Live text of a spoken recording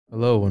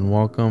Hello and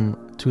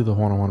welcome to the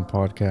Juan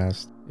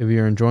podcast. If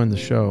you're enjoying the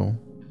show,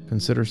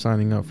 consider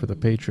signing up for the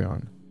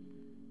Patreon.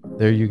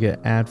 There you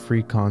get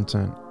ad-free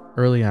content,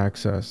 early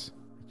access,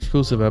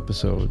 exclusive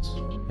episodes,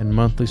 and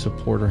monthly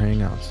supporter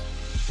hangouts.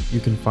 You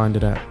can find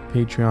it at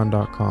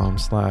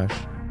patreon.com/the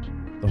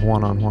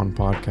Juan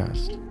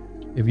podcast.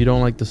 If you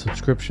don't like the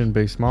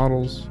subscription-based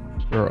models,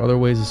 there are other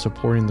ways of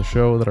supporting the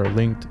show that are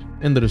linked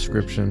in the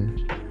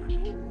description.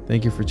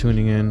 Thank you for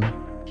tuning in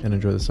and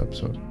enjoy this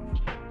episode.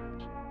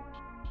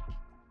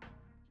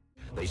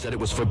 They said it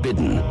was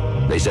forbidden.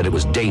 They said it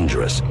was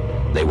dangerous.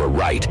 They were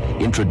right.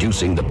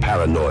 Introducing the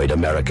paranoid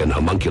American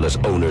homunculus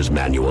owner's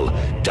manual.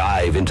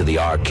 Dive into the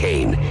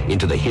arcane,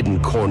 into the hidden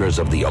corners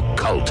of the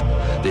occult.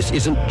 This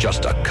isn't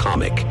just a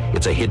comic.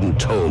 It's a hidden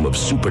tome of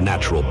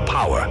supernatural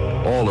power.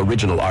 All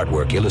original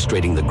artwork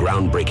illustrating the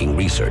groundbreaking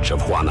research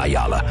of Juan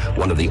Ayala,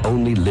 one of the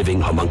only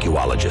living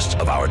homunculologists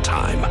of our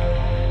time.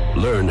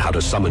 Learn how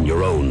to summon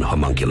your own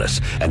homunculus,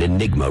 an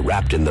enigma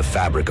wrapped in the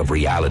fabric of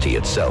reality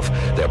itself,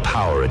 their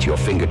power at your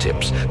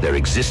fingertips, their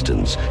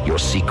existence, your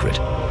secret.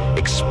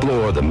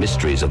 Explore the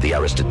mysteries of the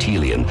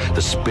Aristotelian,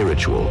 the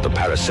spiritual, the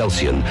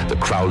Paracelsian, the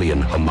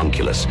Crowleyan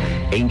homunculus.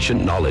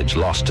 Ancient knowledge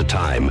lost to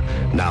time,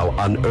 now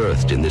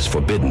unearthed in this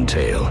forbidden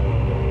tale.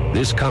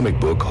 This comic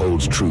book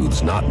holds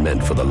truths not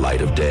meant for the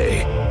light of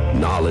day.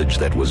 Knowledge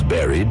that was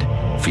buried,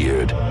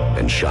 feared,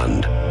 and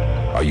shunned.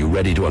 Are you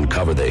ready to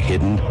uncover the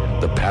hidden?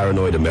 The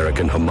Paranoid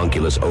American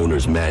Homunculus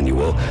Owner's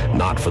Manual,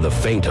 not for the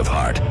faint of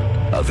heart.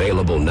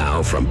 Available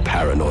now from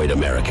Paranoid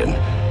American.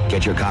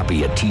 Get your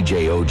copy at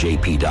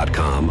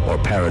tjojp.com or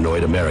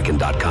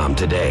paranoidamerican.com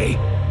today.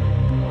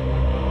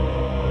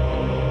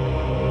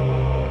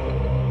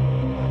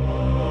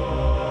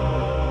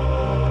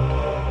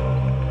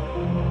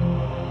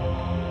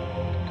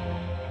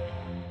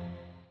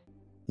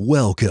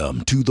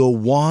 Welcome to the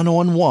Juan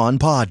on Juan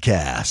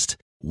podcast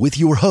with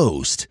your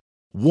host,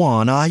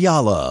 Juan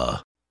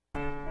Ayala.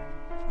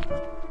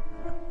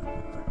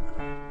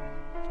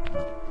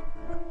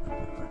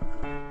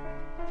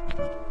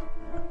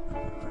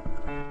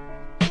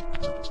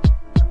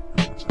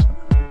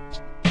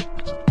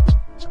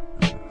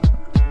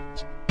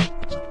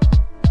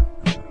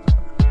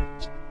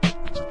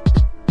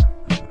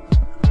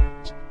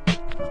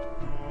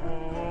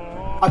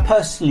 I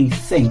personally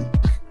think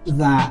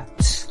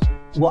that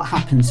what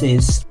happens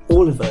is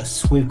all of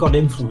us, we've got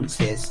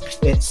influences.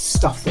 It's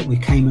stuff that we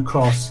came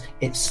across.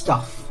 It's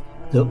stuff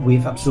that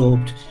we've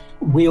absorbed.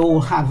 We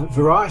all have a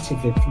variety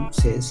of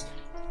influences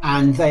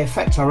and they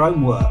affect our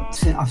own work.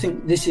 I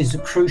think this is a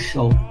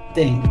crucial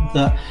thing,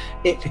 that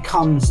it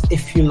becomes,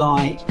 if you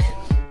like,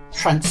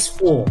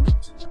 transformed,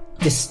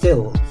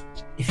 distilled,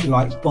 if you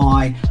like,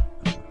 by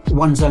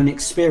one's own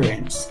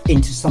experience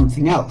into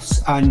something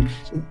else, and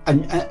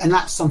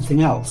that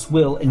something else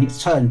will in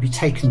its turn be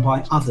taken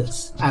by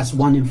others as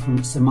one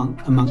influence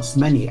amongst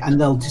many,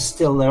 and they'll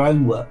distill their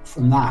own work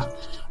from that.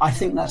 I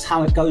think that's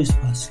how it goes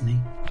personally.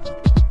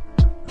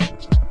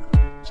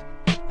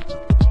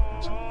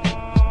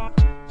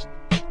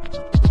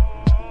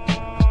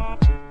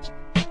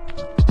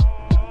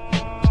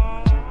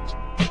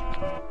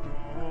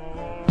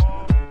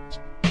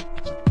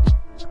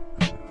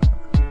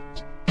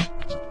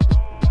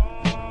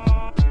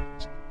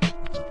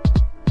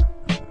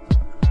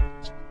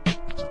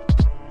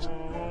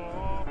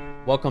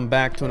 Welcome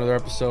back to another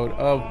episode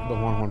of the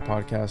Juan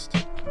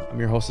podcast. I'm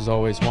your host as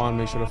always, Juan.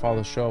 Make sure to follow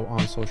the show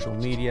on social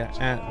media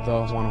at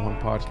the Juan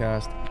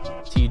podcast,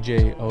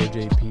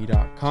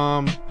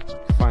 tjojp.com. You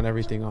can find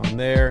everything on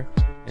there.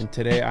 And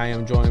today I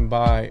am joined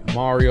by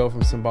Mario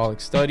from Symbolic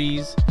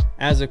Studies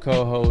as a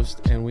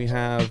co-host, and we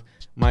have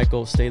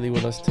Michael Staley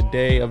with us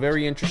today, a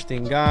very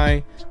interesting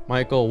guy.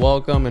 Michael,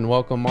 welcome, and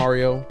welcome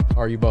Mario.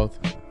 How are you both?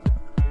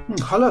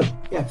 Hello.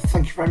 Yeah,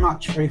 thank you very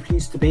much. Very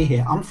pleased to be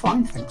here. I'm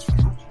fine, thanks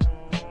very much.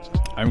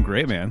 I'm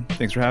great, man.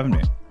 Thanks for having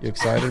me. You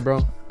excited,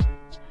 bro?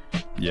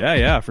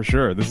 Yeah, for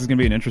sure. This is going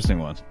to be an interesting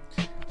one.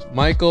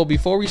 Michael,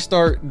 before we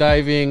start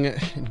diving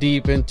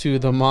deep into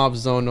the mob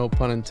zone, no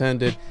pun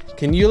intended,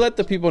 can you let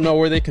the people know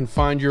where they can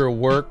find your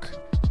work,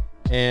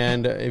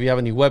 and if you have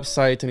any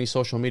websites, any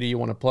social media you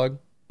want to plug?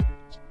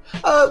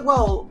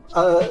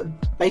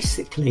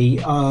 Basically,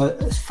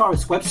 as far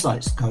as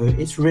websites go,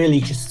 it's really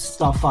just a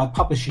Starfire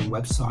Publishing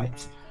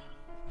website.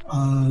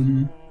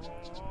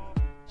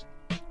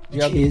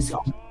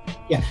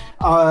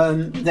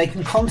 They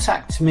can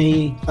contact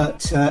me at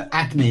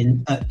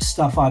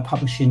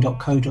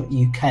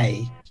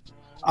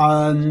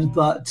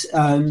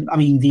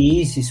admin@starfirepublishing.co.uk. The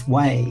easiest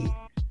way,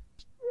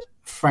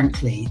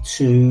 frankly,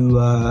 to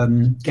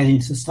get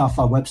into the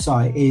Starfire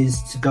website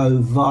is to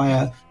go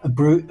via a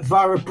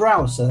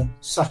browser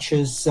such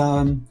as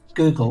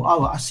Google.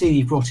 Oh, I see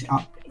you brought it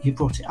up.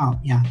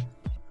 Yeah.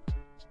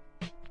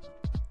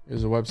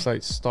 There's a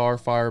website,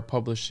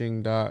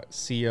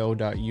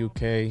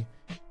 starfirepublishing.co.uk.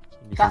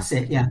 That's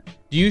it, yeah.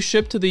 Do you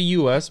ship to the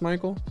US,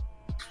 Michael?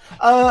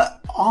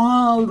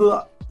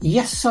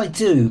 Yes, I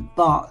do,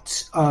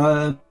 but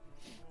to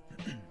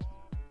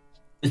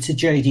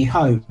JD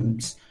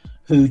Holmes,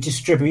 who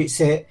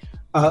distributes it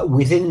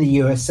within the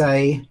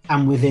USA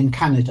and within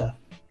Canada.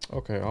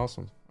 Okay,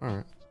 awesome. All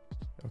right.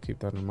 I'll keep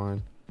that in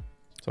mind.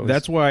 So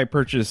that's why I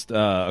purchased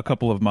a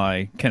couple of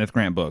my Kenneth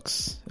Grant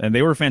books, and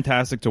they were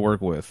fantastic to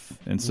work with.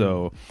 And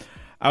so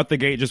out the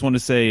gate, just want to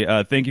say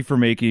thank you for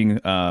making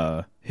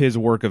his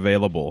work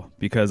available,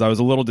 because I was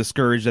a little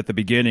discouraged at the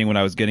beginning when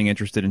I was getting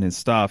interested in his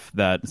stuff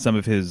that some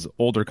of his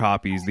older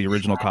copies, the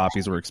original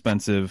copies, were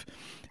expensive.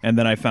 And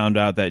then I found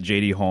out that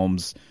J.D.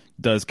 Holmes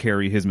does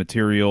carry his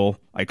material.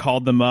 I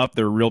called them up.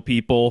 They're real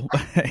people,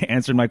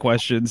 answered my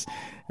questions,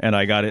 and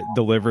I got it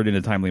delivered in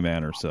a timely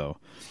manner. So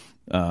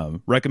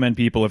recommend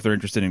people, if they're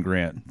interested in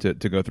Grant, to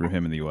go through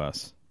him in the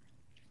U.S.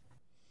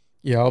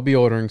 Yeah, I'll be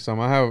ordering some.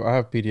 I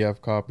have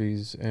PDF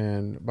copies.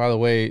 And by the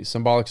way,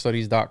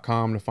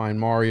 symbolicstudies.com to find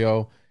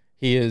Mario.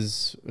 He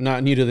is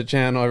not new to the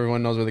channel.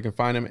 Everyone knows where they can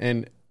find him.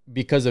 And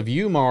because of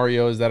you,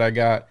 Mario, is that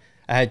I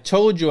had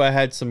told you I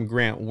had some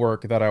Grant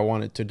work that I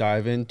wanted to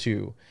dive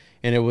into.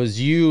 And it was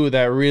you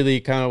that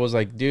really kind of was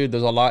like, dude,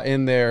 there's a lot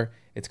in there.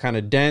 It's kind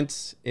of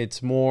dense.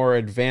 It's more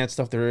advanced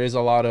stuff. There is a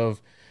lot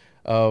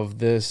of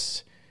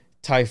this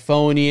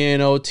Typhonian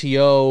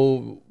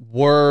OTO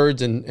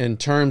words and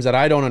terms that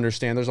I don't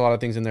understand. There's a lot of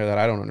things in there that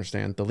I don't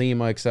understand.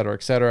 Thelema, et cetera,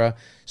 et cetera.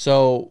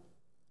 So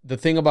the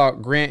thing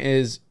about Grant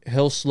is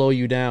he'll slow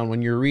you down.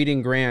 When you're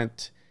reading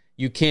Grant,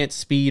 you can't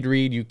speed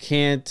read. You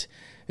can't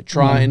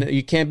try and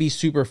you can't be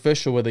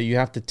superficial with it. You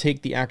have to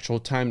take the actual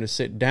time to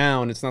sit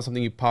down. It's not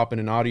something you pop in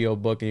an audio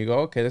book and you go,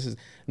 okay, this is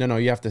no,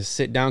 you have to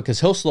sit down,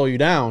 because he'll slow you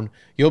down.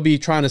 You'll be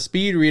trying to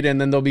speed read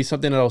and then there'll be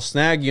something that'll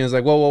snag you and it's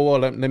like, whoa,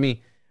 let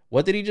me,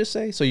 what did he just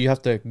say? So you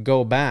have to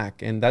go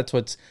back, and that's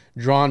what's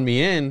drawn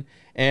me in.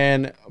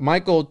 And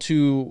Michael,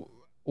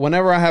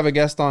 whenever I have a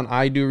guest on,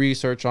 I do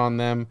research on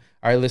them.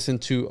 I listen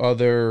to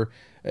other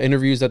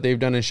interviews that they've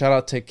done, and shout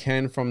out to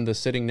Ken from the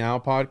Sitting Now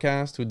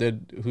podcast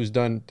who's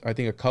done, I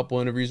think, a couple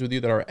interviews with you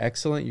that are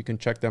excellent. You can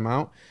check them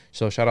out.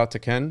 So shout out to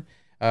Ken.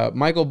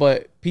 Michael,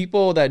 but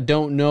people that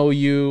don't know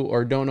you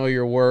or don't know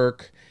your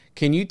work,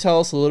 can you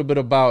tell us a little bit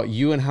about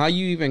you and how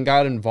you even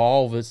got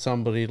involved with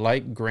somebody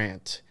like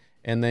Grant?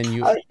 And then you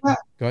go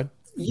ahead.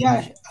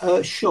 Yeah,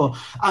 sure.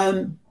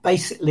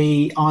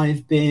 Basically,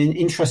 I've been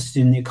interested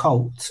in the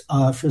occult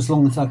for as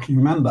long as I can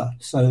remember.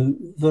 So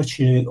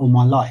virtually all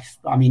my life.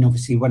 I mean,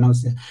 obviously, when I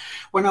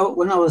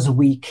was a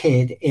wee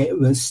kid, it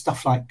was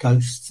stuff like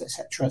ghosts,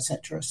 etc.,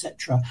 etc.,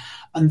 etc.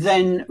 And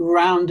then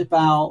round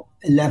about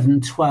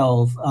 11,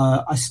 12,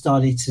 I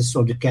started to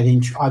sort of get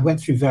into. I went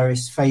through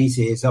various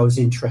phases. I was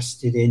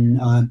interested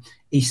in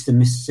Eastern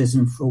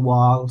mysticism for a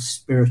while,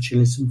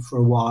 spiritualism for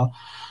a while.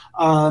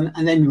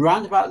 And then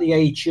round about the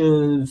age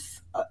of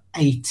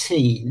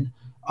 18,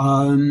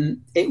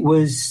 it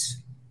was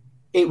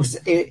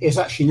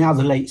actually now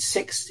the late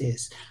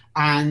 60s.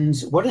 And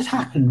what had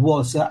happened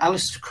was that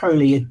Aleister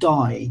Crowley had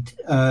died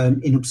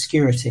in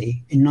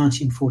obscurity in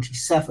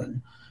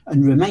 1947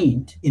 and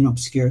remained in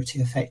obscurity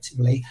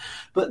effectively.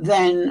 But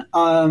then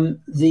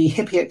the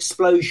hippie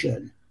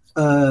explosion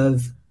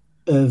of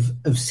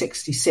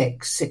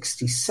 66,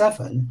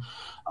 67,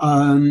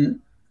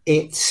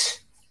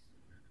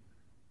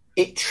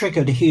 it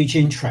triggered a huge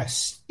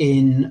interest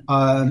in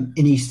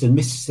Eastern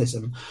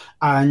mysticism,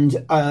 and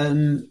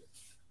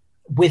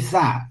with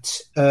that,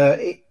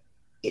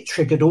 it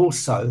triggered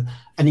also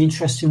an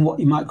interest in what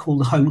you might call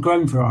the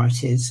homegrown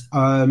varieties.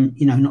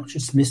 Not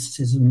just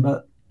mysticism,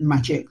 but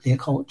magic, the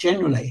occult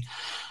generally.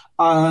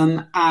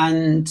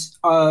 And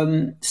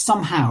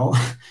somehow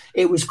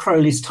it was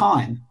Crowley's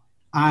time.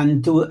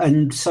 And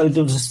so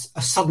there was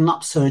a sudden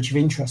upsurge of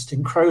interest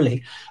in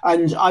Crowley,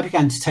 and I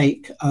began to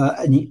take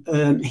a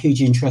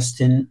huge interest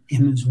in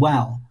him as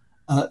well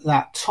at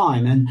that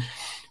time. And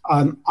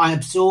I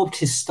absorbed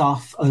his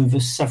stuff over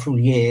several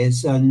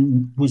years,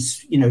 and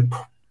was,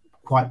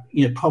 quite,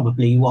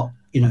 probably what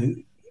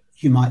you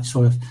might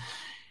sort of,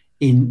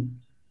 in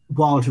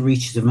wilder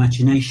reaches of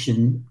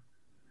imagination,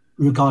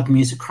 regard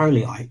me as a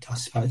Crowleyite, I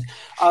suppose.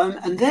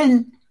 And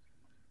then,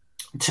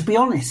 to be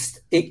honest,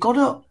 it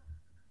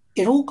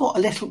all got a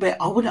little bit,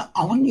 I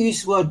wouldn't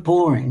use the word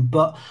boring,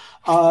 but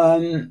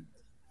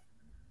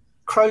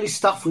Crowley's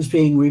stuff was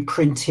being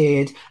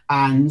reprinted,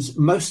 and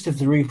most of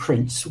the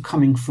reprints were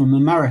coming from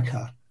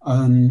America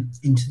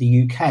into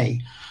the UK.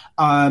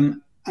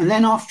 And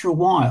then after a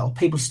while,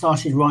 people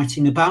started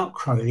writing about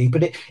Crowley,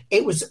 but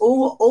it was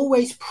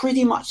always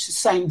pretty much the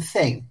same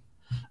thing.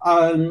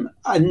 And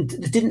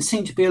there didn't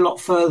seem to be a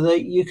lot further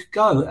you could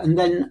go. And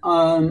then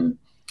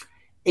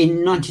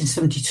in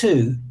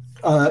 1972,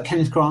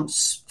 Kenneth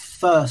Grant's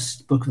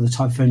first book of the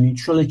Typhonian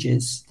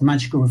trilogies, The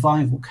Magical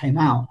Revival, came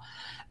out,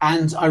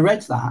 and I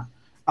read that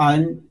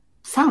and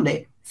found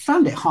it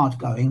hard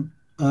going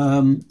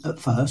at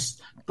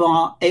first,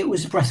 but it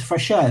was a breath of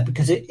fresh air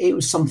because it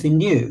was something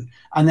new.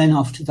 And then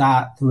after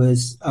that, there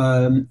was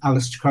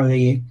Aleister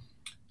Crowley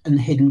and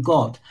the Hidden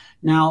God.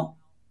 Now,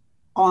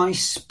 I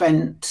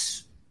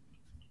spent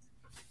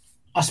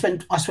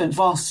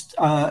vast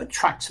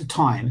tracts of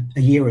time,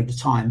 a year at a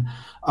time,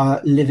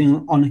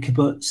 living on a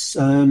kibbutz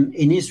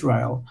in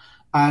Israel.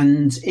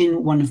 And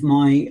in one of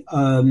my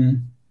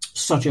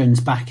sojourns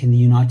back in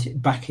the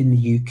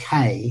UK,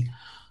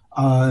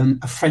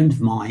 a friend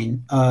of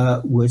mine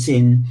was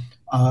in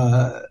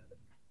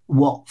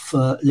what,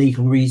 for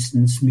legal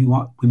reasons, we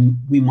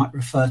might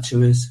refer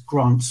to as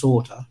Grant's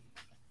Order.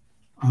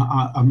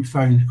 I'm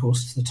referring, of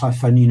course, to the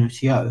Typhoon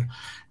UNOTO,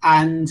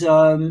 and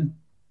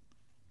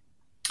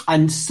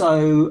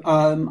so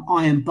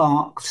I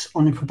embarked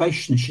on a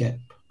probation ship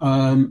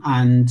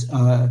and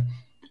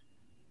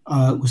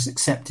was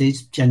accepted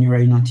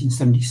January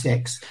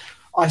 1976.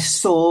 I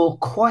saw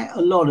quite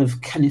a lot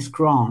of Kenneth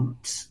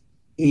Grant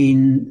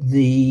throughout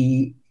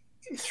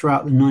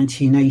the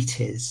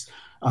 1980s,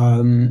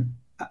 and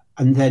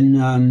then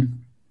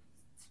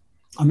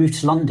I moved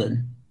to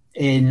London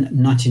in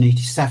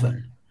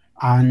 1987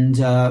 and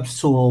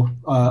saw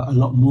a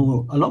lot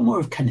more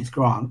of Kenneth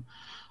Grant.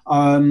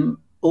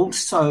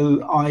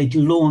 Also, I'd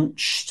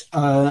launched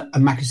a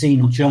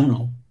magazine or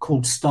journal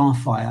called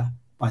Starfire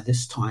by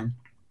this time,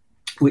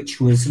 which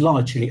was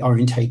largely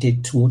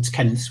orientated towards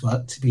Kenneth's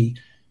work, to be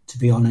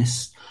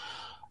honest.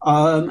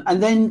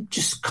 And then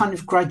just kind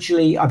of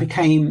gradually I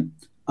became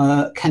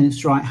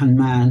Kenneth's right-hand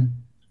man,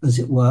 as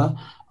it were.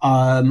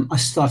 I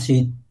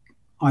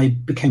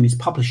became his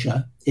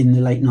publisher in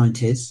the late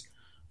 90s,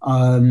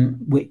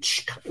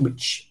 which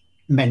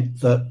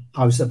meant that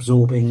I was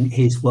absorbing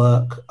his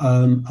work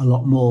a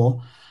lot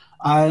more.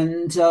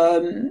 And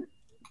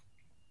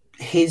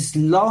his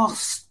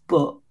last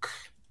book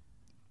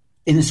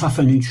in the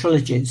Typhoon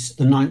trilogies,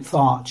 The Ninth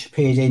Arch,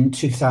 appeared in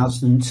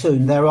 2002,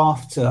 and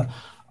thereafter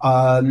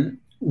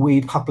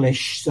we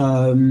published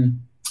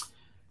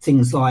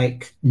things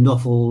like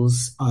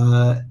novels,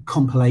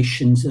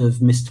 compilations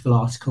of mystical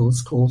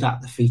articles called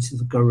At the Feet of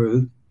the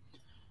Guru.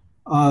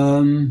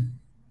 And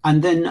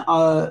then,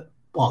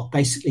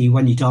 basically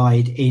when he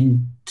died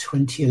in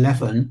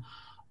 2011,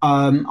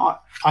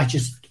 I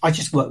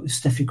just worked with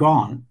Steffi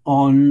Grant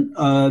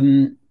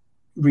on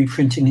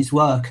reprinting his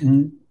work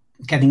and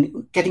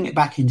getting it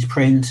back into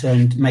print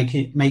and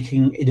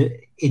making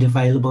it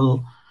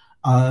available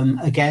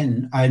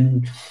again,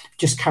 and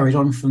just carried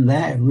on from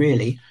there,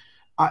 really.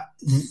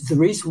 The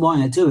reason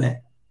why I do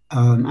it,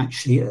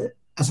 actually,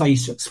 as I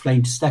used to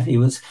explain to Steffi,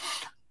 was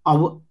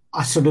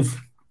I sort of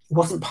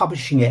wasn't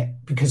publishing it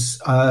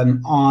because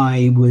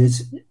I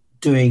was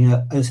doing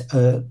a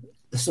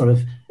sort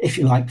of, if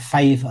you like,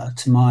 favour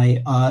to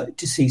my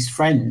deceased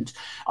friend.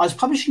 I was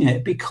publishing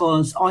it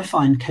because I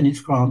find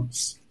Kenneth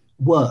Grant's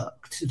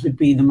work to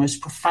be the most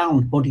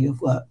profound body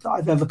of work that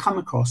I've ever come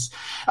across.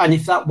 And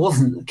if that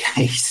wasn't the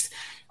case,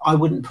 I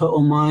wouldn't put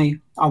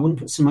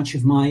so much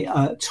of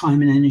my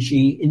time and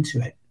energy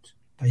into it,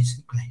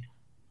 basically.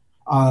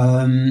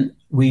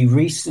 We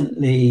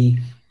recently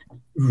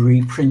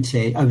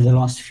reprinted, over the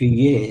last few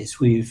years,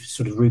 we've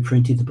sort of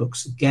reprinted the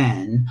books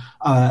again,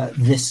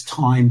 this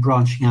time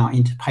branching out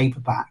into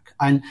paperback.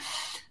 And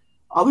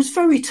I was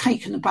very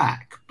taken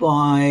aback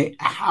by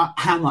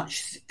how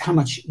much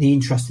the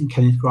interest in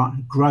Kenneth Grant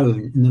had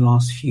grown in the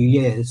last few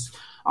years.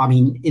 I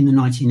mean, in the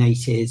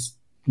 1980s,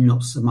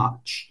 not so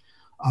much.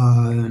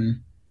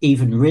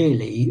 Even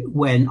really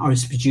when I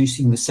was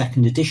producing the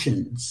second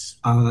editions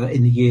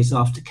in the years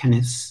after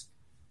Kenneth's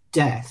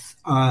death,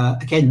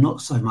 again,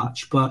 not so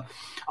much. But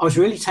I was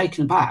really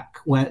taken aback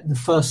where the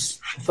first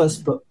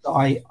book that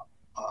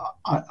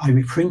I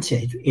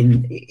reprinted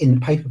in the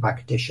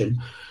paperback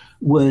edition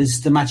was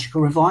The Magical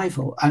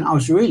Revival, and I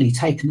was really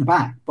taken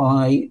aback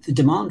by the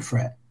demand for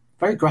it.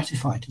 Very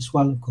gratified as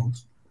well, of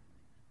course.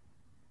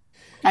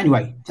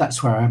 Anyway,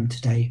 that's where I am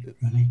today,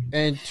 really.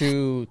 And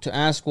to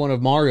ask one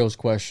of Mario's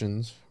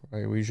questions,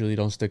 right? We usually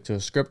don't stick to a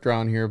script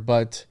around here,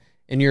 but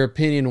in your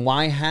opinion,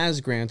 why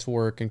has Grant's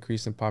work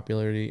increased in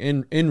popularity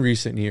in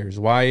recent years?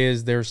 Why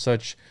is there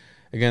such,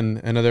 again,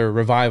 another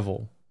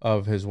revival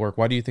of his work?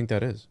 Why do you think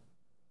that is?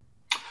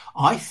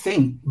 I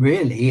think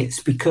really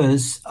it's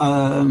because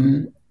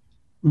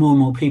more and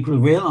more people are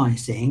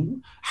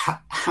realizing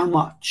how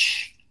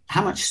much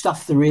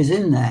stuff there is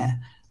in there,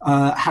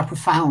 how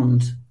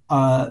profound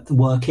the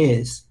work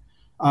is.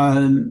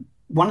 One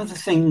of the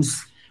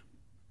things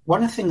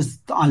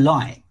that I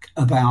like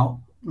about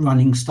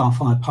running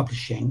Starfire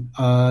Publishing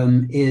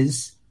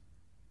is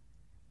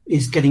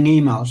getting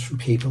emails from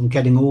people,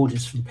 getting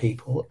orders from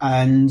people,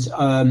 and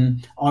I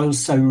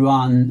also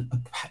run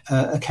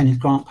a Kenneth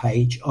Grant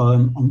page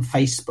on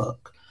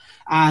Facebook,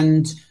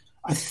 and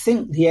I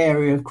think the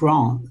area of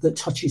Grant that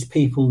touches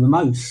people the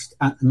most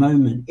at the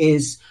moment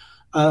is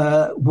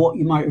what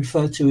you might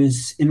refer to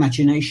as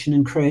imagination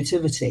and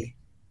creativity.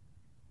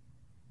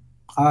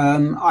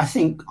 I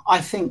think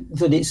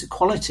that it's a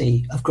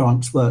quality of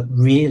Grant's work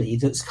really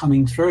that's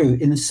coming through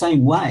in the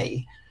same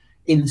way,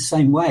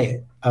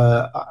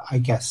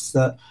 I guess,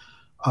 that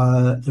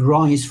the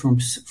rise from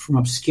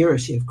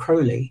obscurity of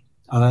Crowley,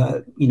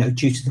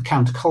 due to the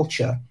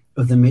counterculture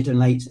of the mid and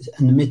late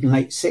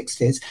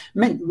 60s,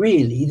 meant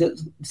really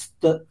that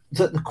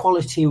the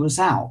quality was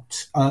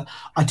out.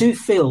 I do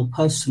feel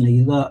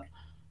personally that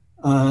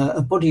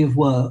a body of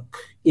work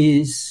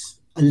is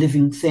a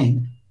living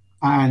thing,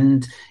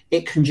 and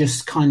it can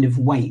just kind of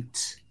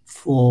wait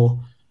for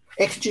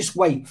it could just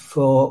wait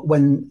for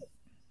when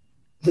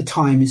the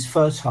time is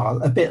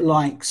fertile, a bit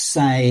like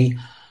say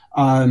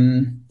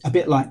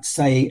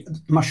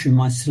mushroom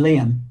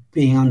mycelium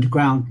being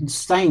underground and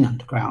staying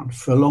underground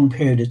for a long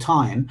period of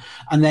time,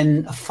 and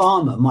then a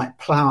farmer might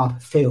plough up a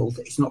field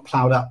that is not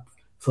ploughed up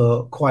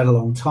for quite a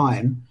long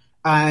time,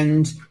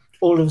 and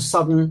all of a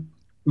sudden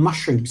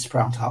mushrooms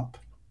sprout up.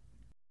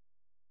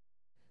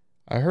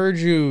 I heard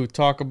you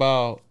talk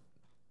about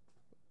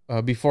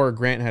before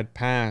Grant had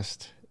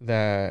passed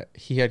that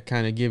he had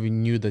kind of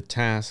given you the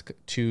task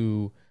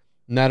to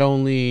not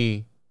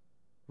only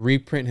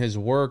reprint his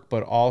work,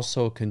 but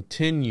also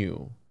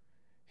continue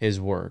his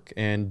work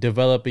and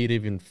develop it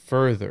even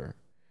further,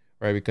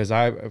 right? Because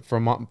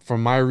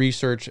from my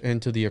research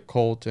into the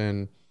occult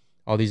and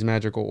all these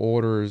magical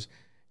orders,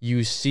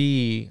 you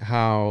see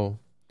how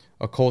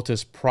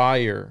occultists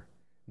prior,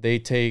 they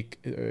take,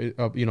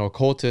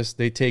 occultists,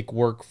 they take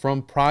work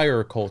from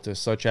prior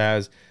occultists, such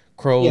as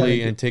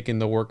Crowley, and taking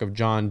the work of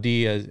John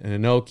Dee as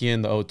an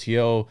Enochian, the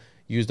OTO,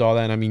 used all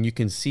that. And I mean, you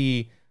can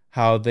see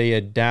how they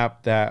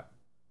adapt that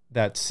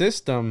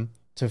system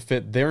to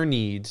fit their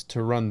needs,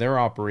 to run their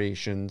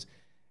operations.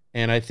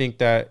 And I think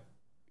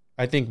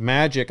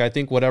magic, I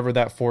think whatever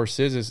that force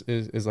is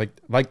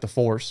like the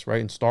Force,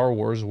 right, in Star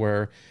Wars,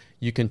 where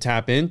you can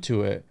tap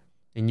into it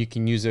and you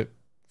can use it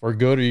for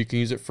good or you can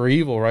use it for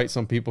evil, right?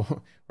 Some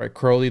people, right,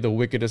 Crowley, the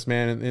wickedest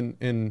man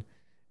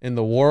in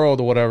the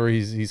world, or whatever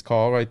he's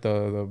called, right,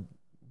 the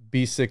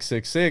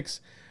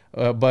B666,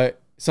 but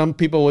some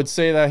people would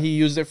say that he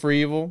used it for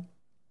evil,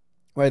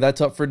 right?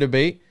 That's up for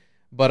debate.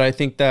 But I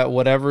think that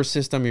whatever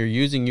system you're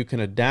using, you can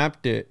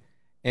adapt it.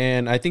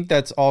 And I think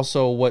that's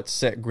also what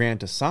set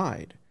Grant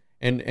aside.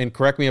 And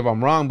correct me if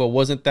I'm wrong, but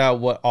wasn't that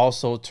what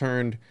also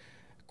turned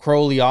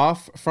Crowley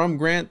off from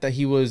Grant, that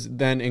he was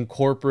then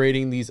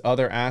incorporating these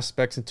other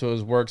aspects into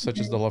his work, such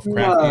as the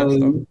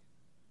Lovecraftian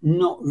stuff?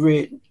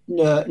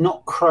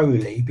 Not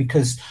Crowley,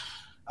 because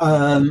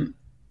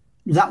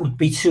that would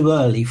be too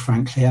early,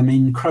 frankly. I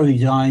mean, Crowley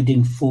died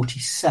in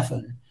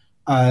 1947,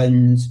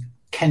 and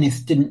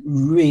Kenneth didn't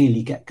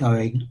really get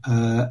going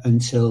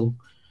until,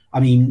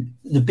 I mean,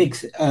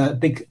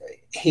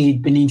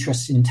 he'd been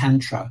interested in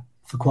Tantra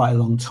for quite a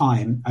long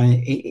time.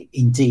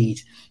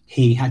 Indeed,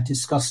 he had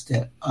discussed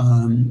it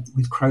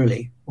with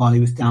Crowley while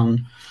he was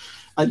down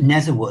at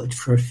Netherwood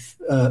for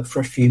a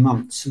few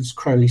months as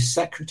Crowley's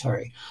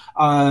secretary.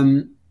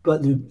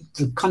 But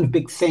the kind of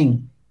big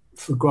thing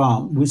for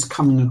Grant was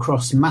coming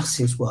across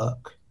Mass's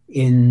work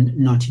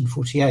in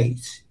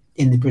 1948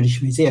 in the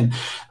British Museum.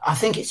 I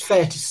think it's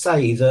fair to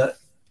say that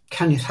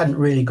Kenneth hadn't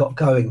really got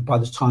going by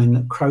the time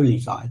that Crowley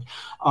died.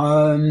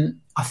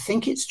 I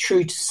think it's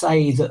true to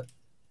say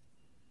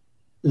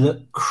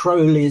that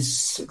Crowley's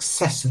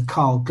successor,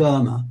 Carl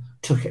Germer,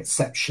 took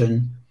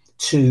exception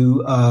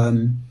to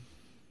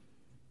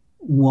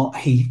what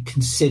he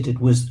considered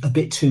was a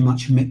bit too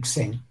much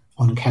mixing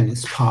on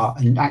Kenneth's part,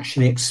 and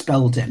actually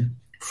expelled him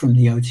from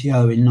the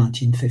OTO in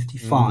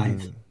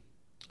 1955.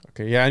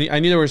 Okay, yeah, I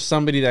knew there was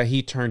somebody that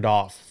he turned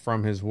off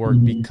from his work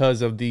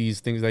because of these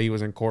things that he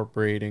was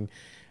incorporating.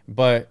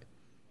 But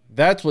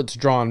that's what's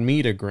drawn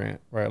me to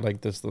Grant, right?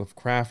 Like this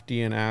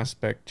Lovecraftian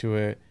aspect to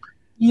it.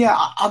 Yeah,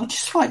 I would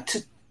just like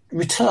to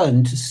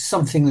return to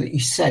something that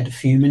you said a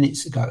few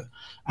minutes ago,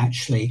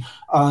 actually,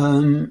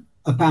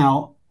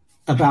 about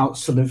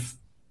sort of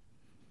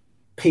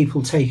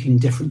people taking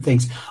different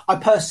things. I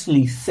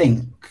personally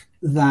think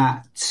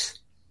that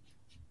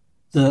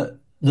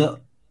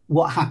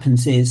what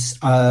happens is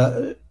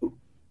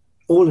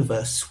all of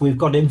us, we've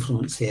got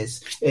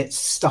influences. It's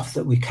stuff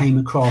that we came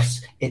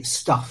across. It's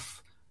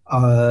stuff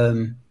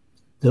that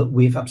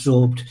we've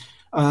absorbed.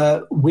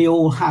 We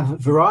all have a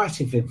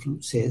variety of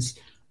influences,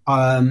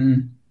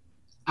 and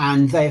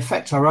they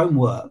affect our own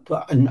work.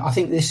 And I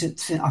think this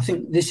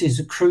is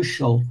a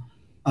crucial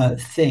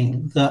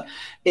thing, that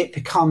it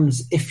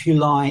becomes, if you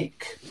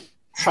like,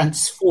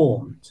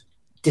 transformed,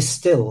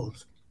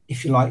 distilled,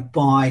 if you like,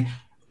 by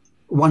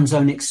one's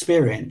own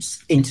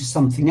experience into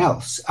something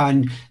else,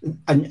 and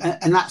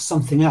that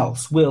something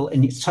else will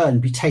in its turn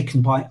be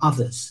taken by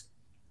others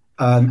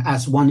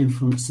as one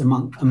influence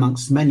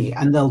amongst many,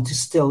 and they'll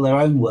distill their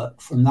own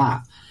work from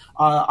that.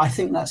 I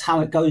think that's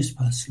how it goes,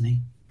 personally.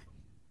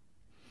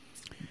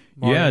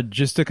 Yeah,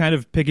 just to kind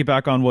of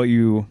piggyback on what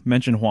you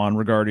mentioned, Juan,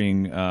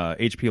 regarding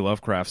H.P.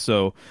 Lovecraft.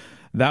 So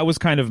that was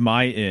kind of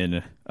my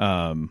in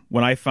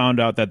when I found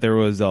out that there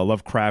was a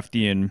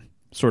Lovecraftian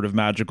sort of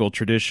magical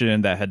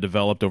tradition that had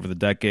developed over the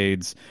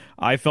decades.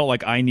 I felt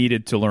like I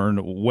needed to learn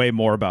way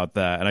more about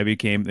that, and I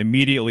became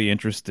immediately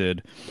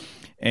interested.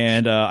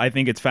 And I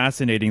think it's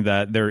fascinating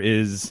that there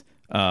is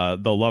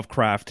the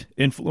Lovecraft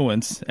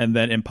influence, and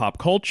then in pop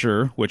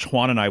culture, which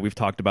Juan and we've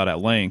talked about at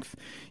length,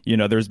 you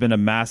know, there's been a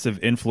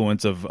massive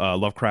influence of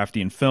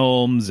Lovecraftian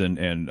films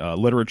and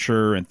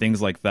literature and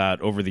things like that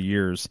over the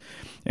years.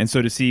 And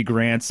so to see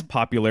Grant's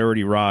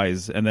popularity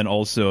rise, and then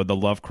also the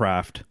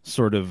Lovecraft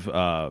sort of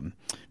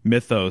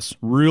mythos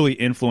really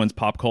influenced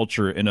pop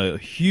culture in a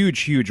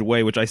huge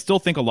way, which I still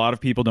think a lot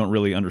of people don't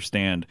really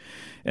understand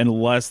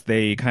unless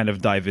they kind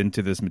of dive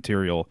into this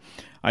material.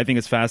 I think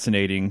it's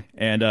fascinating.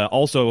 And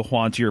also,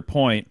 Juan, to your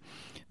point,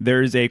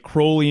 there's a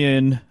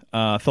Crowleyan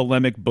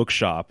Thelemic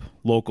bookshop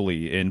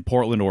locally in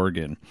Portland,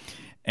 Oregon.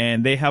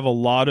 And they have a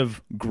lot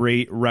of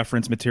great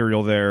reference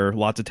material there,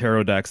 lots of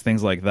tarot decks,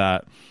 things like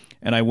that.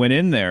 And I went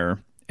in there,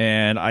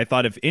 and I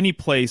thought if any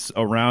place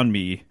around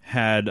me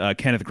had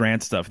Kenneth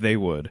Grant stuff, they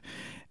would.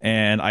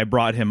 And I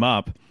brought him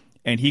up,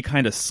 and he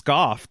kind of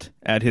scoffed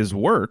at his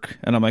work.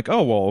 And I'm like,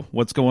 oh, well,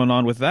 what's going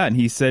on with that? And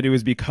he said it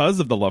was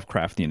because of the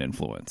Lovecraftian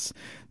influence,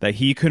 that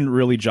he couldn't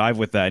really jive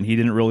with that, and he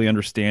didn't really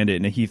understand it,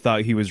 and he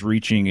thought he was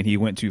reaching, and he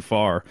went too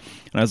far.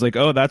 And I was like,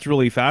 oh, that's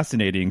really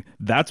fascinating.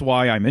 That's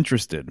why I'm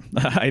interested.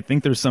 I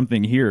think there's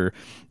something here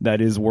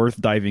that is worth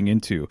diving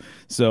into.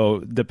 So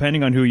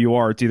depending on who you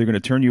are, it's either going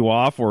to turn you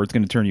off or it's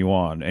going to turn you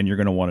on, and you're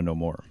going to want to know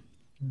more.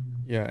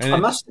 Yeah, and I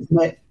must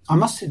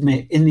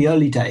admit, in the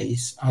early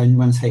days, and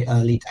when I say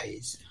early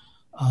days,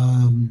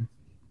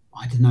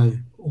 I don't know,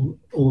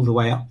 all the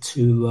way up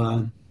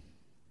to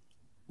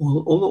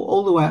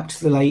all the way up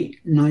to the late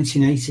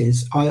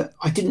 1980s. I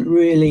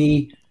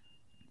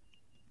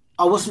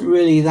wasn't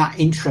really that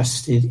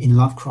interested in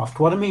Lovecraft.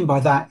 What I mean by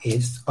that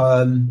is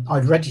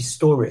I'd read his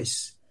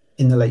stories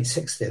in the late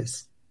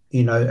 60s,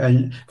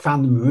 and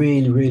found them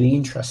really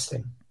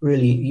interesting,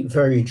 really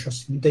very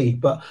interesting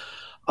indeed. But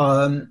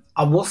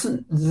I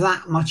wasn't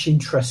that much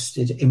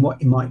interested in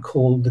what you might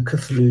call the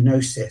Cthulhu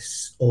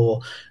Gnosis,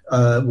 or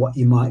what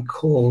you might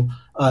call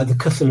the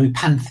Cthulhu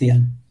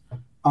Pantheon.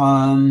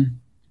 And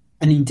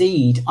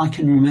indeed, I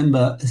can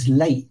remember as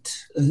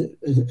late as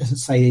I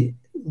say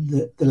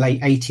the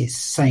late 80s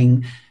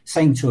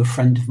saying to a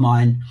friend of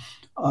mine,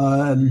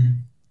 Paul,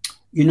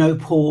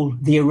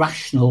 the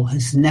irrational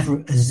has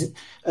never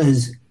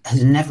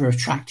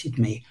attracted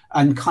me.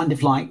 And kind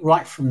of like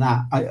right from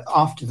that,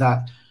 after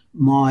that,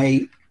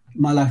 my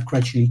life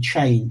gradually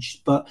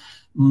changed. But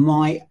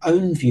my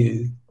own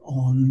view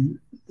on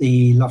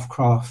the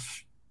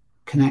Lovecraft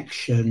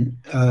connection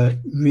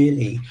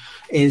really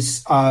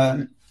is,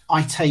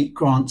 I take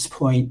Grant's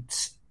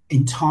point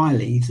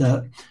entirely,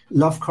 that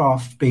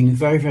Lovecraft, being a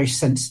very, very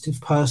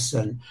sensitive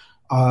person,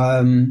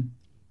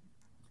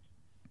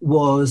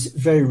 was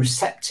very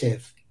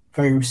receptive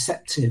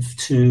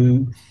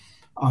to,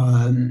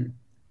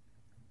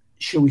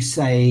 shall we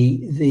say,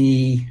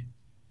 the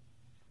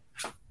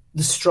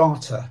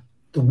strata,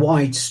 the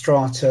wide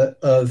strata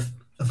of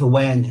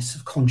awareness,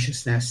 of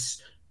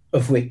consciousness,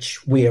 of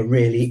which we are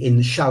really in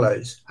the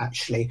shallows,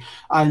 actually.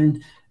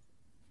 And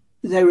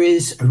there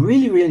is a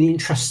really, really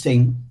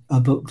interesting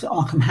book that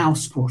Arkham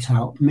House brought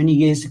out many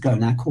years ago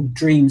now, called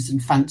Dreams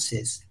and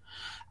Fancies.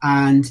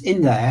 And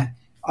in there,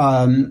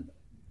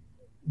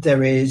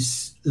 there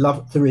is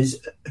a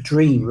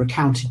dream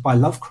recounted by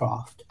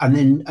Lovecraft, and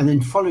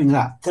then following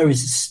that, there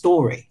is a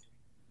story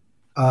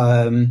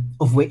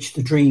of which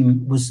the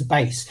dream was the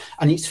base.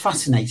 And it's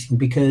fascinating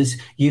because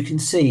you can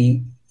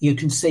see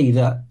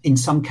that in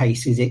some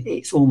cases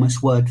it's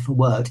almost word for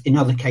word. In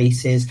other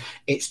cases,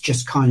 it's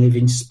just kind of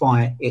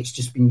inspired. It's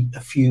just been a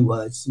few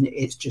words, and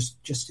it's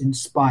just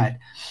inspired,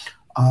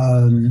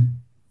 a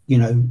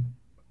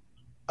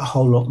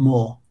whole lot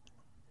more.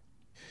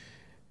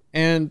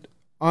 And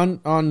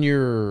on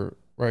your,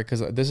 right,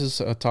 because this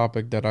is a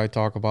topic that I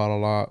talk about a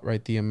lot,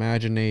 right? The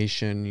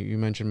imagination, you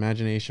mentioned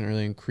imagination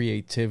earlier, and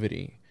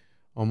creativity,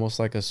 almost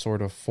like a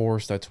sort of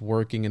force that's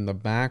working in the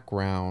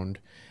background,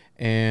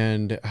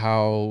 and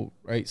how,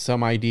 right,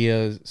 some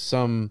ideas,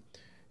 some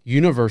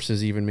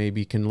universes even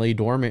maybe can lay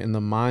dormant in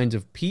the minds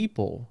of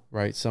people,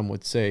 right? Some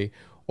would say.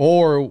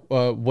 Or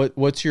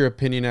what's your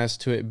opinion as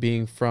to it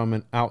being from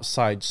an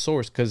outside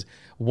source? Because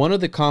one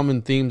of the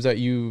common themes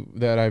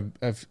that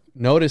I've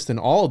noticed in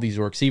all of these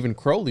works, even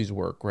Crowley's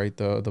work, right,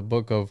 the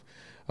Book of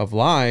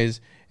Lies,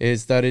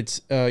 is that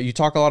it's you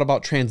talk a lot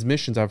about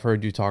transmissions. I've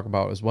heard you talk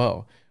about as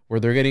well,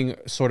 where they're getting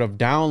sort of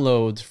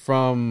downloads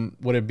from,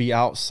 would it be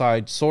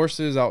outside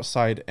sources,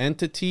 outside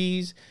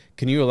entities?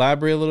 Can you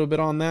elaborate a little bit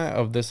on that,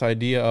 of this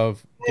idea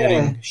of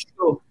getting?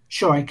 Yeah,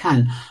 sure, I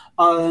can.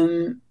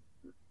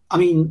 I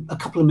mean, a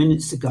couple of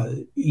minutes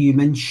ago, you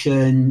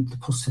mentioned the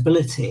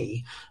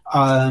possibility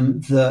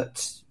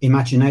that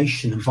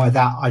imagination, and by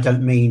that I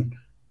don't mean,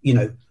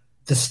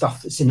 the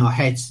stuff that's in our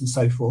heads and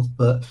so forth,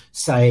 but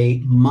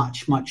say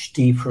much, much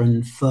deeper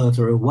and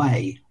further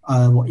away,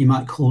 what you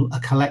might call a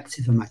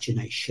collective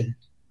imagination,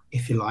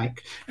 if you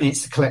like. And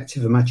it's the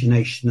collective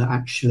imagination that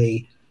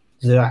actually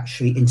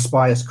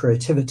inspires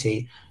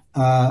creativity,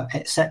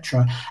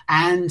 etc.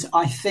 And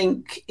I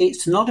think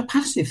it's not a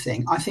passive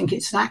thing. I think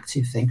it's an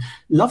active thing.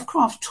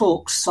 Lovecraft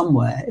talks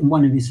somewhere in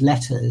one of his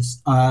letters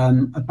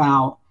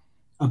about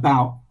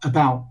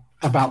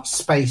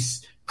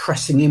space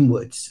pressing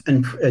inwards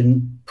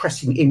and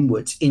pressing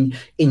inwards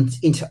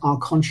into our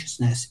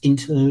consciousness,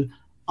 into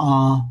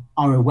our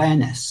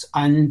awareness.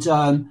 And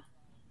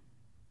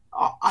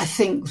I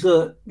think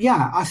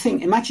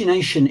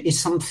imagination is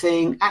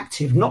something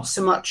active, not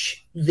so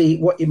much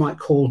what you might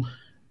call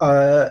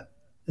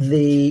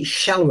the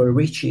shallower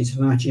reaches of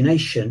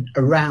imagination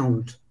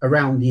around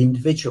the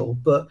individual,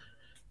 but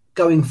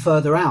going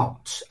further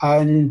out.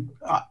 And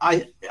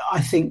I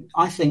think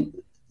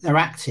they're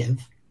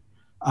active,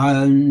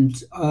 and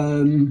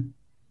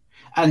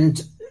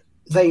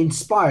they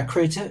inspire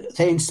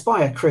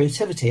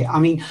creativity. I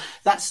mean,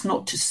 that's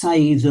not to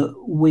say that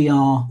we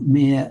are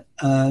mere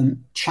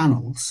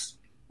channels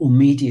or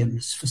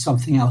mediums for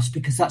something else,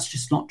 because that's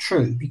just not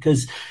true.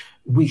 Because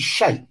we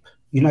shape.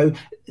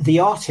 The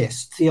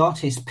artist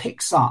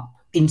picks up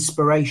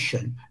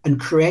inspiration and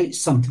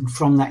creates something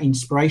from that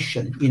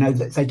inspiration.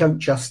 That they don't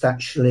just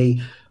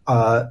actually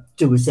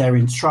do as they're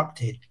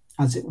instructed,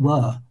 as it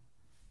were.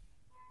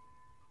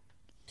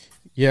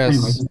 Yes.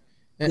 Anyway,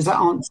 does that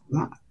answer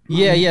that?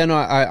 Yeah, no,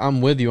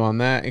 I'm with you on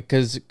that,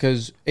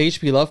 because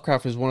H.P.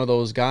 Lovecraft is one of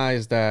those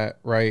guys that,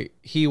 right,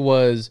 he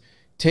was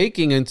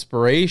taking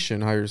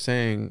inspiration, how you're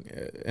saying,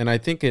 and I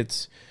think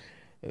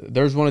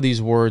there's one of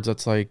these words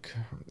that's like,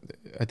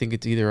 I think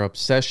it's either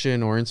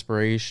obsession or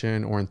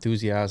inspiration or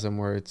enthusiasm,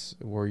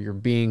 where you're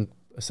being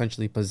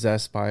essentially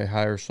possessed by a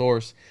higher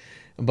source.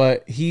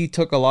 But he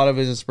took a lot of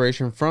his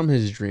inspiration from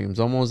his dreams,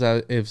 almost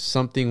as if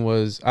something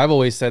was, I've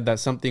always said that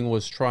something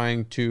was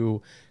trying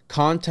to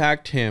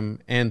contact him,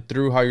 and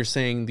through, how you're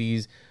saying,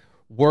 these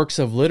works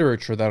of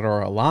literature that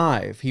are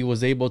alive, he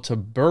was able to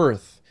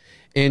birth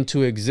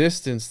into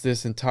existence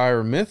this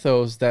entire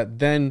mythos that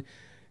then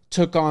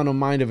took on a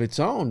mind of its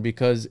own,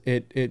 because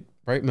it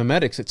right,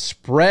 memetics, it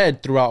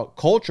spread throughout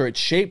culture, it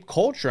shaped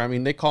culture. I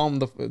mean,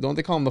 don't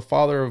they call him the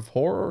father of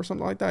horror or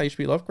something like that?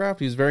 H.P. Lovecraft,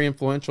 he's very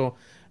influential.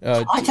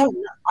 I don't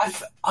know.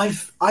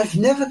 I've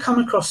never come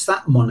across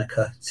that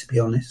moniker, to be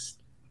honest.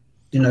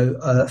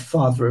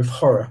 Father of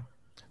horror.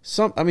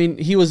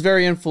 He was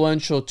very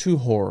influential to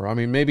horror. I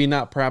mean, maybe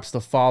not perhaps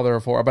the father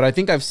of horror, but I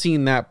think I've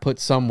seen that put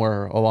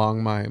somewhere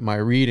along my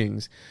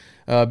readings,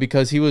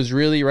 because he was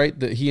really right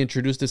that he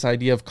introduced this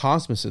idea of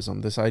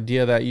cosmicism, this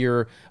idea that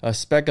you're a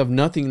speck of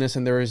nothingness,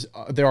 and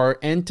there are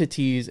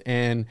entities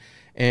and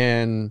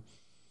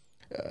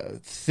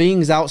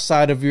things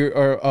outside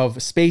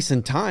of space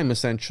and time,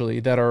 essentially,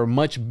 that are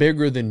much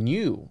bigger than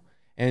you,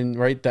 and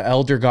right, the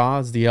elder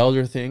gods, the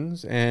elder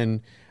things.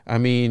 And I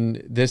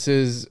mean, this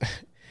is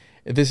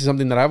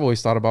something that I've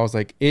always thought about. Is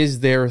like,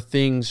 is there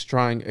things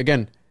trying,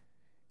 again,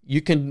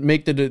 you can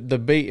make the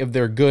debate if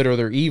they're good or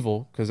they're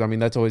evil, because I mean,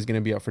 that's always going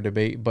to be up for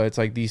debate, but it's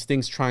like these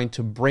things trying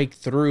to break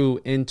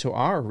through into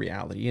our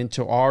reality,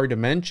 into our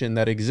dimension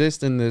that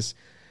exists in this.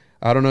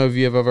 I don't know if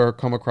you've ever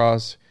come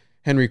across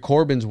Henry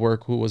Corbin's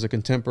work, who was a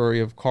contemporary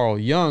of Carl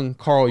Jung.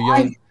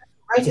 I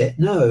read it.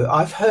 No,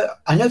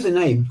 I know the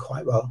name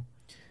quite well.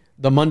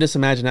 The Mundus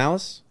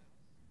Imaginalis.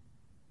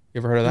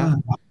 You ever heard of that?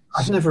 No,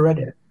 I've never read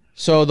it.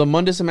 So the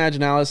Mundus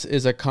Imaginalis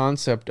is a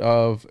concept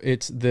of,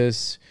 it's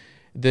this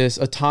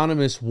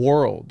autonomous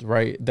world,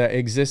 right, that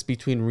exists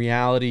between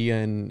reality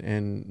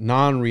and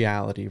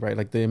non-reality, right,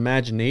 like the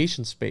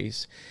imagination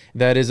space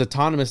that is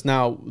autonomous.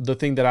 Now, the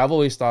thing that I've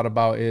always thought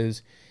about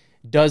is,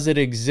 does it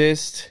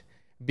exist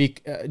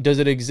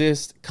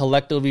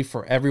collectively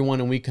for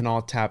everyone and we can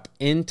all tap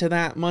into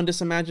that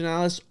Mundus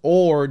Imaginalis,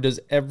 or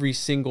does every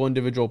single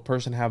individual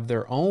person have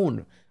their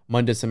own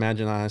Mundus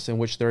Imaginalis in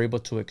which they're able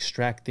to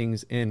extract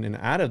things in and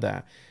out of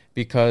that?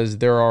 Because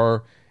there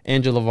are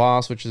Angela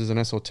Voss, which is an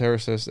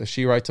esotericist,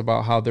 she writes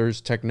about how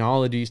there's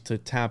technologies to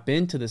tap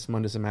into this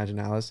Mundus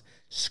Imaginalis,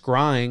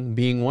 scrying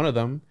being one of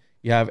them.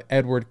 You have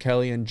Edward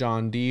Kelly and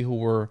John Dee, who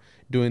were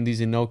doing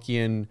these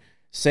Enochian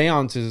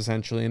seances,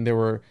 essentially, and they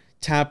were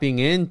tapping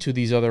into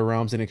these other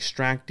realms and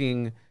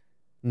extracting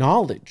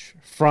knowledge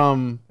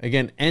from,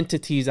 again,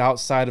 entities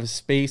outside of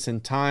space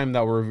and time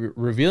that were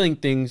revealing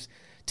things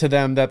to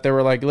them that they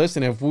were like,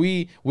 listen, if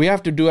we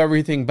have to do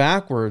everything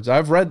backwards.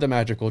 I've read the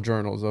magical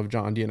journals of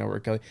John Dee and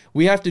Edward Kelly.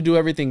 We have to do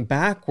everything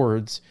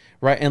backwards,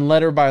 right, and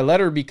letter by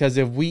letter, because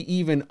if we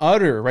even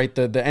utter, right,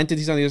 the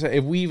entities on the other side,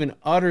 if we even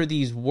utter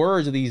these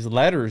words, these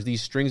letters,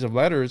 these strings of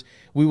letters,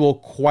 we will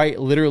quite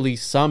literally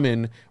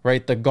summon,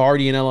 right, the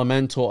guardian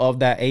elemental of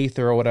that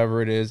aether or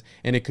whatever it is,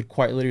 and it could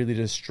quite literally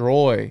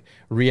destroy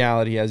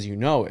reality as you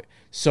know it.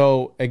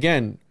 So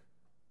again,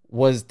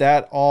 was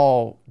that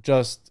all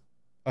just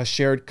a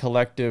shared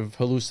collective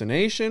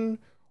hallucination,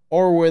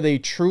 or were they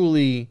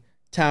truly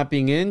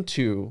tapping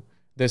into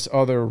this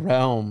other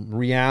realm,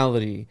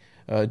 reality,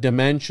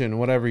 dimension,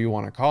 whatever you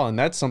want to call it? And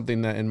that's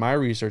something that in my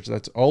research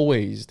that's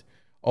always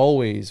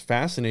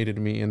fascinated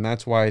me, and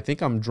that's why I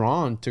think I'm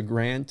drawn to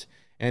Grant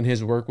and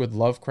his work with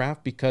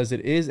Lovecraft, because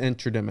it is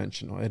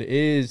interdimensional. It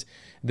is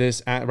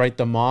this, right,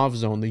 the Mauve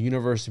zone, the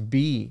universe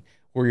B,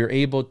 where you're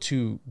able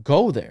to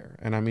go there.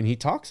 And I mean, he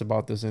talks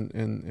about this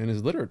in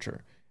his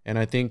literature, and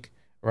I think,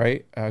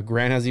 right,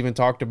 Grant has even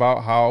talked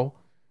about how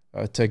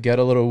to get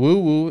a little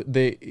woo-woo,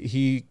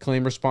 he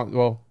claimed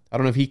well, I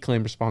don't know if he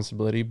claimed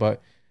responsibility,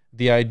 but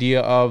the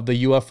idea of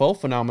the UFO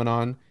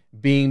phenomenon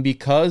being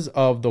because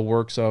of the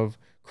works of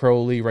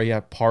Crowley, right? You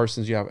have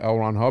Parsons, you have L.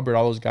 Ron Hubbard,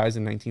 all those guys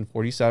in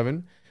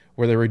 1947,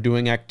 where they were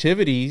doing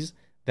activities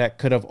that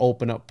could have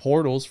opened up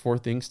portals for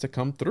things to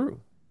come through.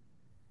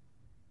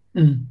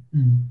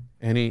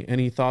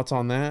 Any thoughts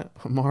on that,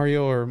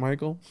 Mario or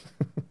Michael?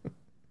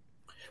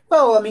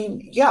 Well, I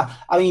mean, yeah,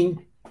 I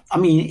mean,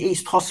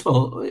 it's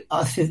possible.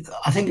 I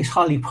think it's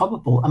highly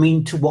probable. I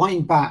mean, to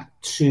wind back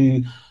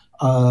to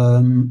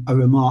a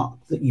remark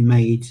that you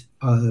made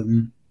a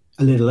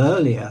little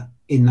earlier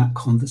in that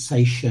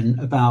conversation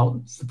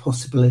about the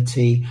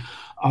possibility,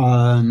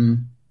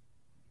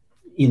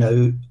 you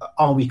know,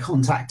 are we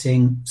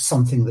contacting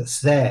something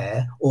that's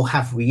there, or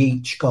have we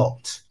each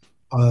got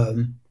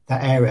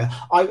that area?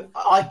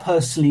 I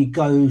personally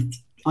go to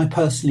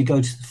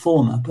the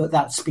former, but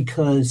that's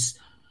because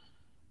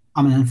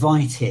I'm an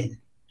inviting,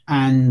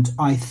 and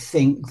I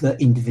think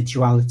that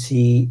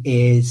individuality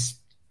is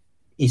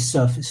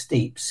surface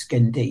deep,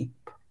 skin deep.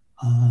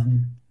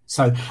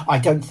 So I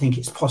don't think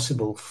it's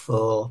possible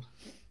for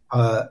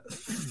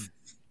us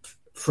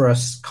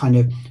kind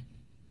of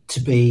to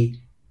be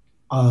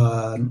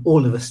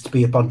all of us to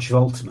be a bunch of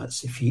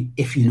ultimates, if you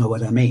know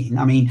what I mean.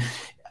 I mean,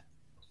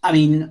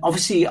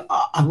 obviously,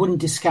 I wouldn't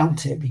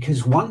discount it,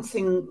 because one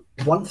thing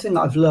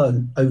I've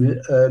learned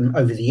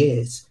over the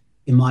years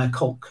in my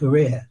occult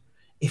career,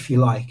 if you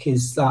like,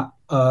 is that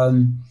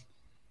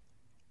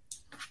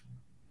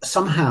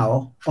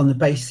somehow, on the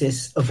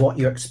basis of what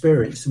you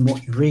experience and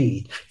what you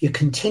read, you're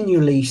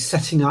continually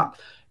setting up,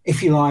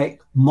 if you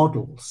like,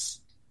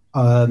 models.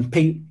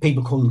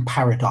 People call them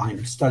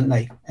paradigms, don't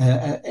they,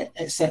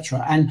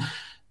 etc. And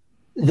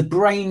the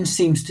brain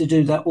seems to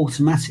do that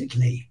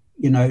automatically.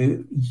 You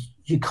know,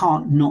 you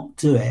can't not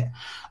do it.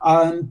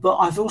 But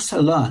I've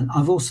also learned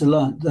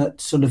that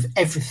sort of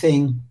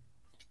everything,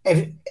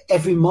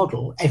 every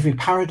model, every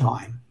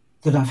paradigm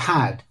that I've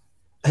had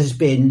has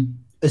been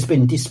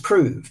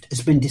disproved,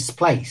 has been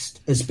displaced,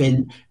 has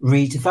been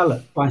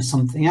redeveloped by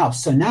something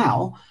else. So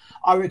now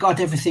I regard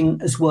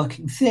everything as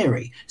working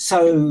theory.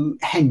 So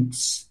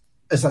hence,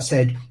 as I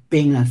said,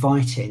 being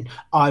inviting,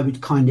 I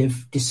would kind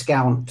of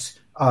discount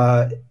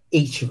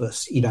each of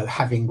us, you know,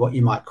 having what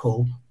you might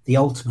call the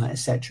ultimate,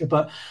 etc.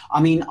 But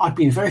I mean, I'd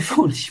be a very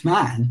foolish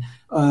man,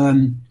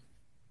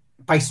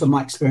 based on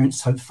my experience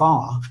so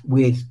far,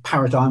 with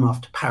paradigm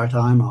after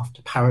paradigm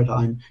after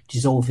paradigm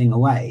dissolving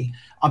away.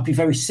 I'd be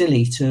very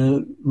silly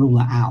to rule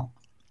that out.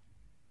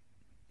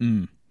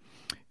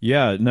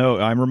 Yeah, no,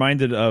 I'm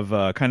reminded of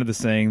kind of the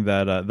saying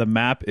that the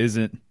map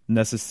isn't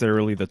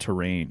necessarily the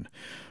terrain,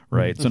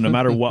 right? So no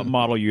matter what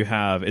model you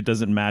have, it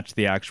doesn't match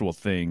the actual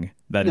thing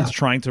that it's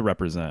trying to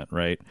represent,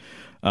 right?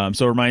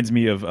 So it reminds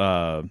me of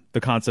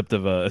the concept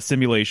of a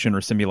simulation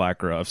or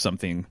simulacra of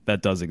something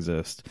that does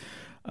exist.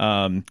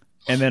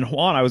 And then,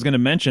 Juan, I was going to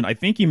mention, I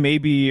think you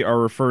maybe are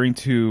referring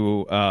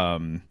to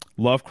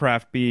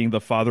Lovecraft being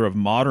the father of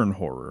modern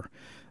horror,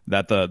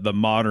 that the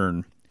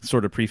modern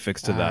sort of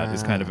prefix to that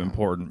is kind of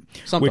important,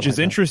 which is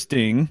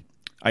interesting.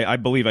 I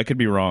believe, I could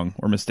be wrong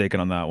or mistaken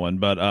on that one,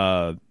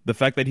 but the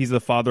fact that he's the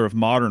father of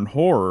modern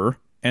horror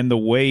and the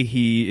way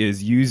he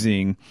is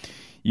using,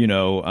 you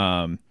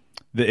know,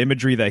 the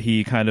imagery that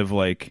he kind of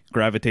like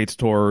gravitates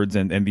towards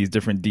and these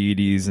different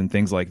deities and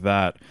things like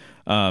that,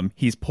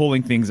 he's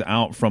pulling things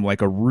out from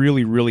like a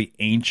really, really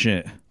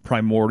ancient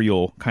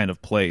primordial kind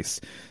of place.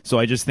 So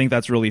I just think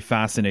that's really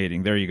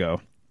fascinating. There you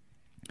go.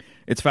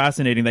 It's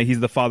fascinating that he's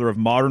the father of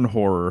modern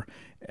horror,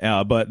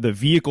 but the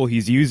vehicle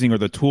he's using or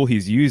the tool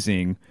he's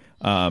using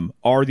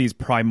are these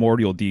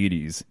primordial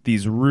deities,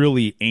 these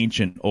really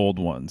ancient old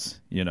ones,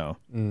 you know?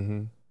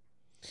 Mm-hmm.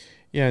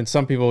 Yeah, and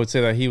some people would say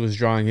that he was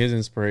drawing his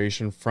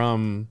inspiration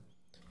from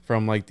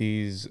like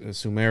these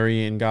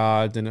Sumerian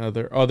gods and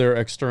other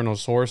external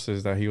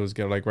sources that he was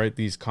getting, like, right,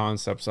 these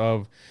concepts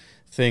of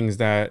things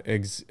that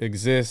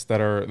exist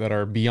that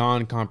are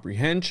beyond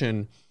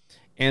comprehension.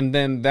 And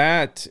then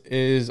that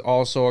is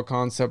also a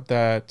concept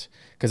that,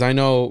 because I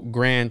know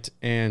Grant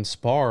and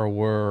Spar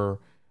were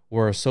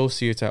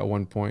associates at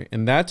one point,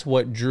 and that's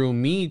what drew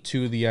me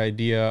to the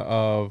idea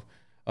of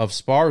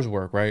Spar's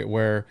work, right,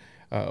 where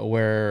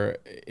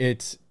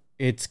it's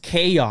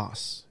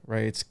chaos,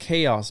 right? It's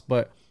chaos,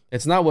 but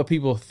it's not what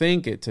people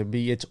think it to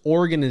be. It's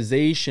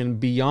organization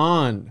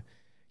beyond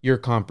your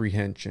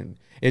comprehension.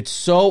 It's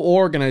so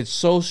organized,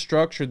 so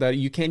structured that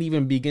you can't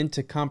even begin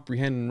to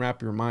comprehend and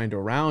wrap your mind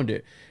around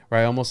it,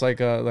 right? Almost like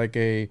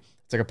it's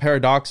like a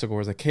paradoxical, or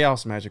it's a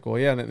chaos magic. Well,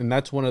 yeah, and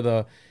that's one of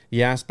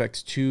the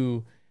aspects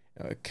to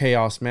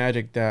chaos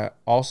magic that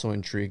also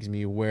intrigues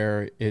me,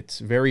 where it's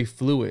very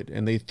fluid,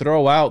 and they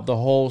throw out the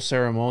whole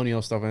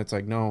ceremonial stuff, and it's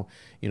like, no,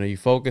 you know, you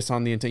focus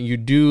on the intent, you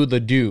do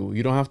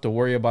you don't have to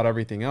worry about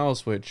everything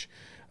else. Which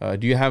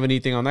do you have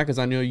anything on that? Because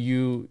I know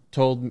you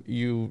told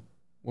you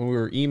when we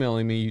were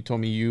emailing me, you told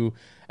me you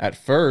at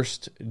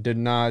first did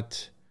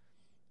not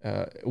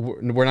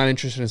we're not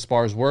interested in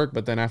Spar's work,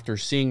 but then after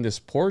seeing this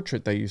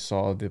portrait that you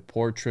saw,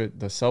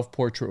 the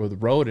self-portrait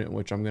with rodent,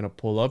 which I'm going to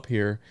pull up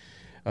here,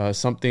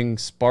 something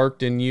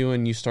sparked in you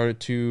and you started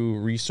to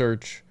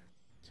research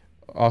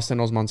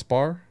Osman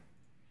Spar.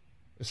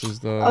 This is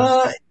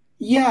the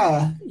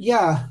yeah.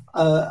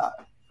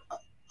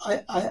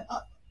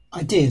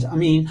 I did. I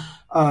mean,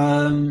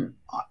 I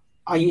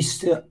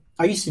used to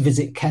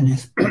visit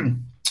Kenneth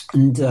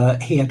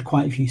and he had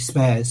quite a few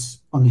spares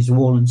on his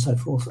wall and so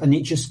forth, and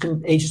it just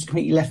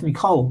completely left me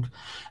cold.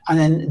 And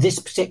then this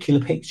particular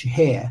picture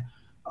here,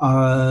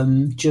 I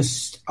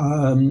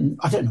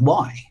don't know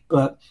why,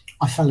 but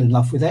I fell in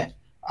love with it,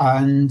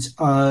 and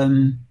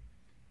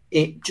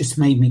it just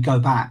made me go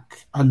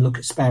back and look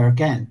at Spare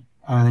again.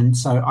 And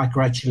so I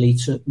gradually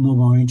took more and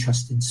more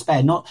interest in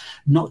Spare, not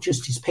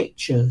just his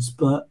pictures,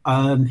 but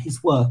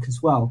his work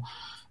as well.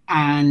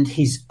 And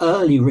his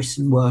early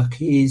written work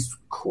is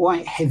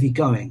quite heavy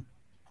going.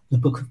 The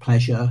Book of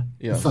Pleasure,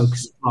 yes. The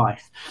Focus of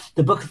Life.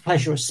 The Book of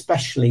Pleasure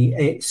especially,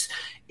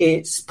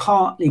 it's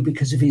partly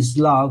because of his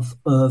love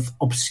of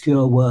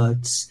obscure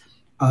words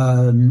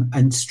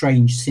and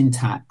strange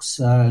syntax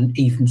and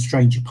even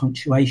stranger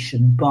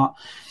punctuation, but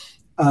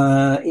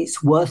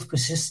it's worth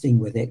persisting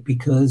with it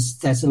because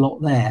there's a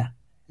lot there.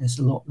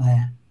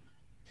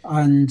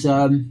 And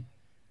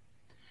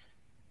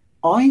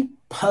I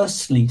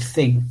personally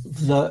think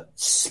that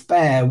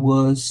Spare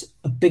was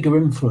a bigger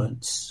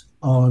influence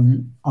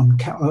on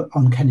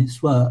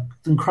Kenneth's work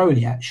than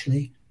Crowley,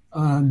 actually.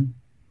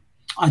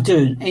 I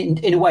do.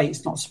 In a way,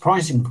 it's not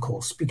surprising, of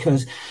course,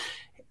 because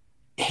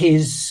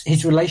his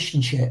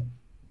relationship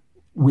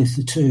with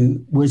the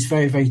two was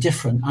very, very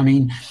different. I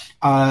mean,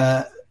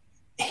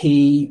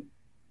 he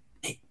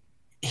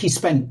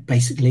spent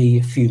basically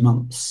a few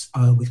months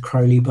with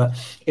Crowley, but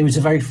it was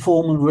a very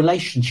formal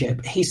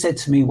relationship. He said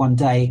to me one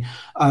day,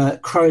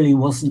 Crowley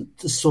wasn't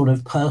the sort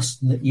of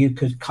person that you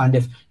could kind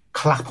of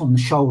clap on the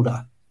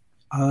shoulder,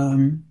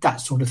 that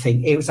sort of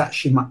thing. It was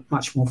actually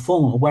much more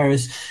formal.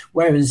 Whereas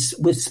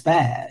with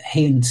Spare,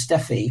 he and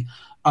Steffi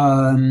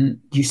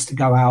used to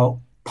go out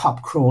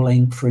pub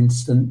crawling, for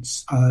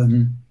instance,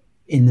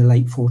 in the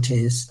late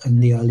 40s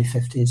and the early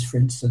 50s, for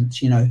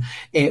instance. You know,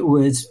 it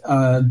was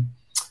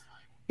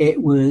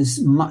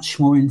much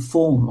more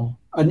informal.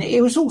 And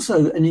it was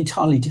also an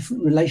entirely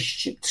different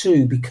relationship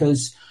too,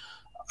 because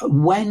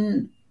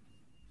when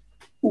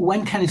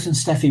Kenneth and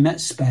Steffi met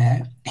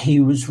Spare,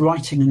 he was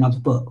writing another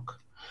book,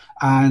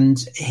 and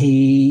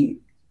he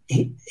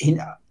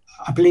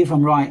I believe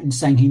I'm right in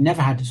saying he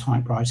never had a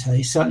typewriter.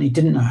 He certainly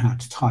didn't know how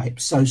to type.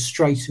 So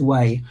straight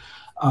away,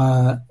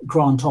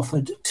 Grant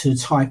offered to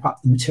type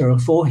up the material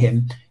for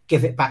him,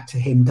 give it back to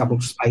him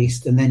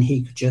double-spaced, and then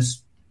he could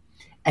just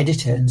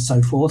edit it and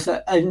so forth.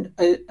 And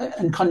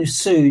kind of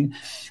soon,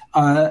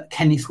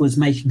 Kenneth was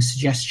making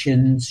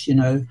suggestions,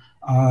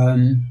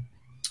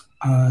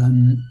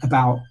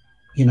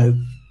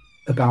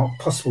 about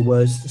possible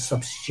words to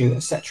substitute,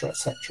 etc.,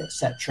 etc.,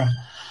 etc.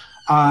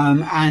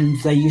 And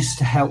they used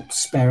to help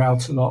Spare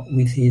out a lot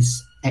with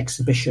his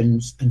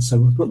exhibitions and so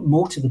on. But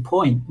more to the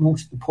point,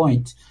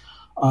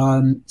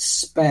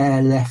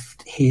 Spare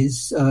left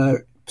his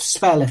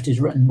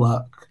written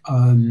work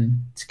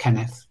to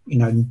Kenneth. You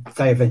know,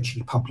 they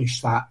eventually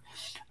published that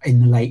in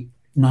the late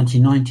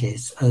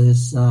 1990s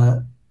as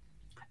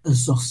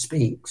Zoth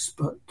Speaks.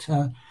 But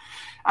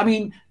I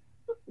mean,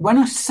 when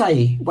I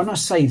say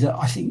that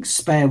I think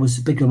Spare was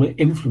a bigger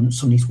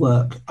influence on his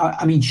work,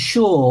 I mean,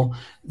 sure,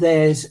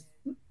 there's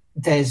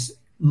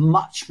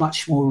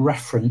much more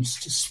reference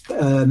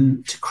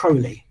to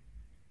Crowley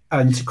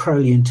and to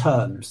Crowleyan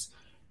terms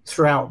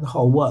throughout the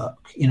whole work,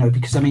 you know,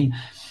 because I mean,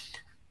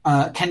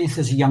 Kenneth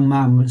as a young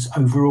man was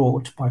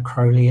overawed by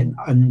Crowley,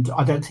 and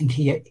I don't think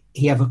he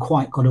ever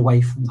quite got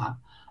away from that.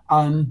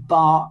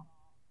 But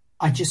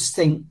I just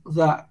think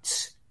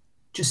that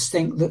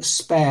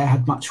Spare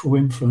had much more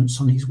influence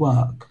on his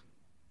work.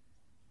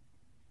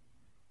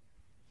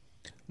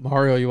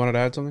 Mario, you wanted to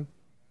add something?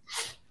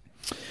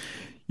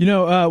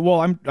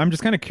 Well, I'm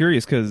just kind of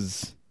curious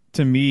because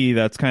to me,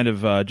 that's kind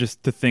of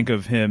just to think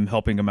of him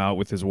helping him out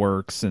with his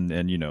works and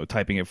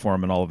typing it for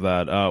him and all of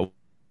that.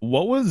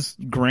 What was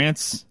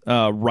Grant's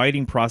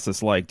writing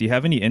process like? Do you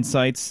have any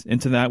insights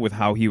into that with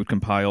how he would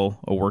compile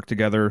a work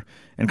together?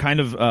 And kind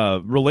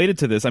of related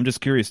to this, I'm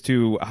just curious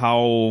too,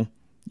 how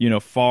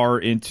far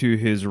into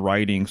his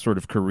writing sort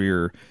of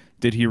career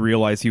did he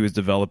realize he was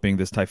developing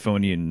this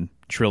Typhonian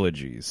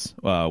trilogies?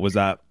 Was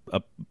that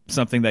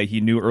something that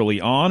he knew early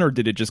on, or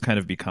did it just kind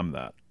of become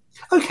that?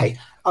 Okay,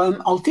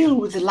 I'll deal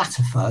with the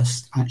latter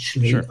first,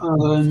 actually. Sure.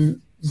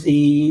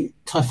 The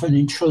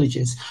Typhonian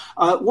trilogies.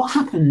 What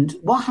happened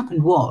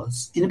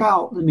was, in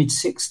about the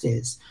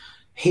mid-60s,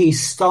 he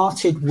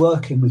started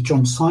working with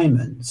John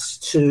Simons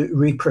to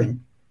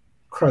reprint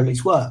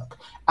Crowley's work.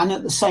 And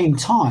at the same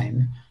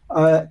time,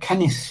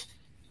 Kenneth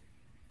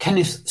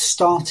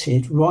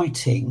started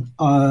writing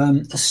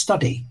a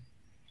study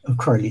of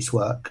Crowley's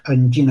work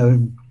and,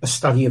 a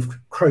study of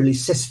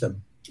Crowley's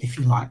system, if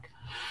you like.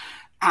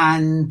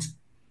 And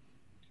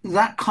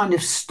that kind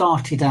of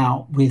started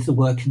out with the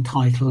working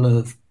title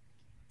of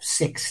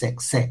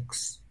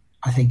 666,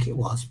 I think it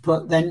was.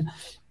 But then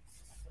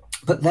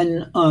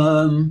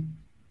in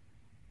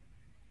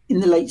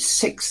the late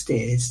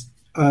 60s,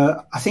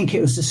 I think it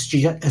was a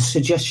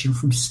suggestion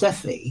from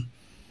Steffi,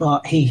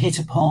 but he hit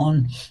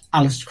upon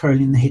Aleister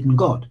Crowley and the Hidden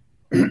God.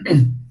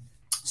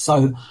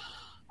 So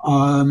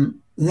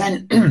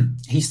then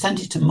he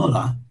sent it to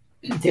Muller.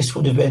 This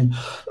would have been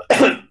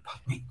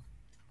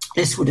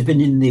This would have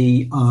been in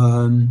the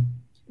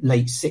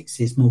late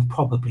 60s, more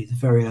probably the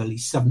very early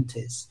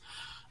 70s.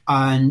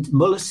 And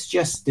Muller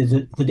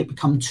suggested that it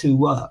become two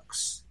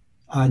works.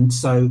 And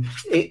so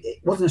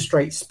it wasn't a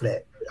straight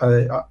split.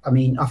 I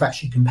mean, I've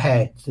actually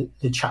compared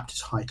the chapter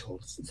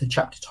titles of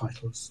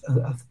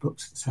the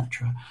books,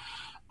 etc.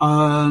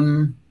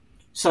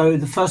 So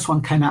the first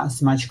one came out as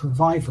The Magical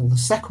Revival. The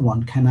second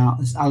one came out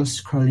as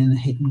Aleister Crowley and the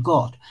Hidden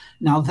God.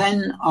 Now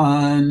then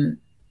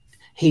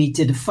he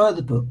did a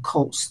further book,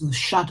 Cults of the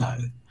Shadow.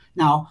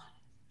 Now,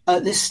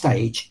 at this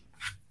stage,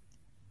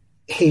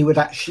 he would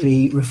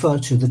actually refer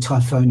to the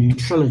Typhonian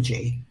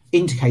trilogy,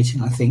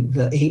 indicating, I think,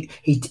 that he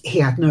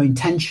had no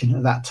intention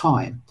at that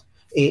time.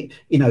 He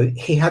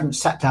hadn't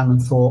sat down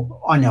and thought,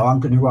 I know,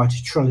 I'm going to write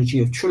a trilogy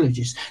of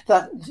trilogies.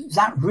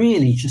 That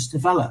really just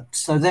developed.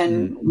 So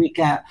then we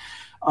get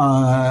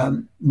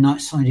Night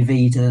Side of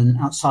Eden,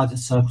 Outside the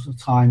Circle of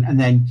Time, and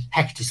then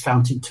Hecate's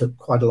Fountain took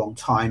quite a long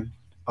time,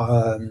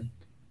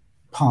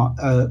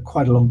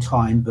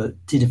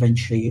 but did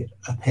eventually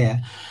appear.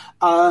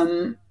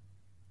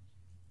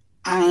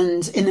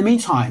 And in the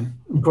meantime,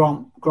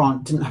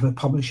 Grant didn't have a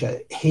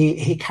publisher.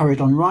 He carried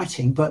on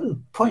writing, but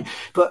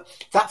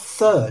that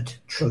third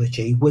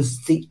trilogy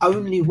was the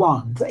only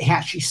one that he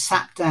actually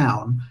sat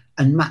down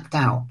and mapped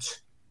out,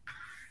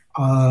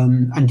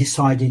 and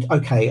decided,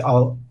 okay,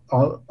 I'll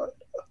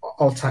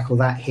tackle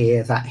that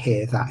here, that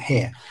here, that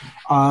here.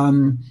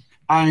 And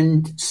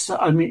so,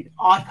 I mean,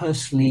 I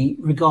personally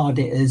regard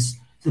it as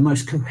the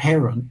most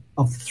coherent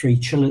of the three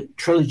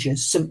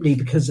trilogies, simply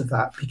because of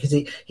that, because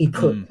he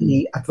put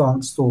the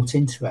advanced thought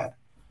into it.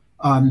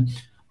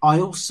 I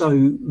also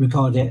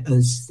regard it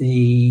as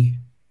the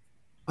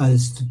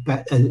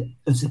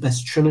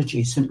best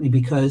trilogy, simply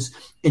because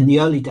in the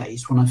early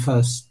days, when I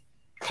first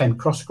came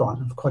across Grant,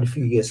 and for quite a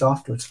few years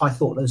afterwards, I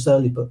thought those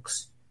early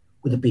books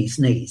were the bee's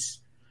knees.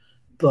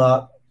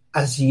 But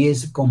as the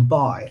years have gone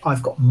by,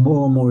 I've got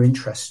more and more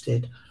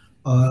interested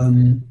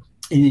in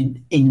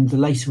the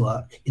later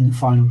work, in the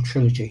final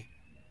trilogy.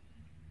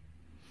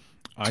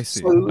 I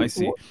see. So I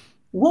see.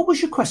 What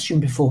was your question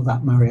before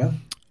that, Mario?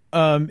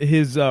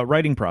 His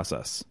writing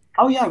process.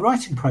 Oh yeah,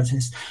 writing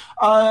process.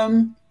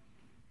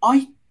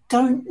 I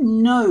don't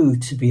know,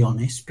 to be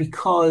honest,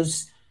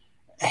 because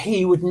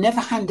he would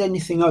never hand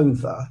anything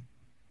over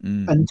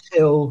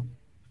until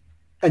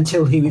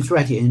he was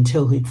ready,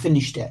 until he'd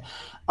finished it.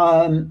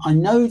 I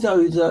know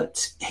though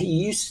that he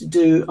used to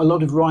do a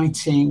lot of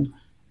writing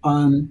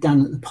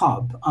down at the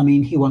pub. I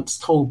mean, he once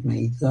told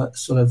me that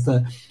sort of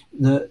the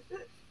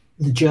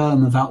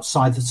germ of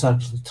Outside the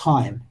Circle of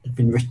Time had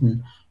been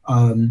written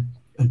in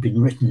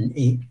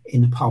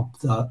a pub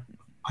that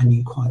I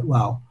knew quite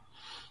well.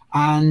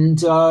 And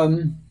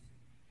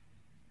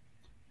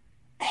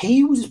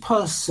he was a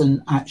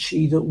person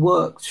actually that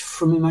worked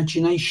from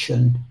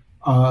imagination.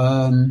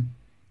 Well,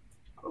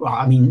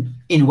 I mean,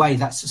 in a way,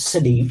 that's a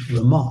silly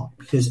remark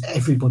because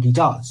everybody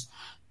does.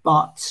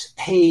 But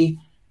the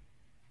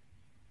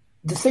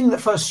thing that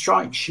first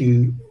strikes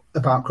you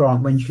about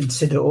Grant when you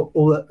consider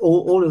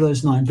all of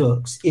those 9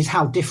 books is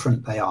how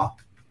different they are.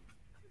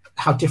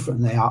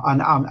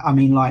 And I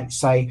mean, like,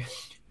 say,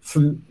 if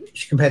you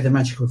compare the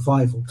Magical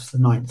Revival to the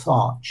Ninth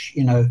Arch,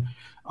 you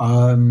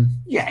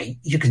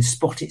can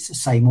spot it's the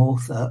same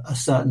author, a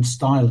certain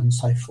style and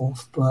so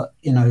forth, but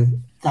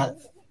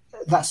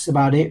that's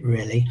about it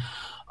really.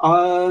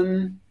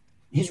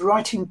 His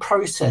writing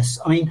process,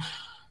 I mean,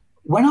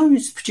 when I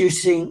was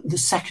producing the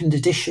second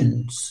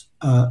editions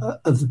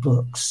of the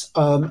books,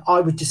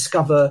 I would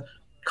discover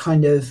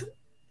kind of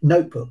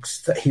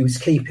notebooks that he was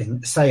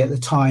keeping, say at the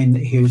time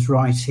that he was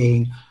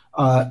writing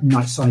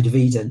Night Side of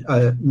Eden,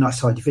 or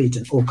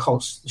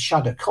Cults of the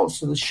Shadow.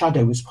 Cults of the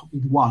Shadow was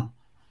probably the one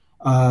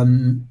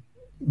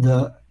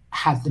that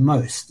had the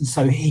most, and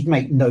so he'd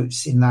make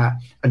notes in that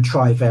and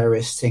try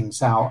various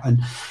things out, and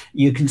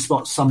you can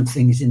spot some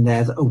things in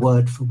there that are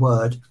word for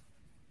word,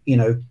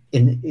 in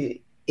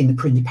the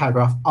printed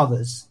paragraph.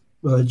 Others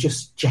were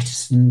just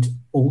jettisoned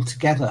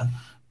altogether.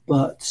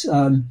 But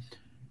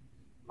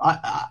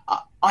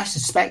I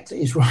suspect that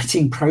his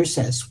writing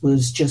process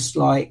was just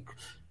like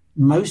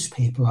most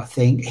people. I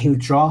think he would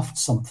draft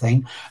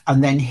something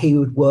and then he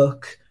would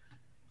work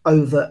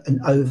over and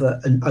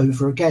over and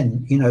over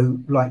again.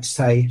 Like,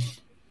 say,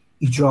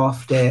 you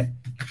draft it,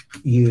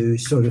 you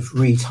sort of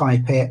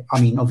retype it.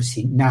 I mean,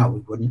 obviously now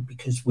we wouldn't,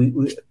 because we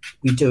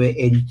do it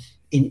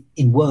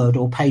in Word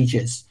or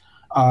Pages,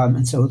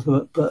 and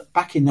so. But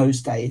back in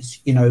those days,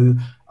 you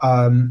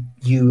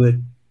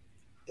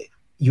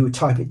would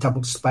type it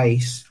double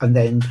space, and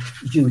then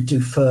you would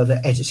do further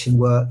editing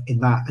work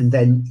in that, and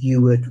then you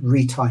would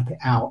retype it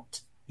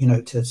out,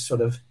 to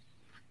sort of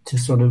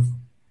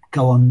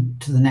go on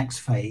to the next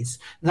phase.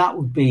 That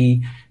would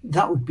be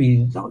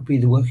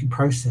the working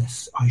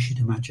process, I should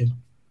imagine.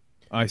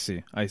 I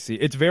see.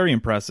 It's very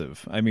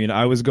impressive. I mean,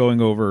 I was going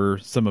over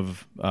some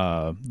of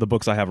the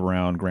books I have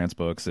around, Grant's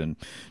books, and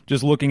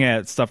just looking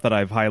at stuff that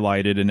I've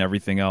highlighted and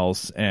everything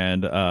else.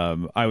 And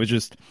I was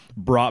just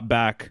brought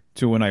back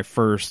to when I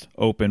first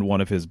opened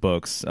one of his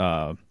books.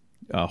 Juan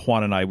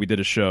and I, we did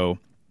a show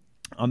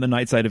on the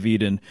night side of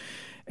Eden.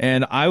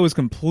 And I was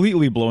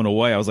completely blown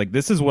away. I was like,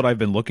 this is what I've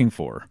been looking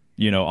for,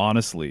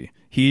 honestly.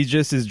 He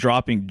just is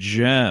dropping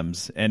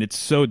gems, and it's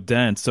so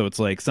dense. So it's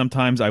like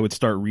sometimes I would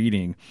start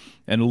reading,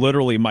 and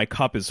literally my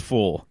cup is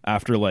full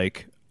after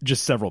like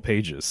just several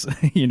pages.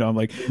 I'm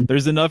like,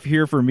 there's enough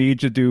here for me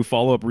to do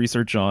follow-up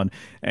research on,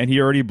 and he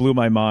already blew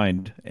my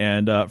mind.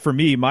 And for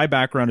me, my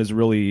background is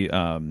really...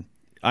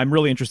 I'm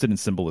really interested in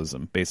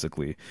symbolism,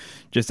 basically,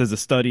 just as a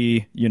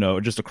study,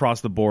 just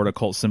across the board,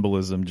 occult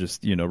symbolism,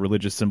 just,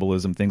 religious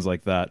symbolism, things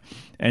like that.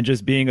 And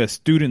just being a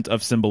student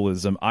of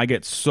symbolism, I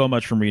get so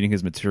much from reading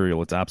his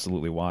material. It's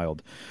absolutely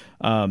wild.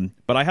 But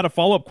I had a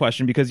follow-up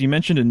question because you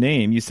mentioned a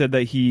name. You said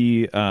that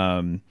he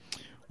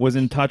was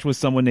in touch with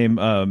someone named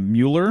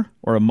Mueller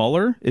or a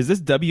Muller. Is this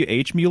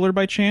W.H. Mueller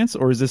by chance,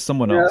 or is this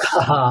someone else?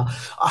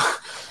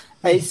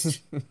 It's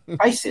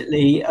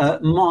basically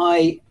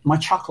my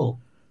chuckle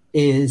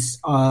is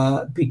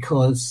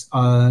because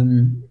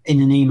in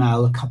an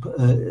email a couple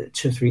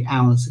 2 or 3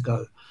 hours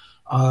ago,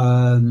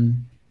 I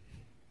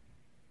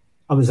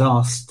was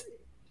asked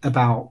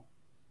about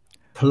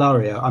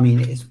Polaria. I mean,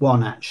 it's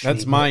one actually.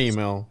 That's my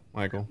email,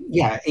 Michael.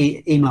 Yeah,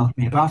 he emailed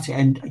me about it,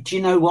 and do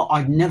you know what?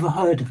 I'd never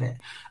heard of it,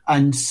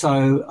 and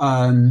so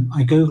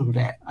I googled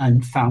it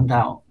and found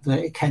out that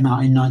it came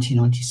out in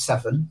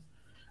 1997,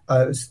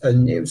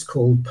 and it was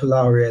called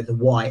Polaria the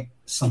White.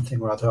 Something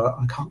or other,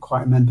 I can't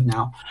quite remember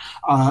now,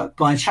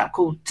 by a chap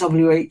called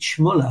W.H.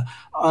 Muller.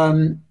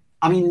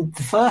 I mean,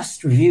 the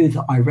first review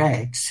that I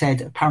read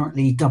said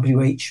apparently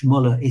W.H.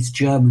 Muller is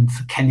German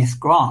for Kenneth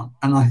Grant.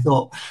 And I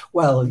thought,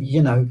 well,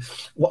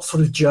 what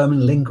sort of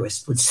German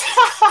linguist would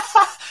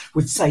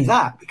say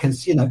that?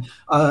 Because,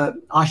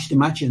 I should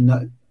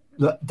imagine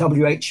that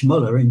W.H.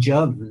 Muller in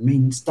German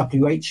means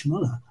W.H.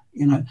 Muller,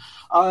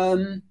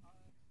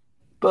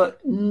 But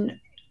I'm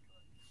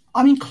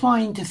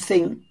inclined to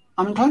think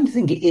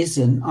it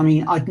isn't. I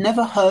mean, I'd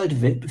never heard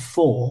of it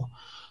before.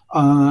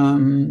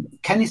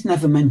 Kenneth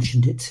never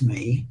mentioned it to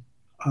me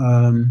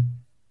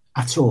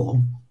at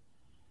all.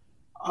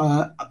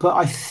 But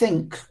I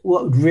think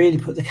what would really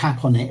put the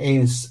cap on it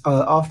is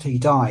after he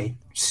died,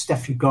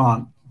 Steffi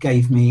Grant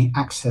gave me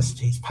access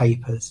to his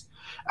papers.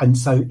 And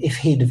so if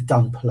he'd have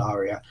done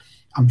Polaria,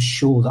 I'm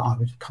sure that I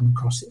would have come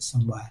across it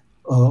somewhere,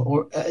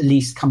 or at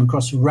least come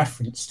across a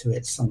reference to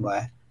it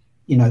somewhere,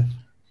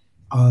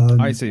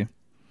 I see.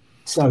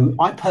 So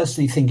I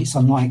personally think it's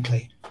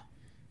unlikely.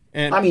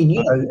 And I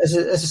mean, as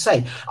I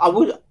say, I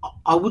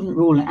wouldn't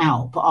rule it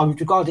out, but I would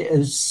regard it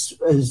as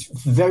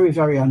very,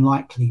 very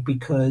unlikely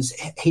because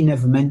he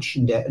never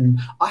mentioned it, and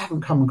I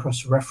haven't come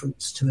across a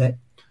reference to it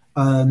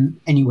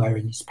anywhere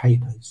in his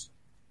papers.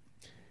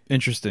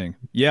 Interesting.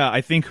 Yeah,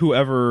 I think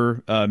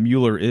whoever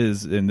Mueller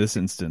is in this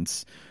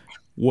instance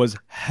was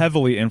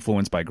heavily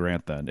influenced by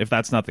Grant then, if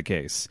that's not the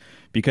case.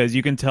 Because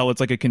you can tell it's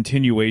like a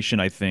continuation,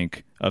 I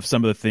think, of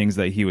some of the things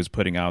that he was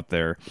putting out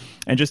there.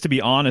 And just to be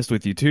honest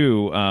with you,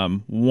 too,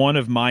 one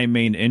of my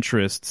main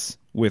interests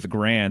with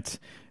Grant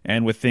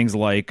and with things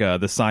like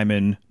the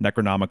Simon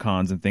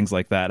Necronomicons and things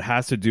like that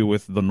has to do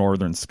with the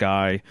Northern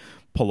Sky,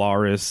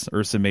 Polaris,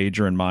 Ursa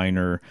Major and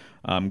Minor.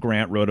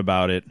 Grant wrote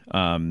about it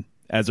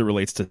as it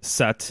relates to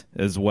Set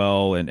as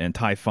well and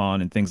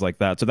Typhon and things like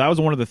that. So that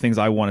was one of the things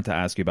I wanted to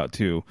ask you about,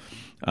 too.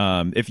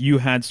 If you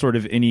had sort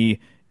of any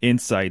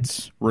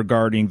insights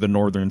regarding the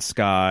Northern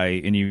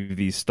Sky, any of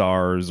these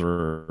stars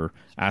or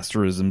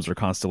asterisms or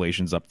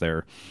constellations up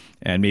there,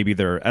 and maybe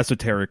their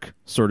esoteric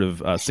sort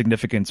of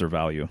significance or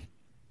value.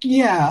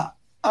 Yeah,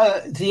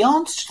 the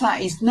answer to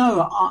that is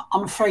no.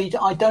 I'm afraid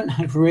I don't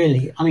have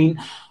really. I mean,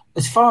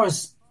 as far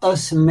as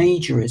Ursa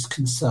Major is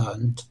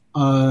concerned,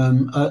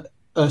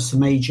 Ursa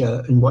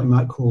Major and what you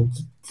might call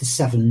the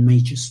 7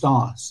 major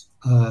stars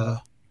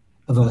of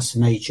Ursa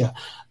Major,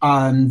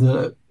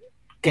 that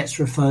gets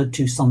referred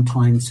to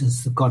sometimes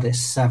as the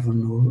Goddess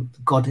 7 or the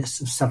Goddess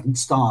of 7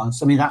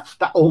 Stars. I mean,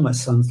 that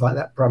almost sounds like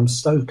that Bram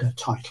Stoker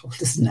title,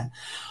 doesn't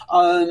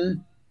it?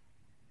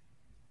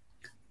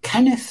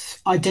 Kenneth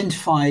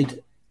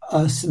identified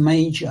Ursa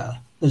Major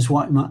as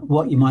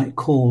what you might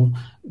call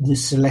the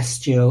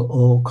celestial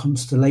or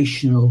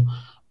constellational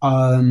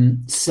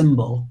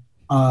symbol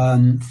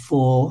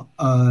for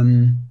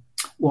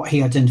what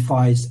he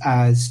identifies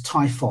as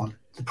Typhon,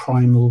 the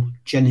primal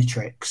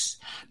genitrix.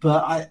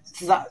 But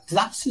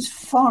that's as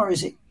far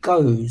as it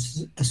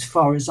goes, as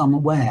far as I'm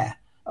aware.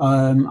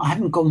 I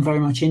haven't gone very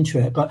much into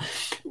it, but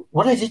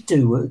what I did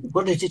do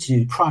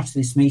prior to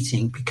this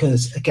meeting,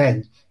 because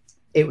again,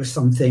 it was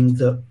something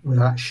that was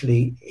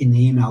actually in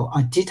the email,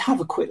 I did have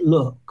a quick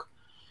look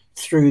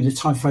through the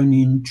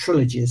Typhonian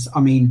trilogies. I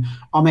mean,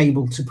 I'm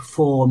able to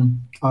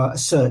perform a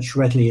search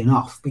readily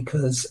enough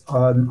because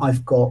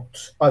I've got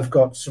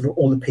sort of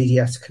all the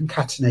PDFs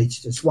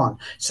concatenated as one,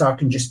 so I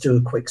can just do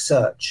a quick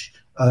search,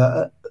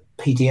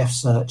 PDF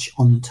search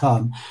on the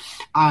term.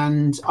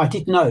 And I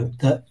did note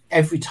that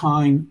every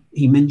time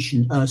he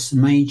mentioned Ursa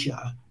Major,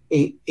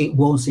 it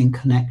was in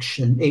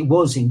connection. It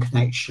was in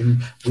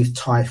connection with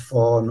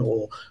Typhon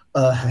or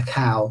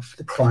Hakao,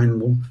 the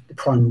primal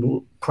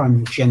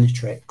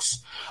genitrix.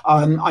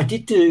 I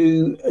did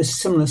do a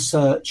similar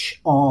search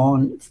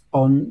on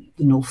the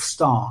North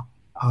Star.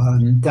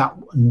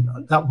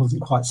 That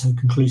wasn't quite so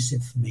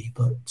conclusive for me,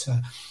 but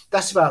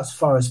that's about as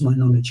far as my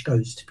knowledge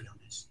goes, to be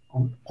honest,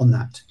 on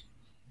that.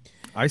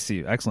 I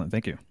see. Excellent.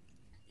 Thank you.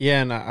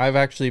 Yeah, and I've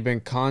actually been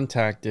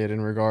contacted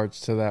in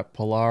regards to that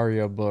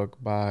Polaria book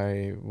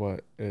by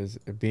what is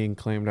being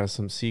claimed as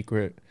some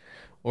secret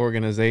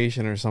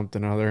organization or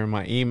something or other in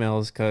my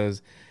emails,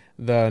 because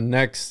the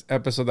next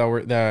episode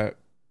the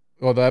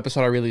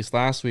episode I released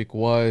last week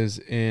was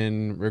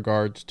in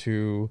regards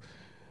to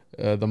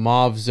the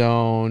Mauve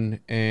Zone,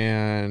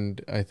 and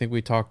I think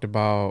we talked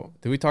about.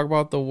 Did we talk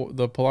about the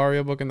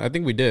Polaria book? And I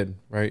think we did,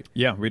 right?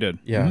 Yeah, we did.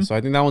 Yeah, so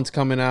I think that one's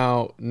coming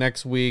out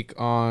next week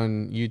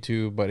on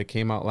YouTube, but it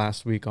came out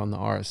last week on the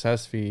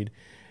RSS feed,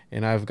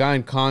 and I've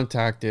gotten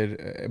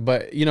contacted.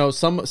 But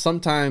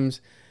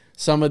sometimes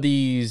some of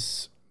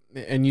these,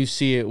 and you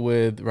see it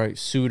with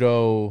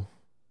pseudo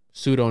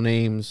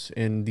names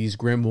in these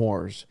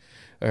grimoires.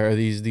 Or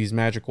these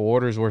magical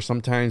orders, where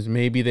sometimes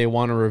maybe they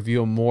want to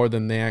reveal more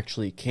than they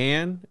actually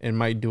can and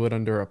might do it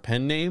under a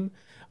pen name.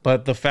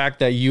 But the fact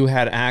that you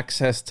had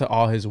access to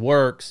all his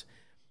works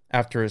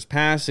after his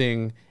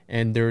passing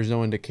and there's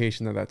no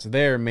indication that that's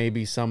there,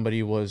 maybe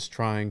somebody was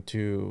trying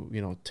to,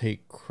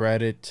 take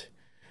credit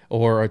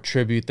or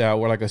attribute that,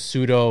 or like a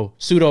pseudo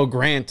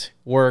Grant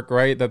work,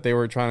 right? That they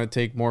were trying to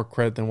take more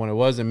credit than what it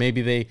was. And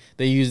maybe they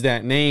use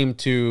that name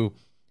to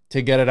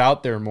get it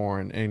out there more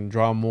and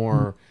draw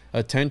more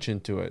attention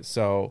to it.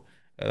 So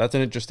that's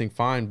an interesting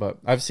find, but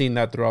I've seen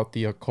that throughout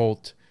the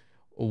occult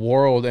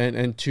world.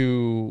 And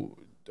to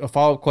a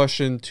follow-up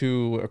question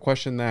to a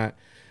question that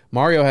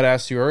Mario had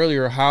asked you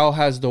earlier, how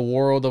has the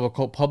world of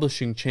occult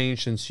publishing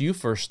changed since you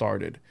first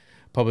started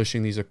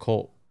publishing these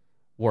occult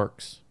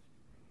works?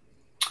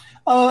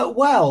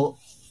 Well,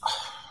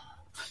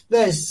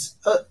 there's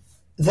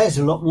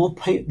a lot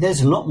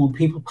more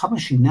people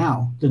publishing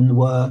now than there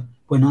were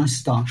when I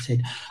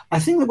started. I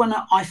think that when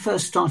I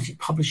first started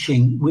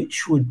publishing,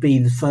 which would be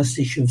the first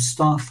issue of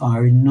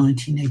Starfire in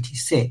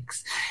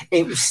 1986,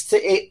 it was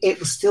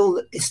still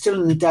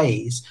in the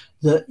days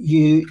that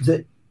you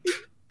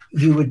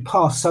would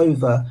pass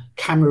over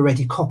camera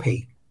ready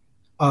copy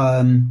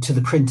to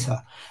the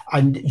printer,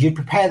 and you'd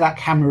prepare that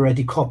camera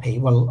ready copy.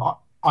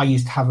 Well, I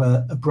used to have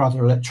a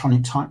Brother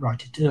electronic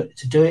typewriter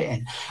to do it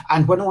in,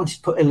 and when I wanted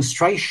to put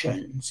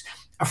illustrations,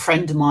 a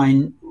friend of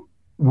mine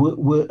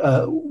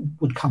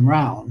would come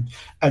round,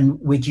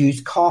 and we'd use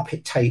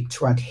carpet tape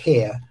to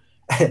adhere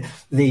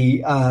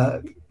the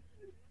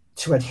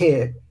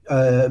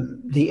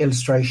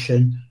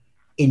illustration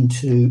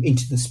into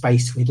the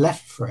space we'd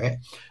left for it,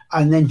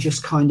 and then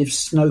just kind of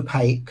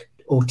snowpake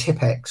or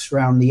Tipex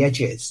around the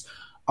edges,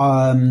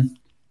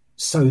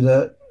 so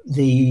that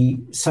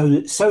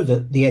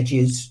the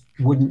edges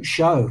wouldn't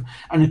show.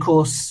 And of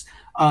course,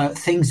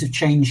 things have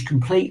changed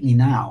completely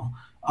now.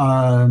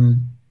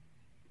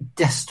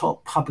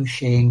 Desktop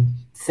publishing,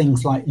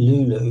 things like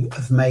Lulu,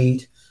 have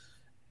made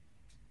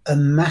a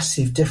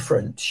massive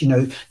difference.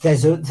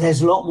 There's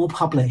a lot more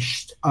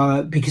published,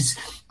 because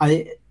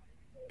I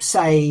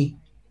say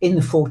in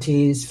the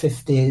 40s,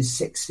 50s,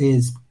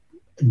 60s,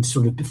 and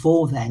sort of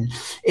before then,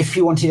 if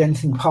you wanted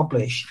anything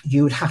published,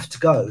 you'd have to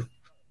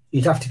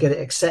get it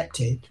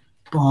accepted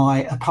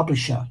by a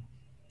publisher,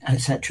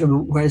 etc.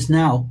 Whereas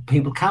now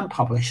people can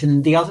publish.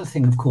 And the other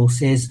thing, of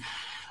course, is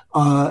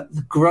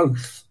the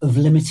growth of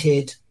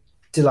limited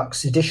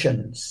deluxe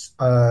editions,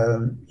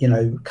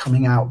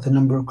 coming out, the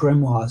number of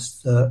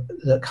grimoires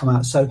that come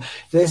out. So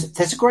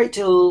there's a great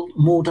deal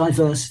more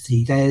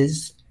diversity.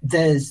 There's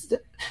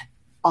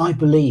I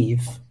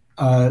believe,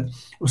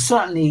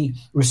 certainly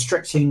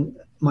restricting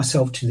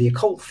myself to the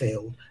occult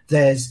field,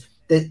 there's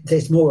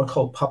more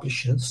occult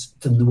publishers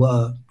than there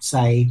were,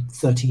 say,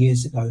 30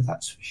 years ago,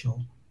 that's for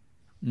sure.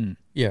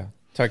 Yeah,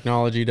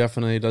 technology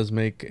definitely does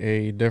make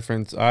a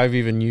difference. I've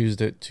even used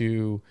it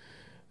to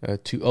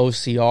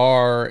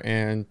OCR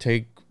and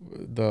take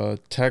the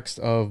text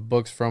of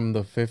books from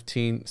the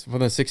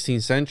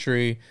 16th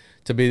century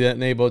to be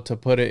then able to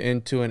put it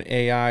into an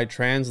AI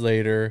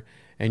translator,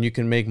 and you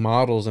can make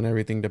models and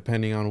everything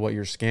depending on what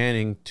you're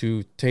scanning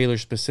to tailor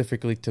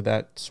specifically to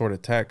that sort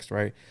of text,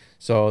 right?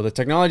 So the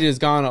technology has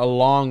gone a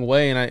long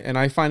way, and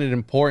I find it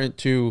important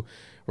to,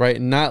 right,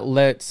 not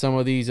let some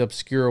of these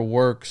obscure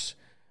works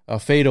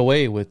fade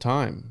away with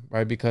time,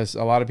 right? Because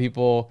a lot of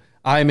people,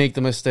 I make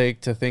the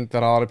mistake to think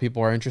that a lot of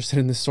people are interested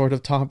in this sort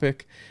of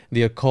topic,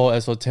 the occult,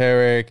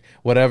 esoteric,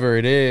 whatever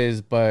it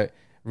is, but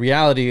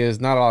reality is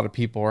not a lot of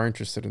people are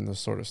interested in this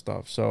sort of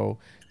stuff. So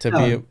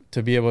to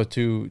be able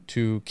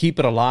to keep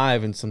it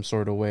alive in some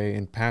sort of way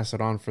and pass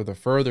it on for the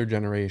further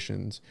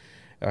generations,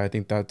 I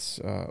think that's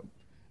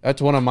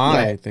one of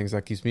my things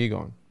that keeps me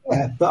going.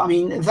 Yeah, but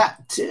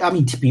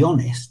to be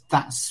honest,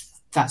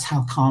 that's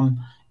how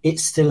come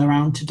it's still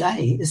around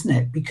today, isn't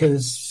it?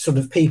 Because sort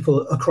of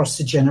people across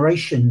the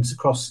generations,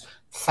 across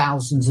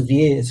thousands of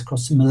years,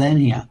 across the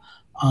millennia,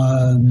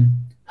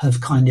 have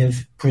kind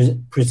of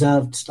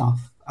preserved stuff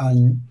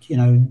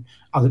and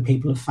other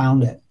people have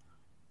found it.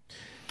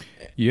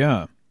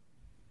 Yeah.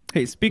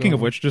 Hey, speaking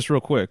of which, just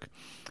real quick.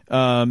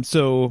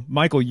 So,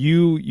 Michael,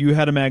 you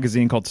had a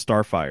magazine called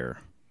Starfire,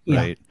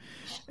 right? Yeah.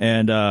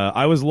 And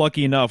I was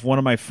lucky enough, one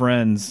of my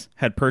friends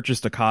had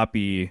purchased a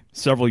copy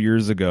several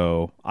years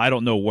ago. I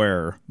don't know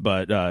where,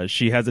 but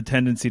she has a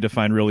tendency to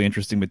find really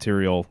interesting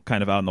material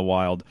kind of out in the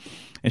wild.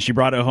 And she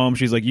brought it home.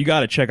 She's like, you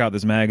got to check out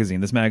this magazine.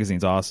 This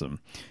magazine's awesome.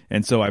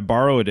 And so I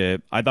borrowed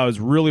it. I thought it was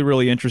really,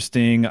 really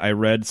interesting. I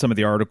read some of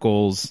the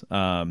articles.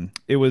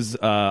 It was,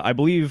 I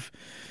believe...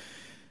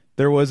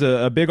 There was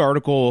a big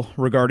article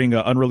regarding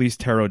an unreleased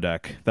tarot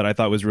deck that I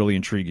thought was really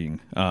intriguing.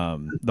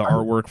 The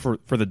artwork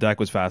for the deck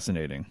was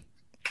fascinating.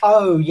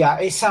 Oh yeah,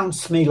 it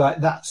sounds to me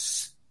like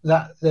that's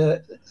a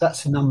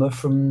number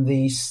from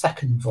the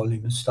second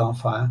volume of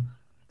Starfire.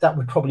 That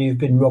would probably have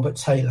been Robert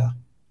Taylor.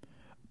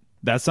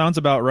 That sounds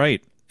about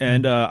right.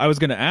 And I was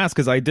going to ask,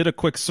 because I did a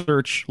quick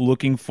search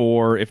looking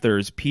for if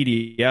there's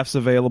PDFs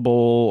available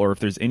or if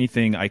there's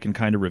anything I can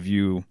kind of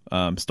review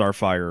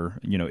Starfire,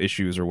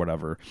 issues or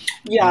whatever.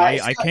 Yeah,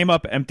 I came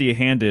up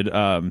empty-handed.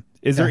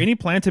 Is there any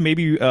plan to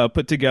maybe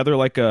put together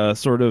like a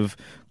sort of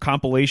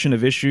compilation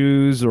of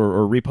issues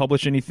or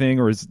republish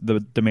anything, or is the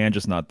demand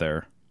just not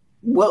there?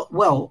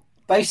 Well,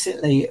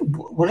 basically,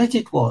 what I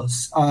did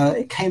was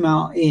it came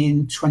out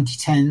in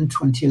 2010,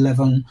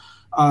 2011.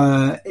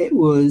 It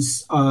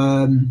was...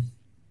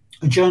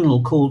 a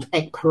journal called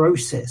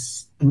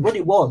Ekporosis. And what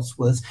it was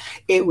a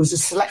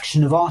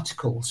selection of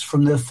articles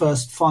from the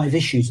first 5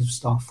 issues of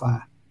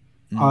Starfire.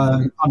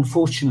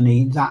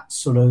 Unfortunately, that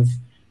sort of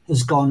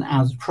has gone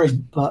out of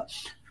print, but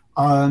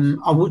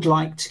I would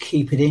like to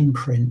keep it in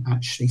print,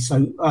 actually.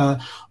 So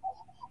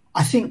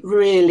I think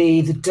really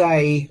the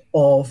day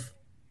of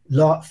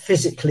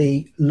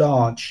physically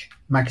large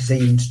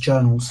magazines,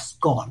 journals is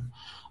gone.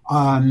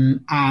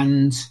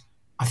 And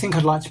I think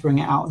I'd like to bring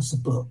it out as a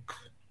book.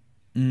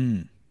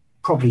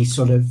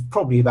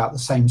 Probably about the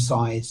same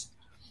size.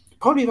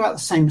 Probably about the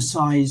same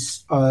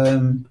size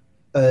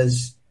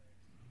as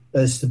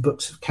the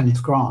books of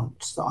Kenneth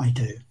Grant that I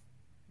do.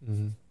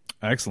 Mm-hmm.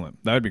 Excellent.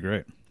 That would be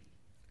great.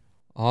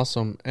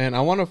 Awesome. And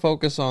I want to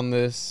focus on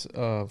this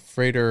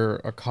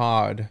freighter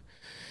Akkad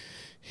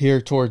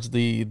here towards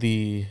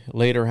the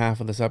later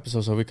half of this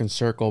episode, so we can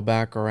circle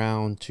back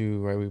around to,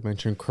 right, we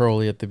mentioned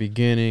Crowley at the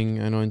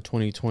beginning. I know in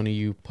 2020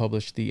 you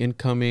published The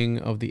Incoming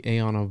of the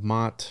Aeon of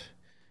Maat,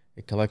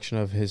 a collection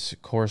of his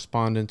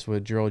correspondence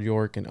with Gerald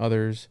York and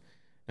others,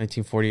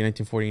 1940,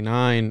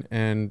 1949.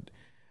 And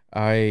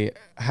I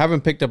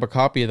haven't picked up a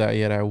copy of that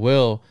yet. I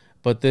will.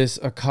 But this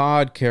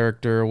Akkad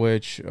character,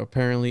 which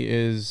apparently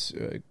is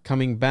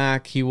coming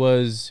back,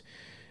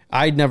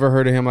 I'd never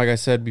heard of him, like I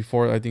said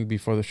before, I think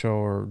before the show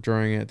or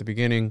during it at the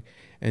beginning,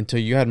 until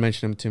you had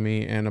mentioned him to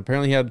me. And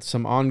apparently he had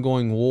some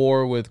ongoing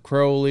war with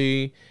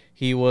Crowley.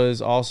 He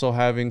was also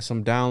having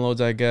some downloads,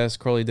 I guess.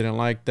 Crowley didn't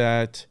like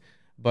that.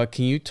 But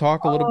can you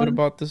talk a little bit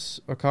about this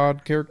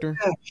Akkad character?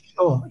 Yeah,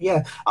 sure.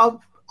 Yeah,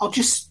 I'll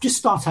just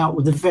start out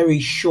with a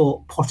very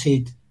short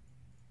potted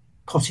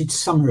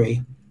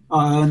summary.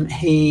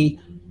 He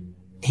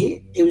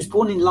was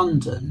born in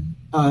London,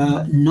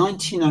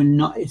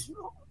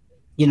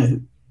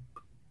 1909.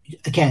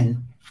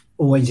 Again,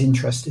 always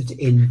interested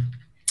in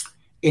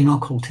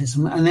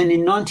occultism. And then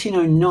in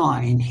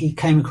 1909, he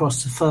came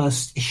across the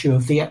first issue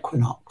of the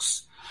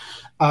Equinox.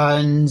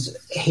 And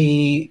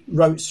he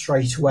wrote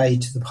straight away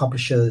to the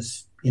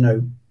publishers,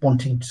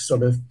 wanting to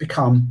sort of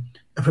become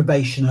a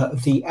probationer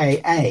of the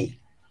AA.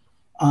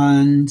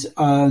 And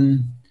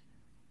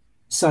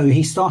so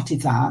he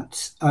started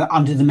that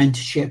under the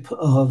mentorship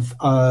of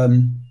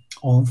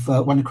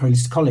one of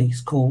Crowley's colleagues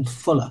called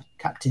Fuller,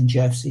 Captain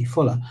JFC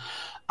Fuller.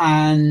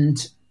 And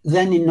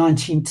then in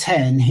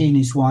 1910, he and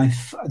his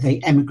wife, they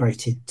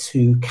emigrated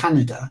to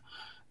Canada,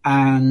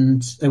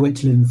 and they went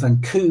to live in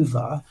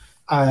Vancouver.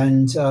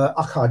 And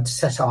Akkad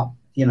set up,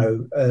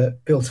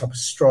 built up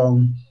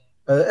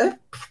a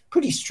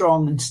pretty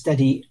strong and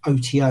steady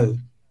OTO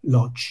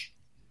lodge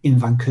in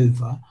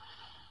Vancouver.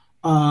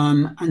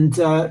 And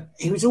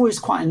he was always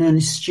quite an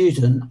earnest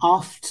student.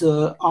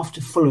 After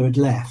Fuller had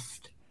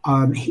left,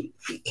 he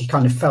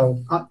kind of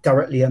fell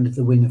directly under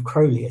the wing of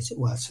Crowley, as it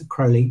were. So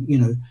Crowley,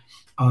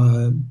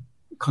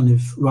 kind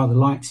of rather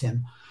liked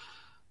him.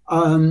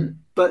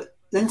 But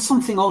then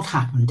something odd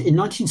happened. In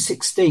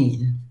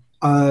 1916,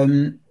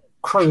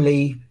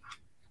 Crowley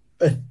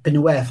had been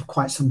aware for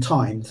quite some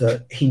time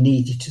that he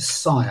needed to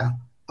sire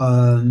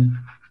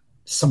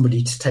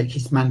somebody to take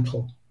his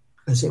mantle,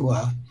 as it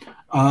were.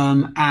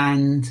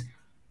 And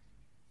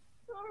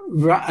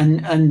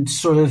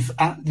sort of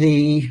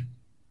in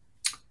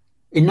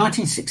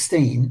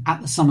 1916,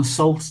 at the summer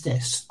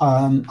solstice,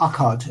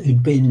 Akkad,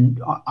 who'd been,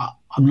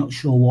 I'm not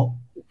sure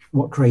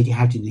what grade he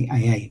had in the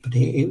AA, but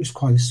it was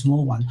quite a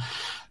small one.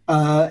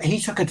 He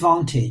took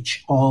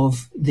advantage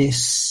of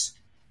this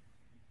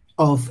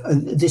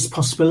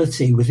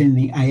possibility within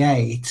the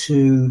AA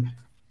to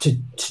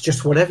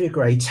just whatever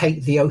grade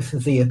take the oath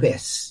of the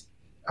abyss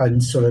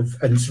and sort of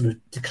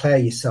declare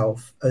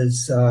yourself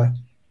as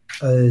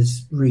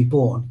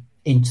reborn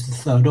into the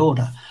Third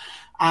Order.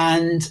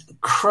 And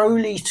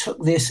Crowley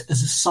took this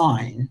as a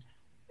sign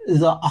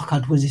that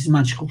Akkad was his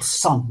magical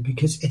son,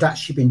 because it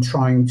actually been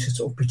trying to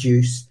sort of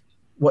produce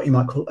what you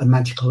might call a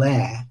magical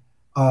heir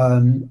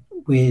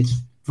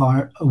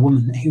via a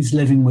woman that he was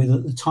living with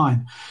at the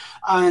time.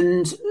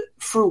 And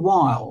for a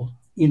while,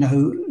 you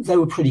know, they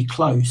were pretty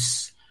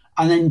close.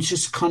 And then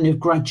just kind of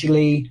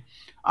gradually,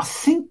 I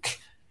think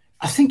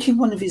in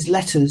one of his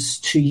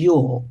letters to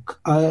York,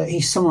 he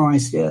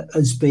summarised it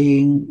as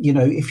being, you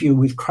know, if you're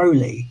with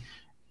Crowley,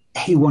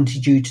 he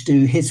wanted you to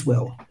do his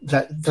will.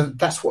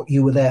 That's what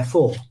you were there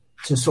for,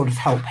 to sort of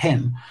help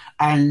him.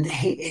 And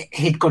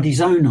he'd got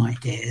his own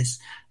ideas.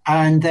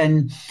 And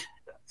then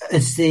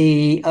as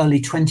the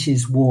early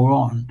 20s wore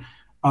on,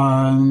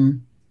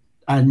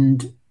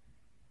 and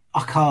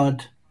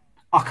Akkad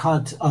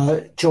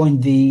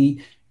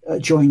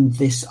joined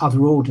this other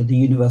order, the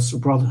Universal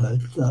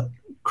Brotherhood, that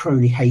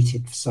Crowley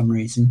hated for some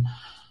reason,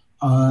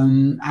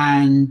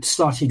 and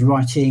started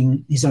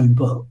writing his own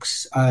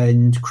books.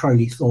 And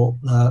Crowley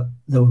thought that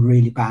they were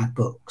really bad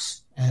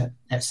books,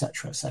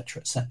 etc.,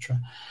 etc., etc.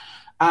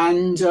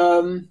 And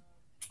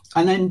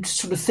then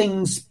sort of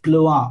things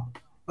blew up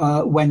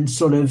when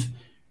sort of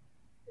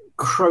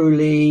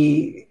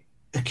Crowley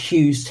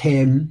accused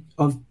him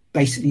of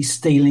basically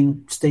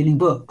stealing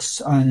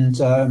books, and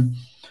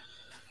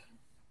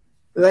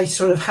they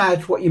sort of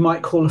had what you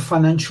might call a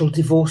financial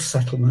divorce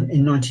settlement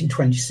in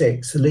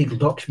 1926, a legal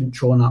document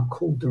drawn up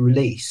called the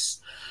Release.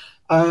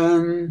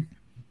 And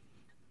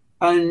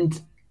in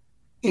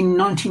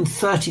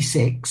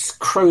 1936,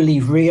 Crowley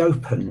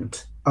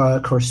reopened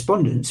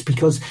correspondence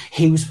because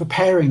he was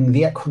preparing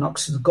the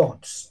Equinox of the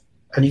Gods,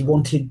 and he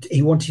wanted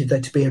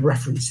there to be a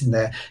reference in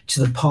there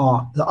to the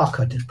part that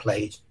Akkad had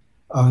played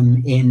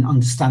in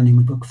understanding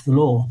the Book of the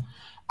Law.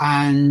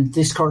 And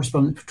this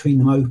correspondence between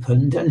them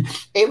opened, and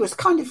it was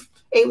kind of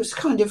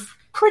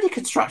pretty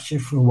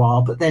constructive for a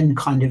while, but then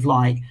kind of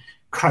like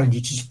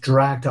Crowley just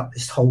dragged up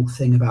this whole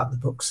thing about the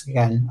books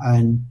again,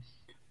 and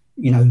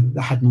you know,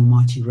 they had an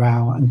almighty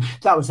row, and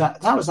that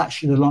was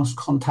actually the last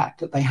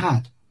contact that they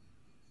had.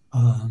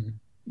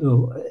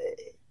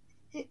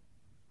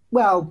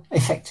 Well,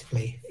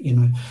 effectively, you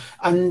know,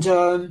 and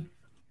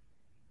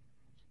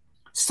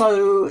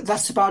so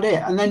that's about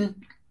it. And then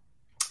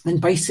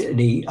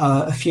basically,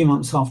 a few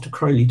months after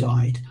Crowley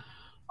died,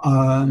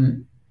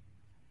 Akkad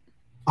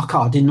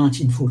in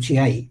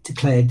 1948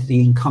 declared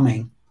the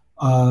incoming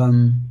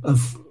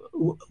of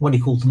what he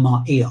called the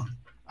Maat Aeon,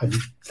 and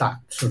that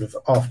sort of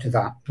after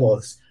that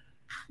was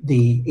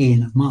the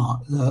Aeon of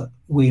Maat that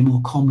we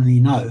more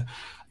commonly know.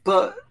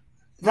 But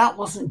that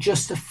wasn't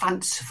just a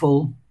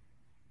fanciful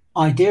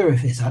idea of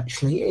his,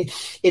 actually.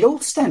 It all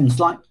stems,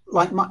 like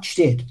much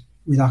did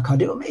with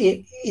Akkad,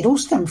 it all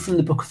stemmed from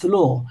the Book of the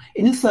Law.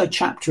 In the third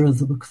chapter of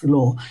the Book of the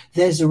Law,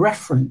 there's a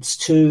reference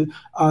to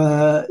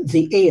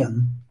the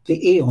Aeon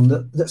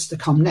that's to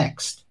come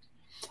next.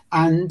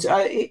 And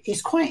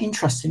it's quite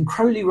interesting.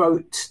 Crowley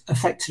wrote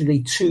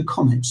effectively two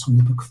comments on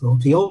the Book of the Law.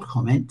 The old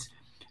comment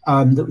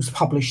that was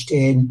published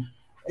in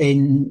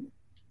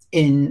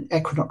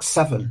Equinox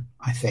 7,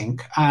 I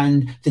think,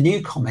 and the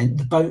new comment,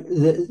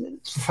 the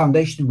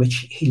foundation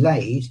which he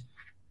laid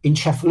in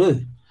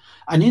Cefalù.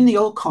 And in the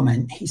old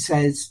comment, he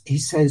says,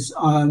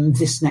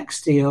 this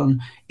next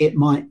Aeon, it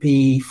might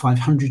be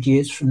 500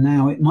 years from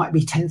now, it might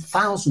be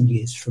 10,000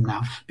 years from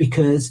now,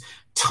 because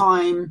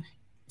time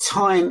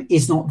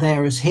is not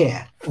there as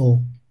here, or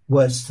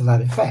words to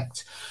that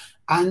effect.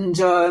 And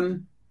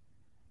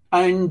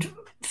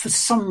for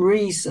some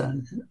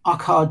reason,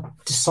 Akkad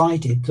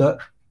decided that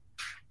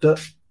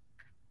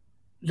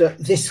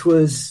this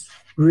was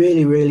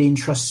really, really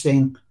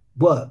interesting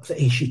work that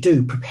he should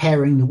do,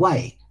 preparing the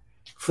way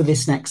for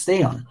this next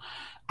Aeon.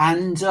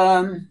 And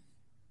I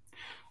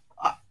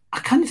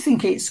kind of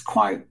think it's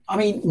quite, I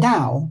mean,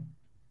 now,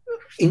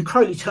 in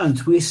Crowley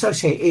terms, we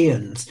associate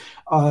Aeons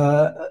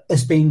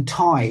as being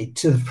tied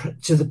to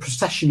the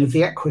precession of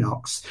the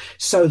equinox,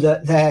 so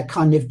that they're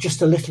kind of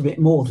just a little bit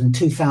more than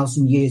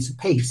 2,000 years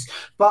apiece.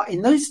 But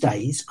in those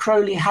days,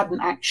 Crowley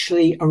hadn't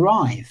actually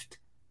arrived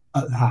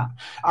at that.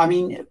 I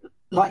mean,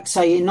 like,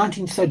 say, in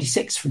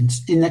 1936, for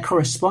instance, in their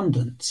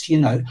correspondence, you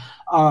know,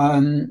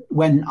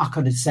 when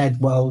Akkad had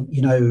said, well,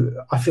 you know,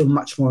 I feel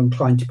much more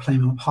inclined to play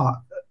my part,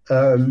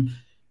 the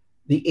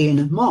Aeon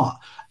of Maat.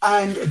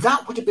 And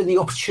that would have been the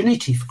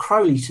opportunity for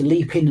Crowley to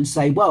leap in and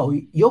say, well,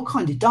 you're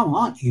kind of dumb,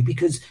 aren't you?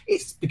 Because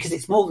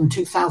it's more than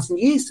 2,000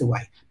 years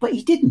away. But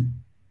he didn't.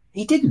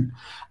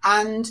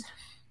 And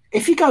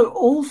if you go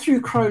all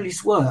through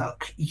Crowley's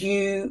work,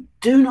 you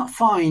do not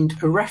find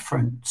a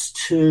reference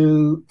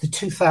to the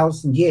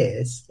 2,000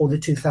 years or the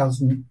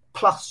 2,000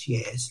 plus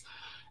years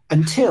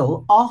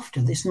until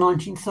after this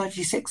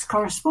 1936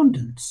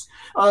 correspondence.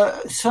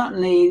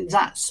 Certainly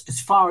that's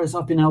as far as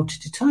I've been able to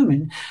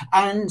determine.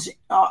 And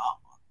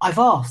I've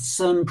asked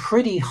some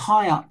pretty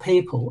high up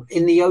people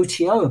in the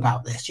OTO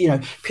about this, you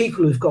know,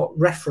 people who've got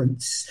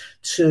reference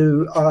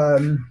to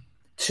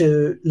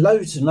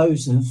loads and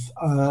loads of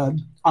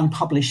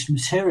unpublished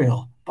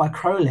material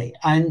Crowley,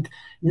 and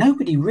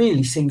nobody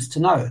really seems to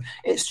know.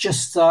 It's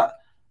just that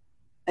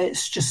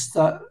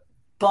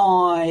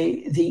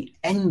by the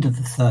end of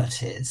the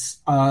 30s,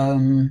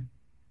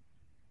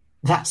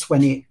 that's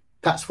when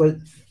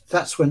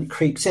it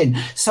creeps in.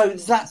 So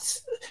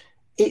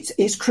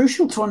it's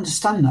crucial to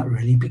understand that,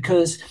 really,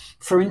 because,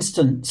 for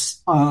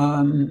instance,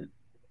 at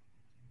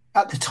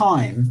the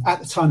time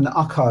that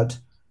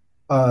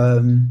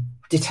Akkad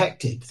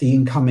detected the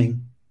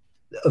incoming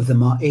of the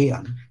Maat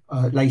Aeon,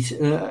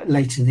 later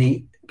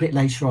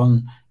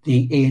on,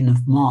 the Aeon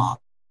of Maat,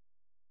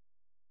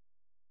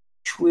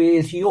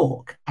 with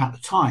York at the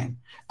time.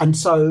 And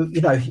so,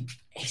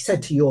 he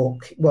said to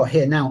York, well, he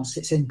announced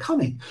it's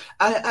incoming.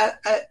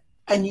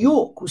 And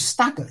York was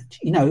staggered.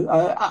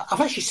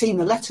 I've actually seen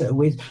the letter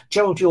with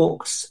Gerald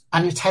York's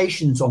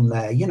annotations on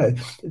there.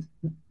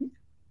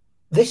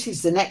 This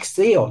is the next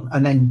Aeon,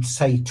 and then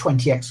say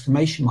 20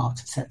 exclamation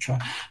marks, etc.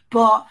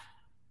 But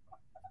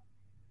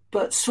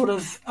sort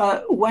of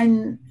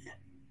when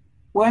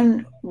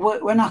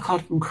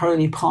Akkad and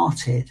Crowley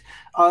parted,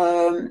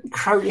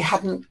 Crowley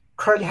hadn't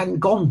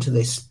gone to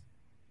this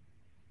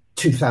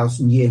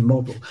 2,000-year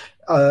model,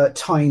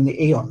 tying the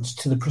eons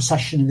to the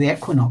processions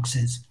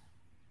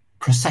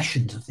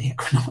of the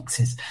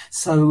equinoxes.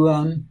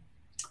 So,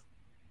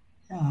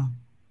 yeah.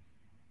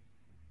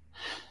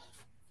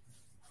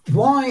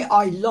 Why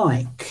I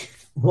like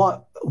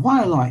Akkad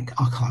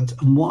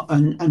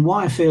and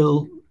why I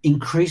feel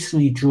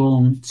increasingly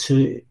drawn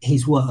to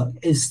his work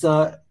is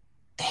that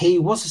he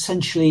was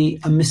essentially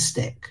a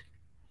mystic.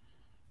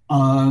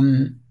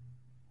 The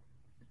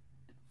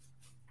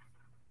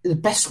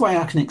best way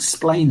I can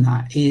explain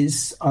that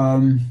is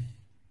the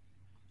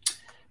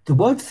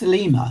word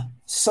thelema.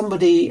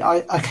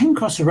 I came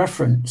across a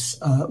reference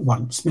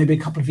once, maybe a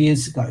couple of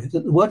years ago,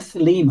 that the word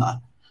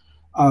thelema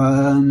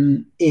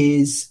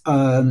is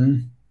a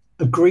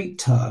Greek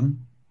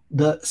term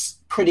that's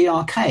pretty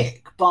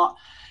archaic, but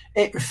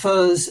it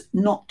refers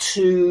not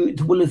to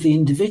the will of the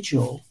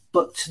individual,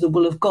 but to the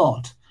will of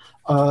God,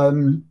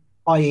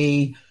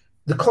 i.e.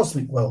 the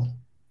cosmic will,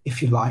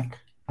 if you like.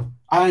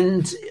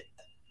 And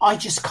I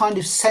just kind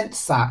of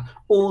sense that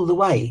all the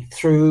way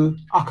through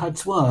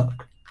Akkad's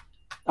work.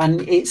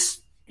 And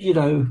it's,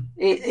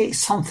 it's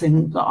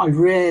something that I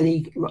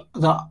rarely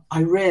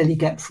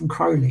get from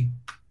Crowley.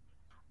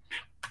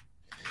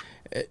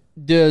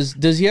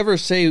 Does he ever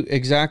say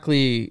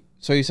exactly?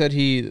 So you said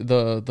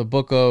the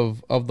book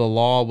of the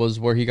law was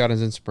where he got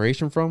his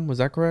inspiration from. Was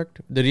that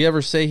correct? Did he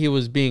ever say he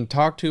was being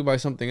talked to by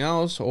something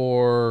else,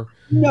 or?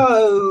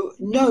 No,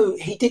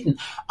 he didn't.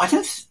 I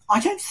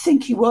don't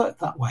think he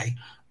worked that way.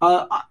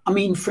 I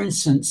mean, for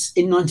instance,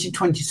 in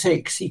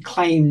 1926, he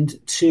claimed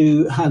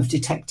to have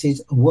detected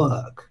a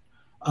word,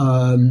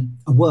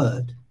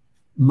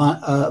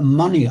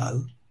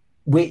 munio,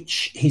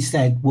 which he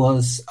said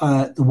was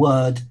the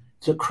word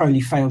that Crowley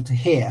failed to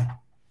hear.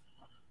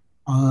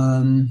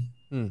 And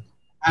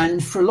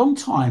for a long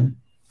time,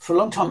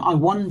 I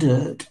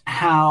wondered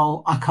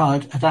how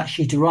Akkad had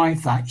actually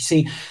derived that. You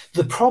see,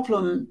 the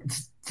problem,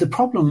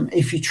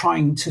 if you're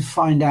trying to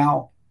find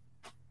out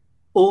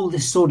all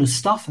this sort of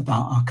stuff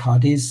about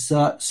Akkad, is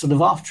sort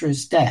of after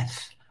his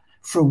death,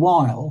 for a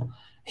while,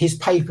 his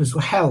papers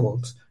were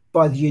held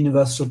by the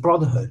Universal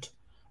Brotherhood,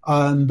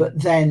 but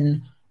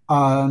then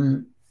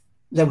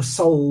they were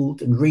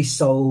sold and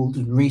resold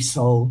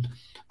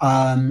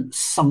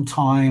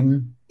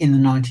sometime in the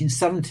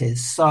 1970s.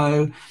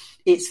 So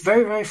it's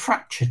very, very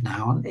fractured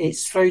now, and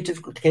it's very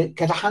difficult to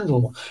get a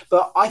handle on.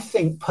 But I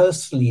think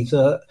personally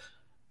that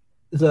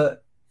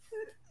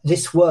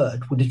this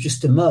word would have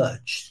just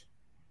emerged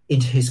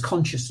into his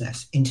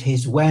consciousness, into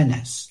his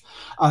awareness,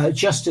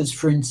 just as,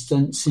 for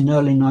instance, in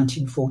early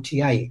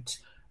 1948,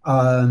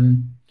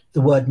 the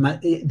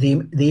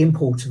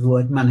import of the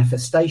word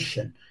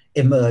manifestation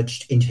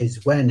emerged into his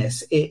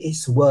awareness.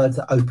 It's a word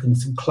that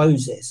opens and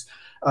closes.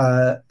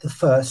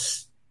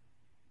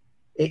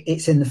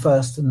 It's in the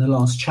first and the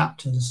last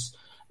chapters,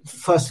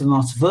 first and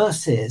last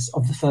verses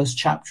of the first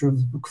chapter of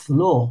the Book of the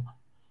Law.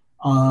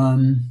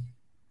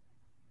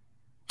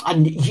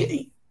 And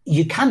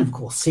you can, of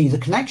course, see the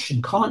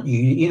connection, can't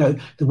you?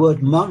 The word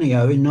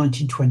monio in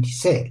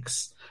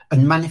 1926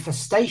 and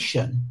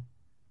manifestation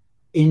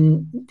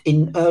in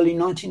early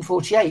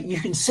 1948.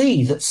 You can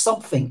see that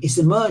something is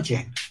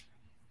emerging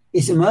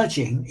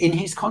in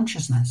his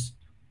consciousness.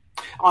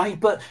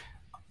 But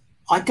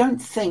I don't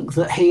think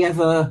that he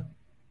ever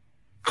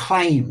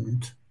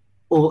claimed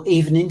or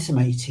even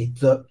intimated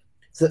that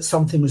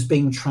something was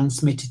being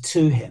transmitted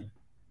to him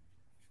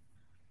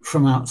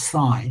from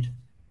outside.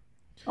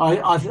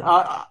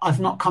 I've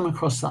not come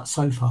across that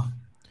so far.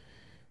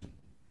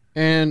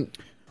 And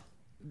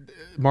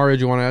Mario,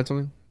 do you want to add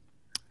something?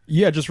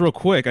 Yeah, just real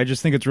quick. I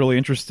just think it's really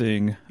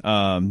interesting,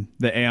 the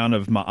Aeon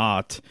of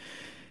Maat.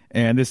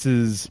 And this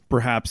is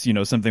perhaps,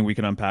 something we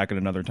can unpack at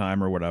another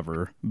time or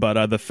whatever.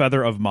 But the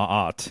feather of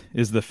Maat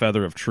is the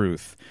feather of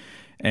truth.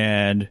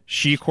 And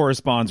she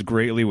corresponds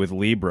greatly with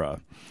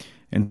Libra.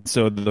 And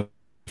so the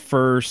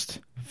first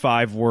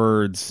 5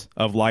 words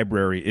of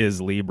library is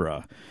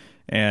Libra.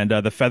 And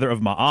the feather of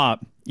Maat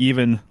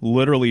even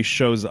literally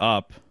shows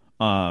up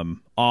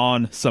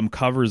on some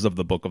covers of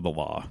the Book of the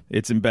Law.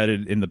 It's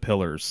embedded in the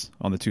pillars,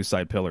 on the two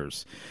side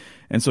pillars.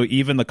 And so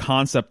even the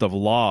concept of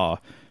law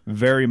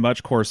very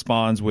much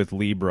corresponds with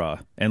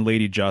Libra and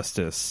Lady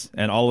Justice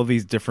and all of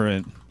these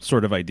different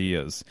sort of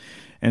ideas.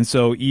 And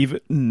so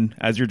even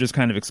as you're just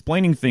kind of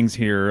explaining things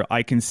here,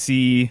 I can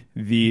see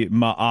the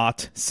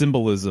Maat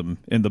symbolism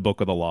in the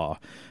Book of the Law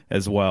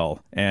as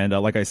well. And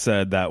like I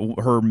said, that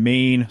her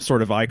main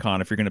sort of icon,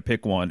 if you're going to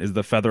pick one, is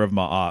the Feather of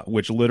Maat,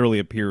 which literally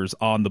appears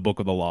on the Book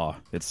of the Law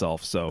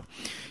itself. So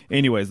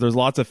anyways, there's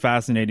lots of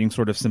fascinating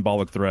sort of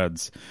symbolic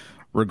threads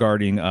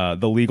regarding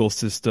the legal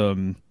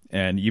system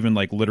and even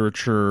like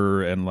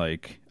literature and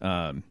like,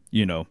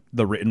 you know,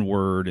 the written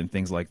word and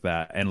things like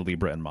that, and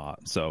Libra and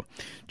Maat. So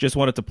just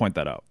wanted to point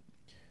that out.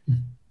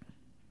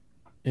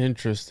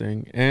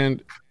 Interesting.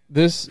 And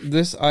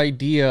this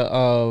idea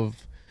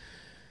of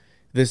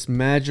this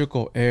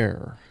magical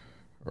air,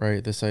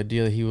 right? This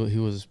idea that he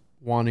was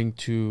wanting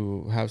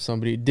to have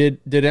somebody did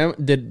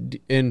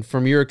and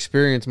from your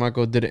experience,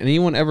 Michael, did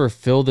anyone ever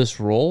fill this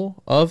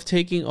role of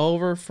taking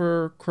over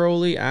for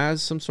Crowley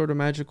as some sort of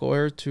magical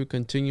heir to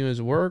continue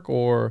his work,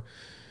 or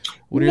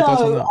what are your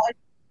thoughts on that? I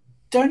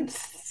don't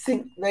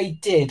think they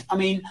did. I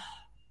mean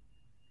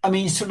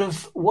sort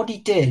of what he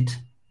did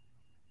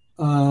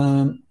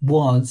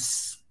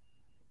was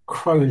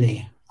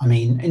Crowley. I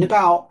mean, in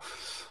about,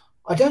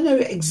 I don't know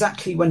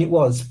exactly when it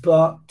was,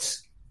 but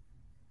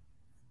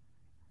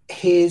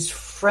his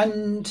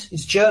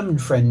German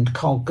friend,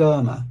 Karl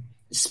Germer,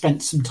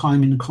 spent some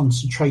time in a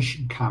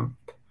concentration camp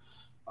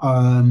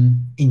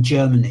in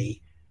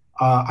Germany.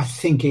 I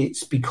think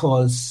it's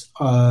because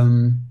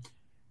the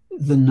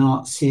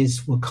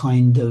Nazis were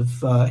kind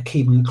of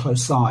keeping a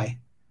close eye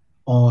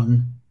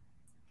on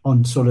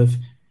sort of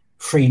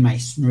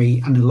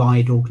Freemasonry and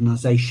allied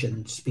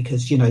organizations,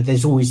 because, you know,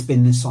 there's always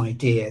been this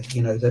idea,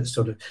 you know, that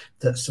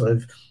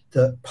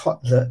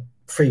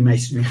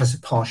Freemasonry has a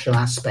partial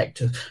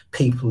aspect of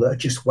people that are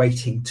just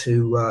waiting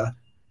to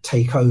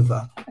take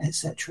over,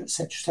 etc.,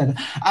 etc., etc.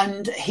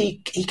 And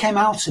he came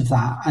out of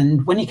that.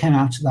 And when he came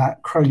out of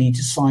that, Crowley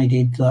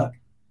decided that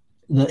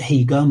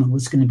Germer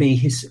was going to be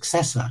his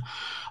successor.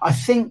 I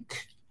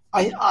think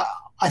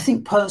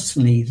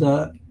personally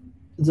that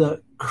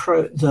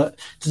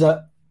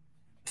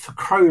for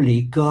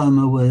Crowley,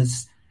 Germer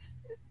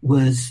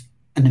was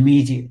an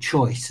immediate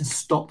choice, a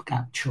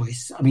stopgap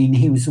choice. I mean,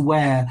 he was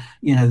aware,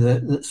 you know,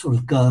 that sort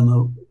of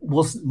Germer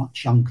wasn't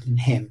much younger than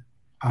him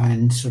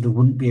and sort of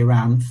wouldn't be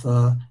around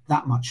for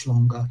that much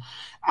longer.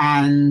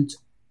 And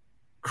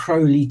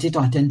Crowley did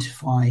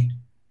identify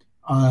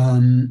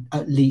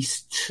at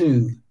least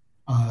two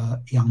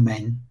young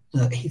men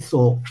that he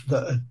thought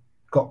that had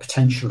got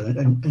potential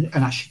and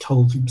actually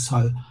told them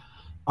so.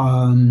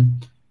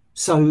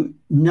 So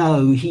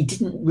no, he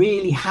didn't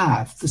really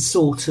have the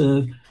sort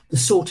of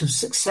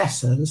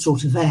successor, the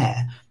sort of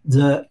heir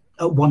that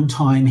at one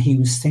time he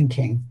was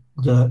thinking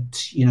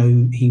that, you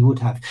know, he would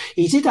have.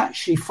 He did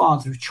actually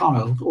father a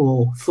child,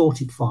 or thought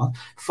he'd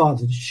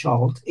fathered a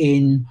child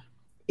in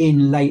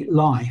late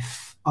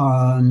life,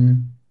 but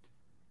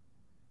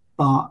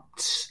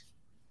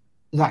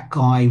that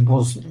guy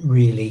wasn't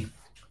really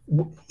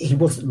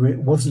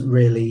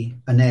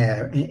an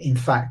heir. In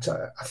fact,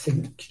 I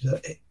think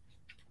that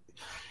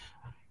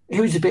he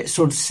was a bit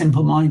sort of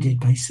simple-minded,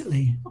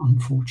 basically,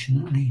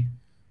 unfortunately.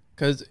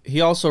 Because he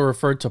also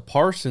referred to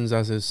Parsons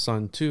as his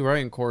son too,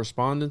 right? In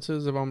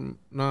correspondences, if I'm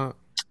not...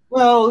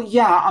 Well,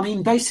 yeah. I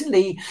mean,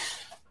 basically,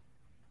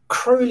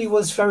 Crowley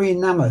was very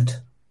enamoured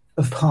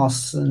of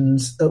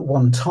Parsons at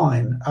one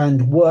time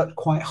and worked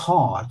quite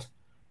hard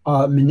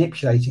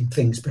manipulating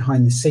things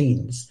behind the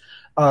scenes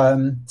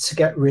to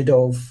get rid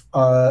of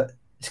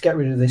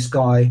this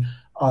guy,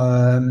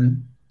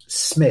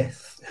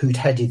 Smith, who'd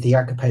headed the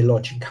Agape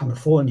Lodge in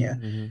California,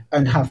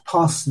 and have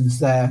Parsons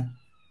there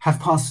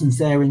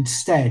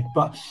instead.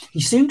 But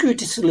he soon grew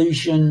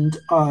disillusioned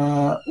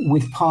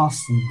with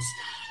Parsons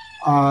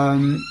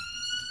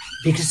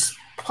because,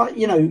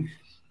 you know,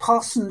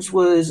 Parsons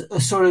was a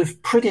sort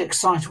of pretty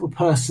excitable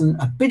person,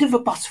 a bit of a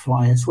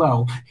butterfly as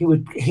well. He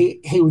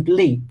would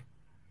leap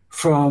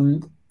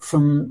from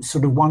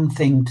sort of one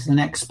thing to the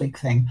next big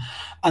thing,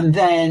 and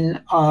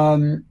then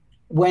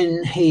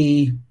when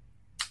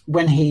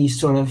he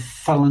sort of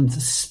fell under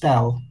the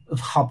spell of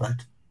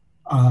Hubbard,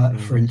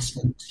 for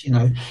instance, you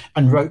know,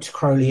 and wrote to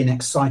Crowley in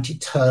excited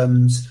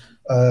terms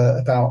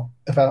about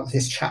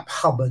this chap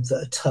Hubbard that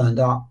had turned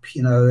up,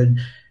 you know,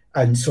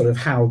 and sort of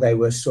how they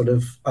were sort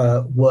of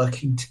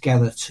working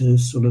together to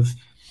sort of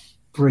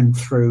bring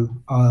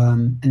through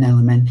an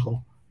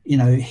elemental. You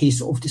know, he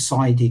sort of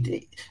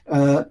decided,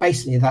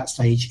 basically at that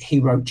stage, he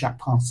wrote Jack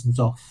Parsons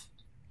off.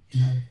 You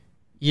know.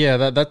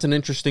 Yeah, that's an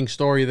interesting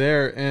story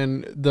there,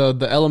 and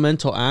the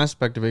elemental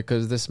aspect of it,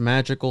 because this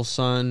magical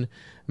sun,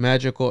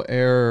 magical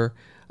air.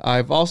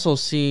 I've also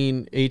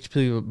seen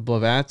H.P.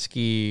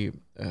 Blavatsky.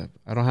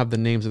 I don't have the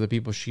names of the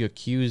people she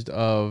accused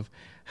of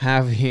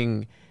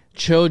having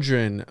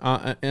children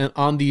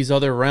on these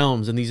other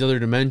realms and these other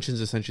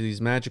dimensions, essentially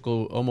these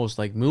magical, almost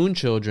like moon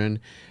children.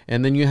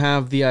 And then you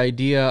have the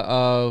idea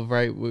of,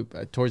 right,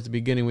 towards the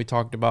beginning we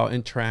talked about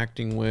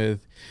interacting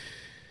with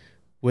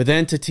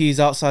entities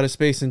outside of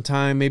space and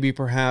time, maybe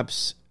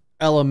perhaps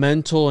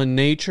elemental in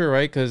nature,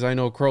 right? Because I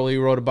know Crowley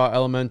wrote about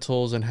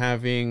elementals and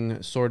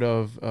having sort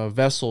of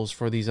vessels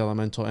for these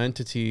elemental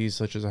entities,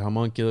 such as a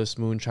homunculus,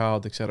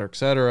 moonchild, etc.,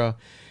 etc.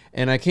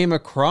 And I came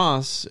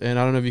across, and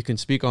I don't know if you can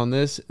speak on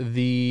this,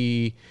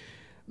 the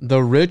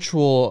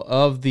ritual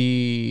of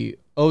the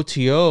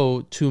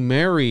OTO to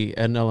marry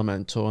an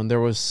elemental. And there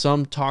was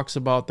some talks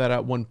about that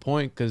at one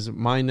point, because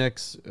my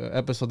next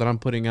episode that I'm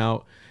putting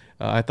out,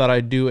 I thought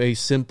I'd do a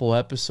simple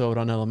episode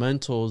on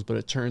elementals, but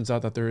it turns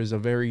out that there is a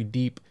very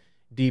deep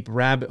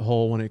rabbit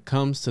hole when it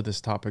comes to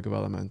this topic of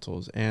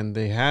elementals. And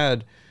they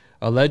had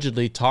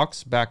allegedly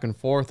talks back and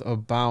forth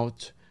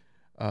about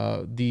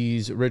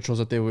these rituals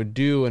that they would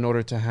do in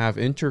order to have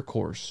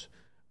intercourse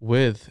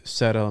with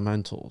said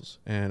elementals.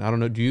 And I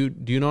don't know, do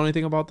you know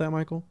anything about that,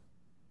 Michael?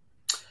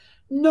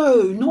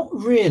 No, not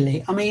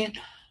really. I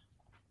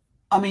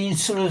mean,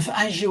 sort of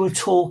as you were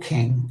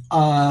talking,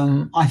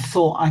 I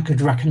thought I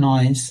could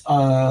recognize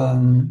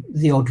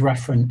the odd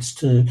reference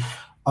to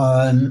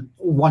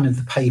one of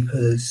the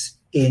papers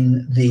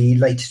in the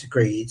later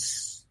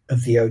degrees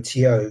of the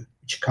OTO,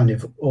 which are kind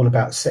of all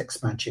about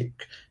sex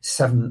magic,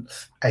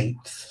 7th,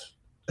 8th,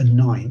 and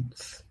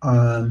 9th.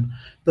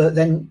 But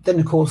then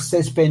of course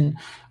there's been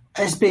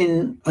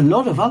a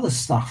lot of other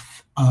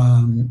stuff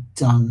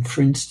done.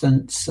 For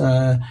instance,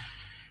 there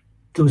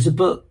was a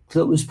book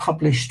that was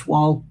published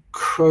while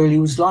Crowley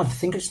was alive. I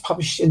think it was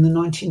published in the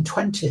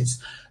 1920s.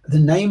 The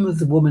name of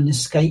the woman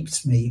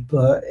escapes me,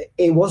 but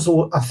it was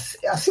all, I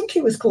think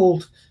it was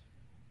called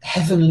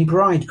Heavenly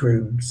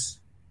Bridegrooms.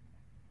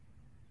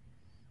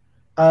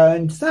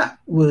 And that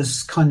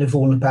was kind of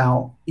all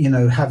about,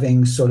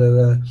 having a sort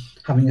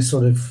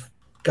of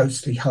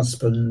ghostly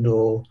husband,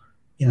 or,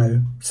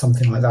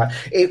 something like that.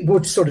 It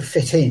would sort of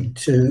fit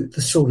into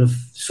the sort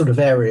of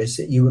areas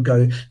that you were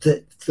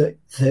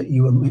that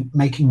you were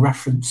making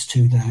reference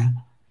to there.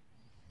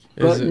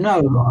 But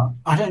no,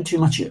 I don't too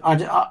much. I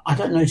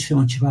don't know too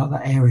much about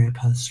that area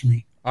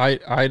personally.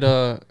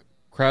 Cradock.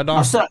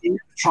 I've certainly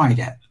never tried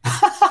it.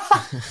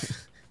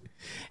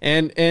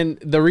 And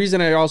the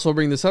reason I also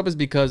bring this up is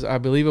because I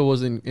believe it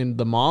was in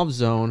the Mauve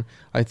Zone.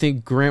 I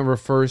think Grant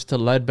refers to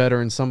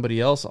Ledbetter and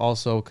somebody else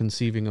also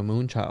conceiving a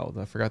moonchild.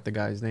 I forgot the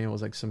guy's name. It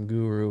was like some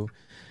guru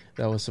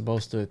that was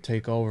supposed to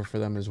take over for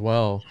them as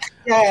well.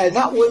 Yeah,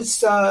 that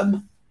was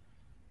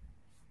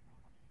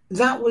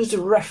a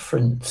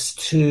reference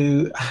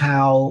to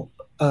how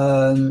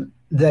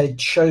they'd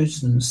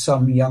chosen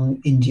some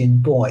young Indian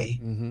boy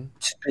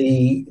to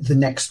be the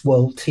next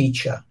world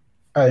teacher,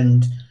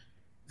 and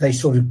they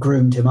sort of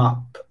groomed him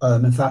up.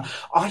 In fact,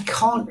 I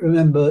can't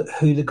remember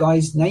who the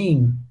guy's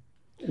name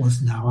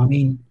was now. I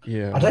mean,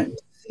 I don't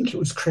think it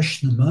was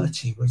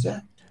Krishnamurti, was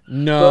it?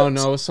 No, it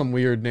was some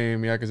weird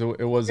name. Yeah, because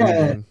it wasn't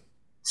even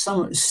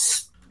some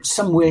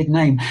weird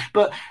name.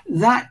 But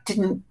that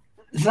didn't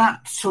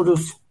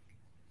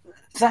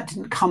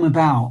come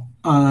about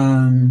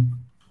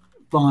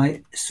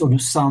by sort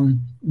of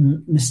some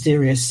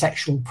mysterious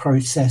sexual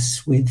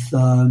process with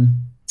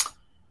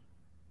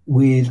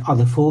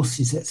other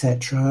forces,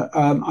 etc.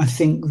 I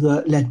think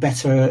that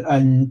Ledbetter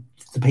and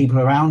the people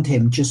around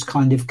him just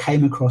kind of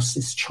came across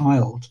this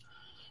child.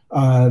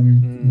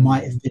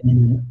 Might have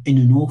been in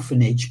an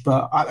orphanage,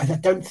 but I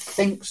don't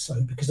think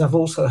so, because I've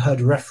also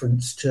heard a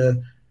reference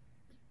to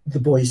the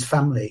boy's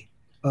family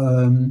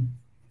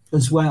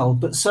as well.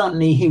 But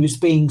certainly he was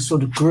being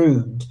sort of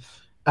groomed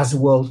as a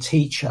world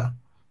teacher.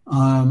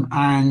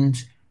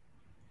 And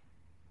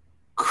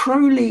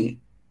Crowley,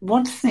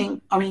 one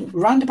thing, I mean,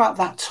 round about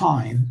that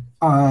time,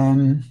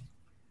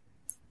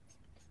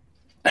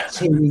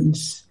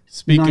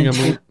 speaking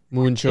of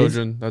moon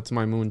children, that's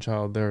my moon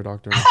child there,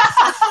 Doctor.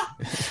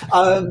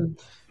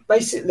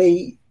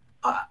 Basically,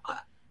 I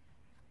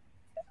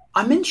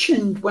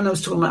mentioned when I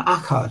was talking about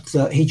Akkad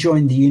that he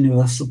joined the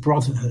Universal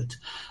Brotherhood,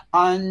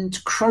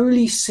 and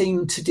Crowley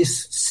seemed to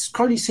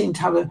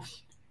have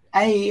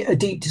a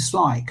deep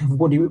dislike of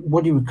what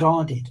he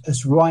regarded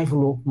as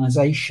rival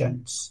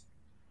organisations,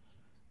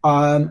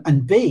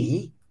 and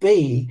B,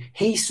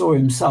 he saw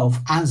himself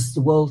as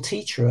the world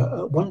teacher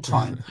at one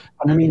time.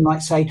 And I mean,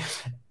 like, say,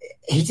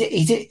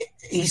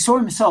 he saw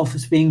himself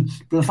as being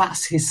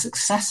Blavatsky's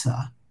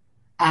successor,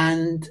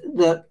 and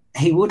that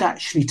he would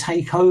actually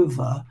take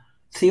over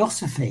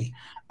Theosophy.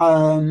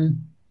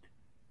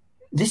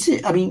 This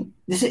is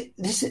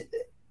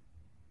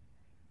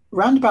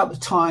round about the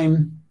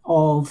time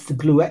of the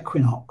Blue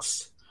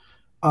Equinox.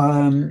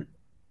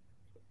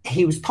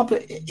 He was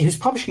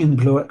publishing in the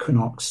Blue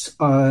Equinox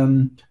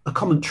a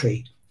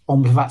commentary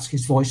on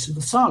Blavatsky's Voice of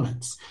the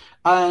Silence,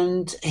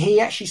 and he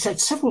actually said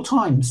several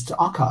times to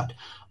Akkad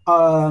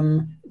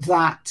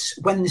that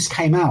when this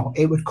came out,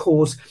 it would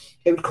cause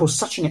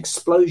such an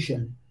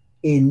explosion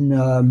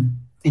in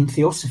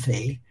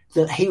Theosophy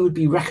that he would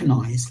be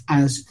recognised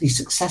as the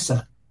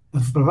successor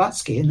of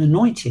Blavatsky and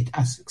anointed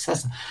as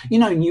successor. You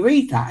know, and you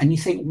read that and you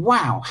think,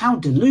 wow, how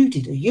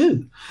deluded are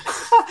you?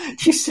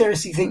 Do you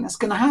seriously think that's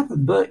going to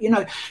happen? But, you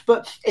know,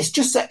 but it's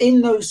just that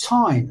in those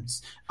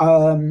times,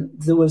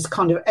 there was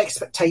kind of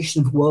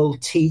expectation of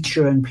world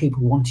teacher and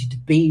people wanted to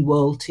be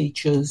world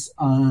teachers,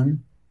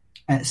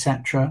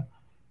 etc.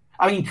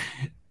 I mean,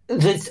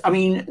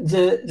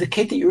 the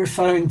kid that you're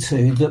referring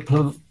to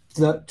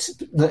that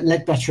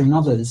Ledbetter and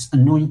others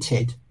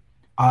anointed,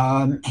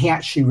 he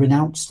actually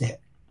renounced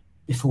it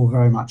before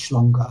very much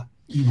longer.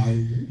 You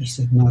know, he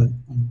said no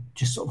and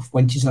just sort of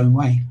went his own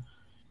way.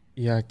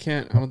 Yeah, I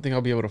don't think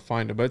I'll be able to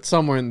find it, but it's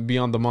somewhere in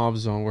Beyond the Mob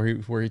Zone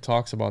where he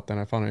talks about that.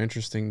 And I found it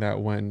interesting that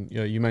when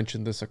you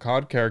mentioned this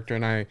Akkad character,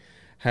 and I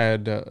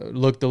had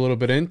looked a little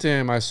bit into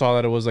him, I saw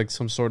that it was like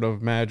some sort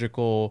of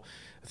magical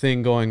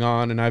thing going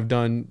on, and I've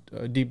done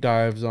deep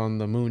dives on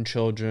the Moon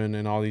Children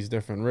and all these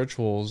different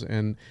rituals,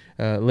 and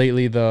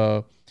lately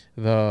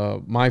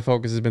my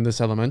focus has been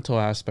this elemental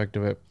aspect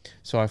of it.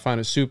 So I find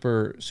it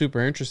super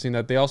interesting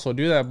that they also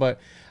do that. But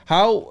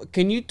how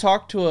can you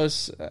talk to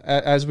us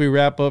as we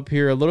wrap up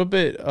here a little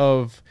bit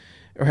of,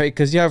 right,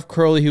 because you have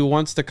Crowley who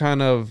wants to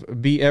kind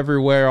of be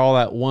everywhere all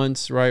at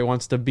once, right?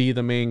 Wants to be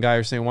the main guy,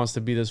 or saying wants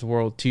to be this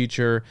world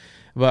teacher.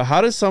 But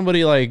how does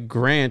somebody like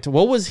Grant,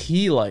 what was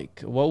he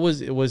like? What was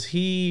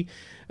he,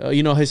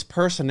 his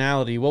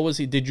personality? What was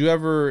he? Did you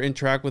ever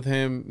interact with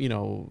him,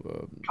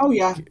 Oh,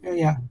 yeah.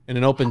 in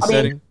an open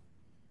setting?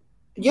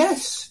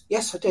 Yes,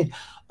 I did.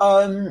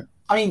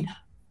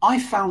 I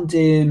found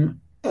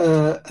him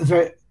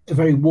a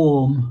very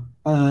warm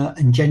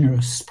and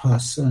generous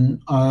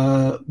person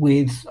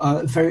with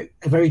a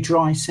very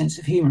dry sense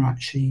of humour,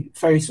 actually.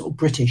 Very sort of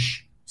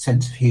British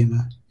sense of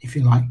humour, if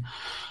you like.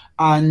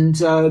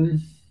 And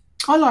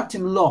I liked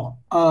him a lot.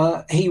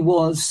 He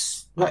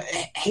was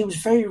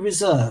very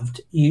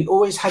reserved. You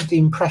always had the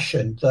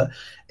impression that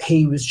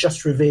he was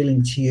just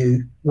revealing to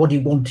you what he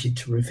wanted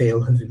to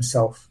reveal of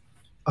himself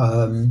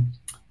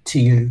to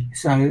you.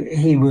 So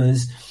he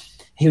was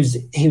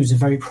a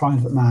very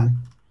private man.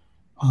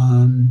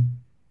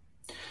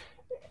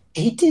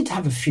 He did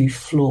have a few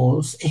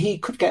flaws. He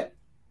could get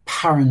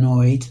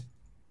paranoid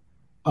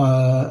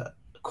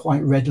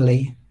quite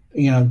readily.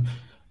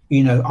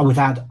 I would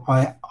add,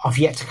 I've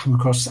yet to come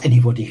across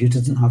anybody who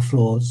doesn't have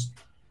flaws.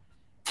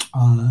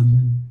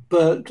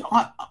 But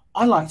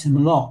I liked him a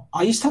lot.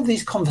 I used to have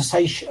these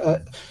conversations.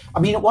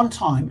 At one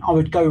time, I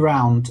would go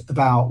round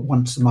about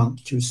once a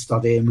month to his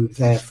study, and we were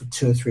there for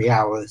 2 or 3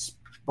 hours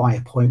by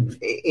appointment.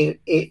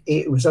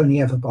 It was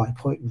only ever by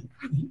appointment.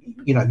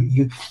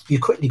 You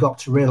quickly got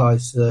to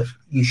realise that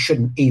you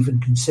shouldn't even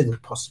consider the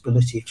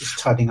possibility of just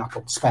turning up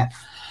on spec.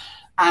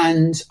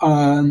 And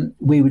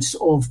we would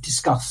sort of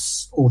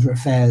discuss order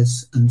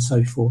affairs and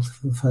so forth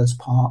for the first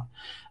part,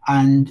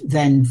 and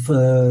then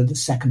for the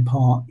second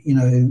part,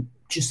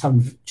 just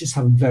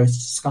having various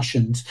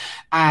discussions.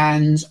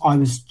 And I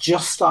was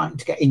just starting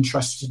to get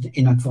interested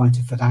in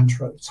Advaita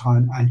Vedanta at the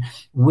time, and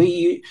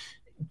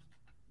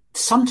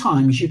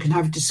sometimes you can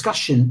have a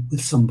discussion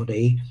with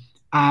somebody,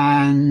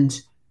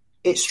 and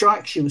it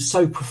strikes you as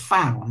so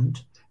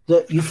profound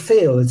that you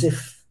feel as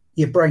if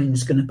your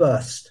brain's going to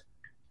burst.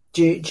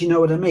 Do you know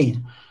what I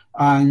mean?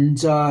 And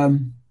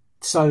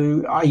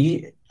so I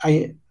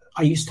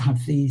used to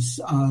have these,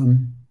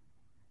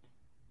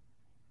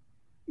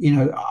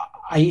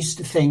 I used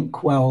to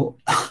think, well,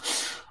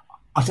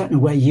 I don't know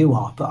where you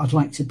are, but I'd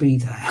like to be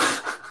there.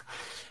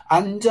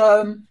 And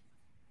I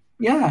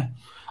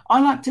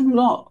liked him a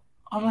lot.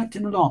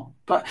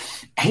 But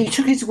he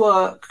took his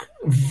work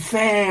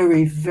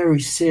very, very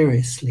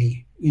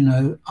seriously.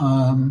 There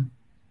aren't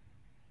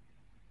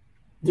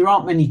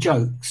many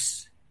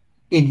jokes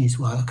in his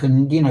work,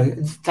 and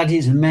that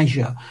is a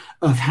measure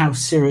of how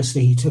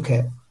seriously he took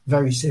it.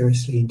 Very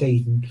seriously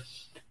indeed, and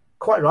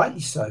quite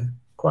rightly so.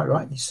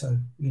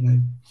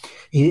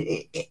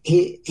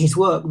 His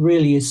work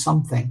really is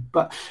something.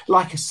 But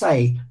like I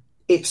say,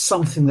 it's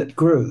something that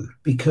grew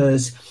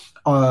because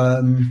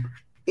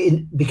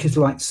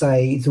like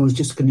say there was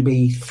just going to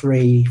be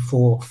 3,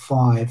 4,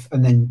 5,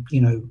 and then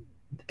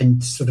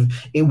and sort of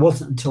it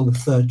wasn't until the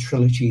third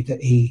trilogy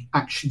that he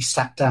actually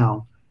sat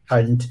down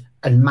and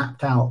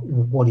mapped out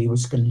what he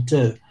was going to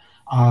do.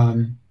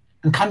 And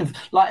kind of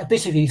like a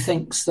bit of you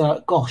thinks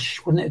that, gosh,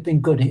 wouldn't it have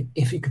been good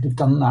if he could have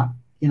done that,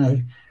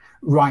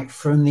 right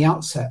from the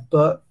outset?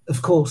 But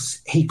of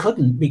course he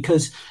couldn't,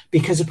 because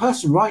a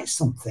person writes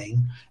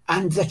something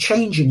and they're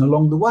changing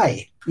along the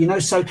way,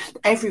 so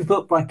every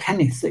book by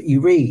Kenneth that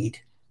you read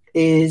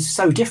is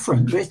so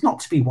different, but it's not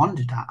to be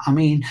wondered at.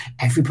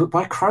 Every book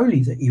by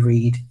Crowley that you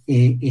read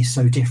is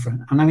so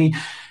different. And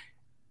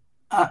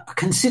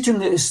considering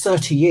that it's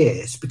 30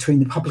 years between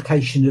the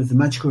publication of the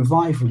Magical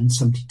Revival in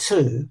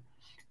 1972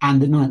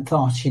 and the Ninth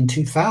Art in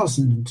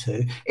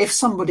 2002, if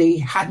somebody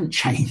hadn't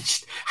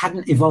changed,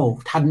 hadn't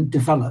evolved, hadn't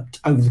developed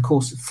over the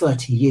course of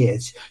 30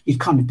 years, you'd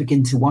kind of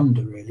begin to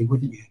wonder, really,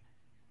 wouldn't you?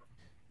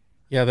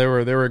 Yeah, they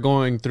were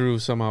going through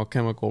some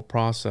alchemical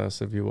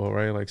process, if you will,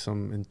 right? Like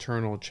some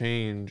internal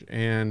change.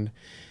 And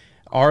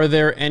Are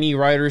there any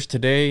writers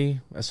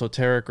today,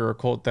 esoteric or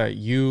occult, that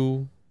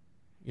you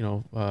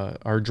know,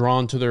 are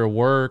drawn to their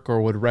work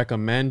or would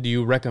recommend? Do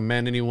you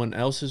recommend anyone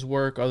else's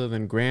work other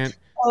than Grant?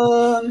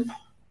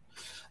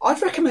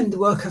 I'd recommend the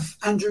work of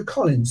Andrew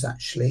Collins,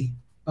 actually,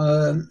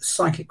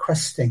 psychic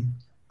questing,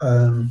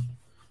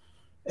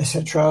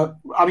 etc.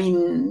 I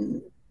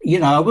mean, you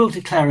know, I will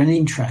declare an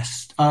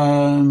interest.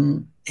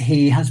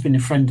 He has been a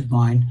friend of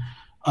mine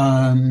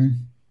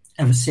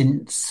ever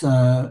since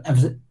I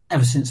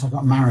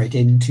got married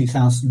in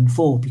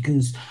 2004,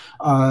 because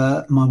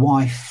my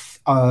wife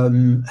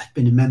had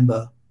been a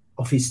member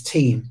of his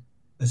team,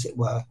 as it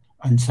were,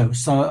 and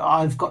so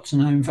I've got to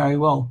know him very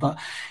well. But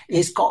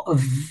he's got a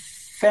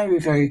very,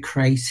 very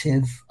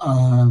creative,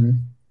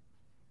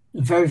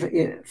 very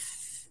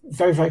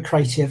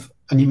creative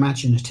and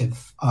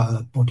imaginative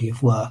body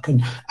of work,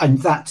 and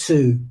that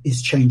too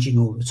is changing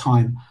all the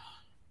time.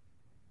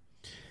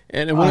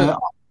 And go ahead.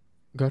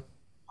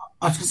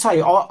 I was going to say,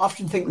 I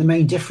often think the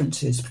main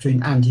differences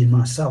between Andy and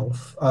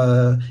myself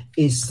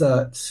is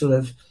that sort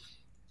of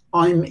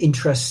I'm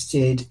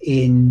interested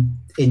in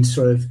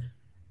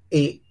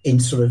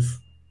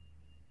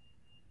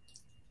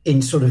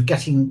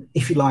getting,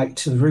 if you like,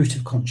 to the root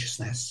of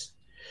consciousness,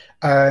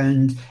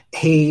 and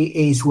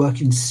he is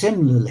working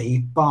similarly,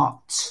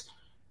 but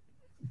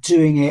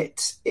doing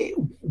it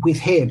with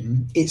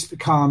him, it's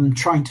become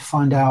trying to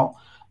find out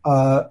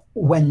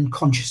when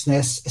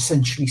consciousness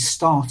essentially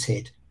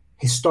started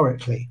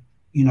historically,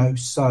 you know.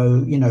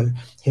 So, you know,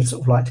 he'd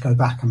sort of like to go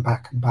back and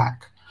back and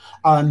back,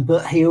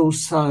 but he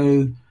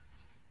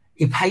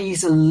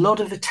pays a lot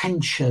of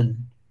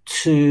attention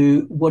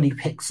to what he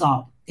picks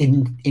up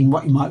in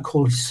what you might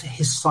call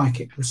his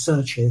psychic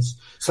researches.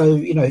 So,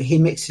 you know, he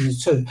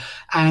mixes the two.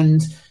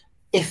 And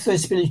if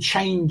there's been a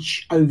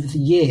change over the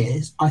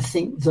years, I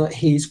think that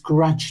he's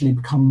gradually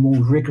become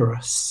more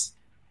rigorous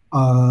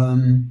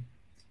in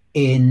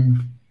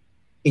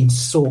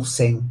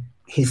sourcing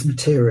his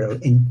material,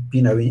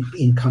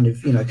 in kind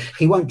of, you know,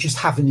 he won't just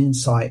have an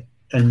insight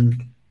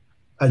and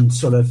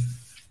sort of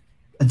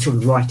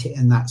write it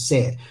and that's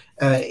it.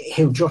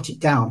 He'll jot it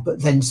down,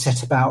 but then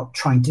set about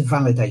trying to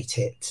validate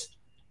it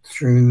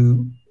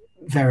through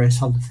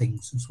various other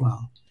things as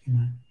well, you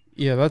know.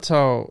 Yeah, that's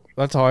how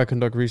I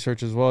conduct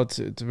research as well.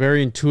 It's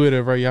very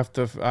intuitive, right? You have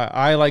to.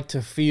 I like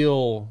to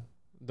feel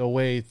the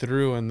way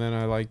through, and then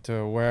I like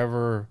to,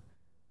 wherever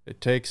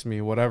it takes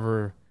me,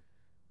 whatever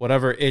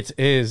it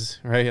is,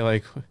 right?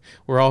 Like,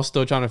 we're all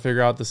still trying to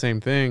figure out the same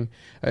thing.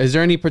 Is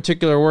there any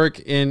particular work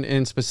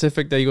in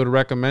specific that you would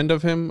recommend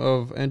of him,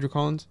 of Andrew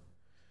Collins?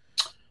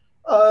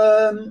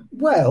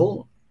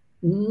 Well,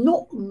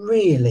 not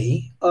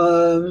really.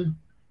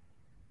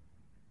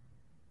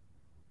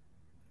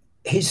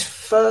 His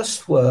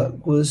first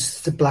work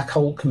was The Black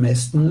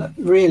Alchemist, and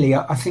really,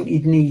 I think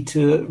you'd need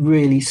to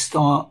really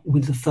start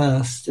with the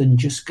first and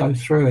just go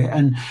through it.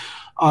 And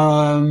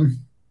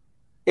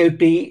it would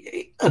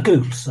be a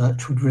Google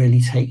search would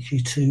really take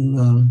you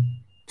to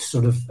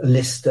sort of a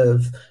list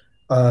of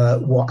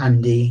what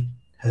Andy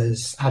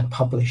has had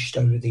published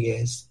over the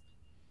years.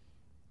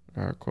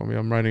 All right, cool.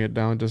 I'm writing it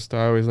down. Just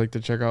I always like to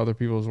check out other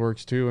people's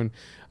works too. And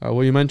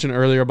what you mentioned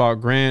earlier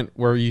about Grant,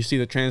 where you see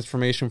the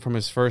transformation from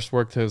his first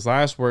work to his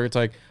last work, it's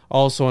like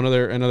also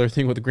another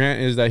thing with Grant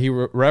is that he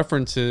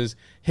references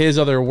his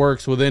other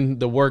works within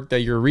the work that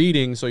you're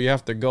reading. So you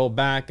have to go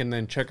back and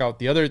then check out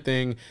the other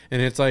thing.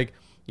 And it's like,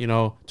 you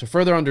know, to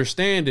further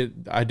understand it,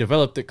 I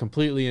developed it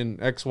completely in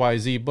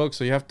XYZ book.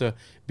 So you have to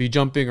be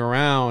jumping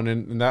around,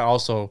 and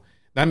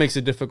that makes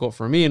it difficult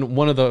for me. And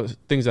one of the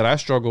things that I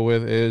struggle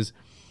with is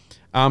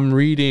I'm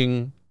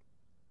reading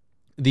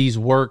these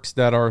works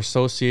that are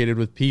associated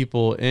with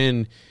people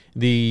in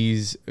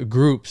these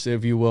groups,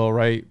 if you will,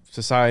 right?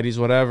 Societies,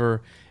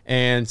 whatever.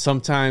 And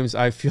sometimes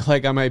I feel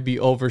like I might be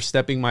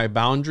overstepping my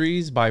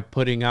boundaries by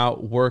putting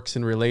out works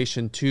in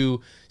relation to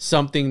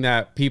something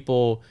that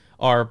people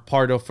are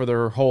part of for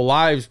their whole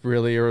lives,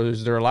 really, or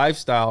is their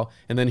lifestyle.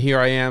 And then here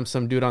I am,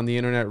 some dude on the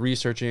internet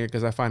researching it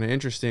because I find it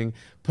interesting,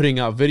 putting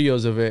out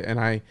videos of it.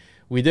 And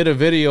we did a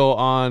video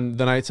on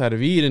the Night Side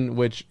of Eden,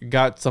 which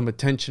got some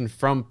attention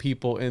from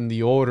people in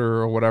the order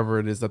or whatever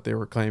it is that they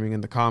were claiming in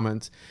the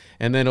comments.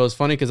 And then it was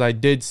funny because I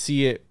did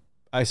see it.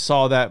 I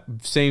saw that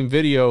same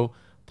video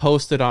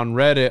posted on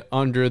Reddit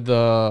under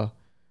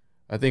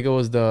I think it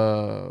was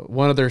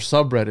one of their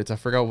subreddits. I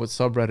forgot what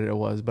subreddit it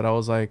was, but I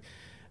was like,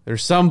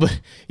 there's somebody,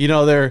 you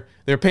know, they're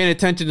paying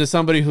attention to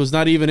somebody who's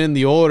not even in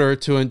the order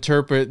to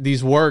interpret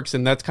these works.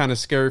 And that's kind of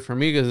scary for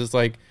me because it's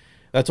like,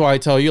 that's why I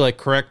tell you, like,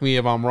 correct me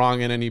if I'm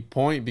wrong at any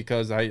point,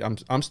 because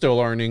I'm still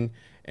learning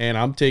and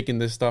I'm taking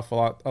this stuff a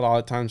lot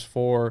of times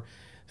for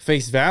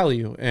face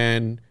value.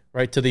 And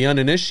right, to the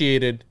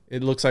uninitiated,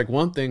 it looks like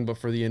one thing, but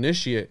for the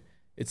initiate,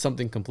 it's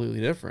something completely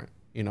different,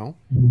 you know?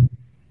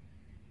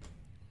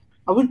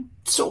 I would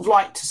sort of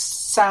like to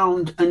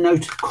sound a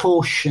note of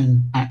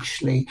caution,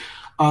 actually,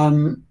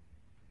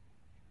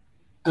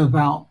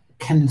 about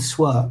Kenneth's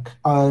work.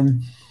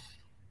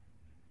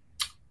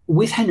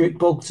 With Henrik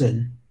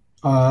Bogdan,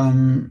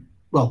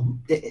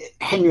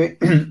 Henrik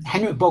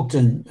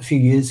Bogdan a few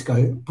years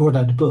ago brought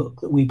out a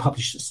book that we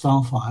published at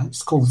Starfire.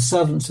 It's called The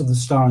Servants of the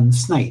Star and the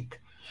Snake.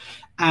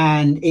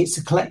 And it's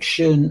a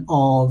collection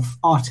of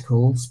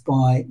articles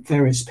by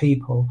various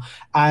people.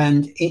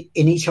 And in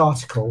each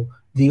article,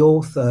 the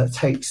author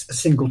takes a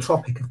single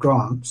topic of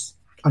Grant's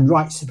and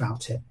writes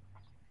about it.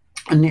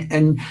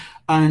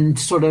 And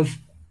sort of,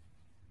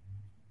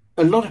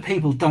 a lot of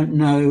people don't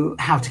know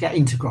how to get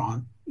into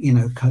Grant.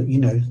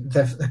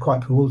 They're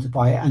quite bewildered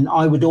by it. And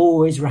I would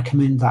always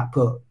recommend that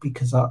book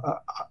because I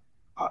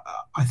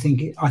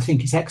think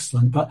it's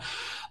excellent. But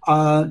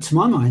to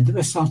my mind, the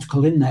best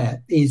article in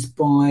there is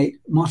by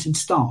Martin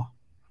Starr,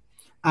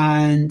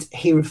 and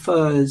he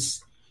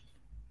refers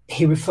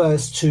to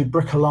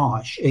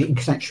bricolage in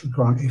connection with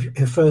Grant. He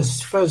refers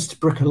to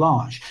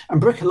bricolage,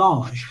 and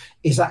bricolage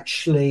is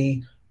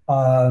actually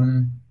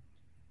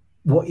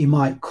what you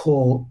might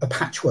call a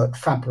patchwork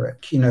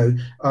fabric.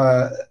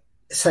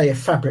 Say a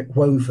fabric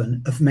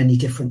woven of many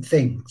different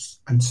things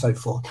and so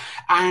forth.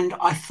 And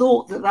I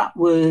thought that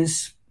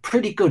was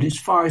pretty good as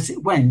far as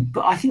it went.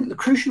 But I think the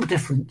crucial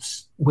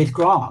difference with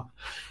Grant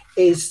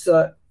is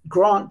that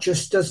Grant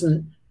just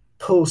doesn't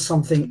pull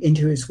something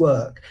into his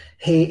work.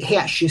 He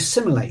actually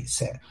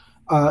assimilates it.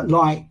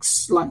 Like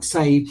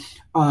say,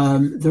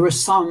 there are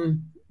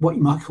some what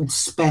you might call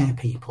spare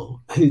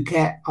people who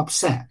get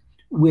upset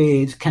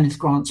with Kenneth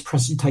Grant's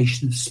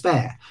presentation of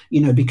spare,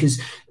 because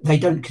they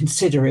don't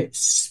consider it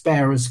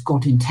spare as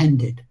God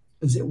intended,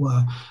 as it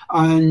were.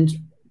 And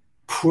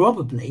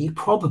probably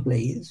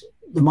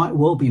there might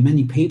well be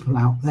many people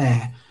out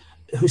there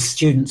who are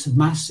students of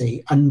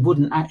Massey and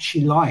wouldn't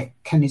actually like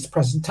Kenneth's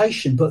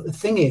presentation. But the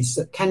thing is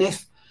that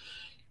Kenneth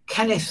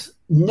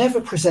never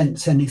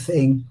presents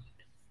anything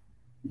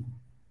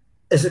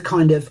as a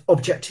kind of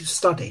objective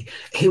study.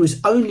 He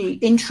was only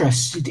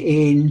interested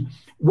in,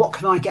 what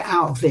can I get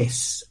out of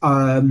this?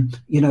 How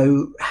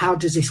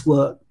does this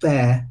work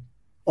bear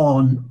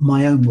on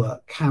my own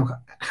work? How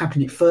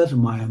can it further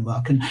my own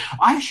work? And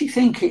I actually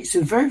think it's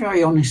a very,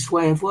 very honest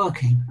way of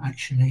working,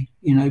 actually,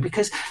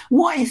 because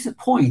what is the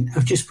point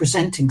of just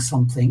presenting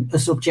something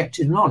as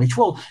objective knowledge?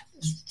 Well,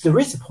 there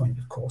is a point,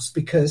 of course,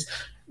 because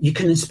you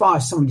can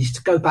inspire somebody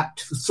to go back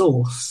to the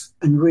source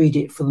and read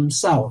it for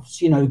themselves,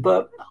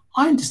 but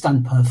I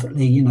understand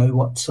perfectly,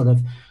 what sort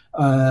of,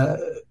 a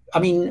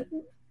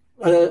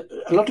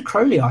lot of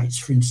Crowleyites,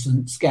 for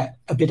instance, get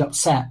a bit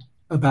upset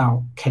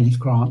about Kenneth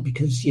Grant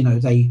because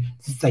they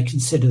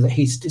consider that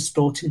he's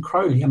distorting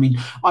Crowley. I mean,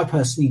 I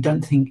personally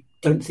don't think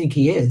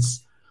he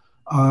is.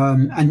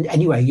 And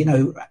anyway,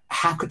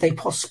 how could they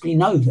possibly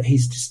know that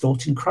he's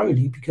distorting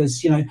Crowley?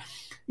 Because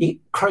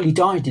Crowley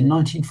died in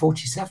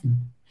 1947.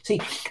 See,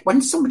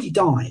 when somebody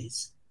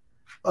dies,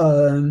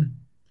 the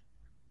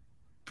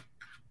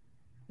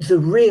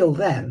real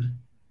them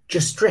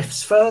just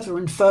drifts further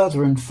and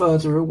further and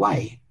further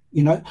away.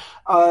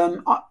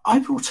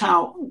 I brought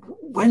out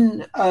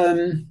when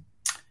The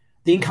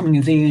Incoming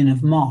of the Aeon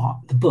of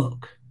Maat, the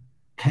book,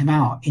 came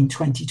out in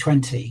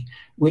 2020,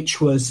 which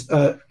was,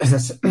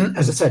 as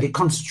I said, it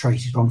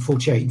concentrated on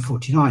 48 and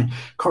 49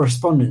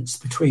 correspondence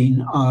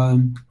between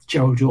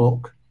Gerald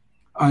York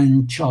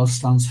and Charles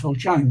Stansfield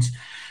Jones.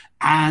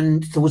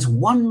 And there was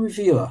one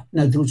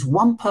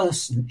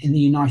person in the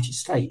United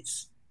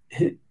States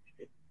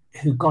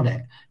who got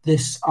it.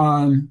 This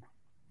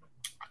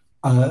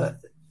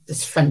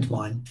friend of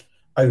mine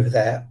over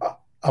there,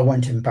 I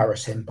won't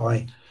embarrass him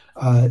by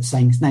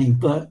saying his name,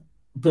 but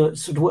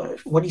sort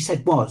of what he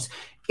said was,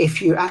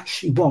 if you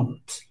actually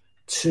want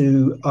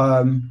to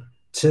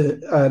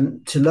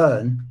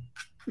learn,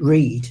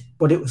 read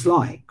what it was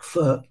like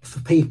for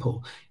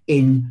people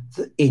in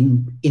the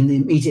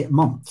immediate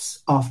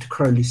months after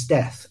Crowley's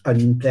death,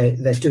 and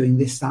they're doing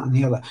this, that, and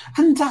the other,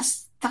 and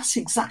that's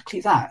exactly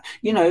that.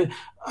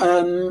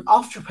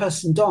 After a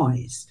person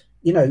dies,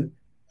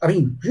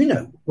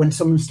 when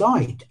someone's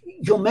died,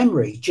 your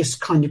memory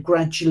just kind of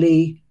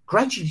gradually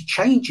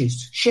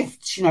changes,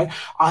 shifts.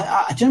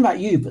 I don't know about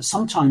you, but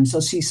sometimes I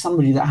see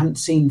somebody that I haven't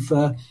seen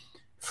for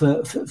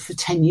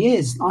 10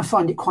 years, and I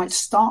find it quite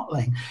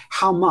startling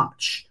how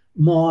much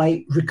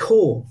my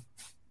recall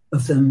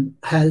of them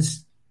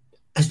has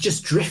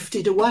just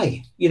drifted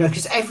away.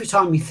 Because every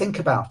time you think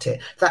about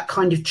it, that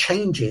kind of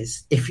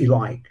changes, if you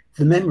like,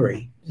 the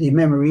memory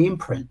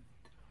imprint.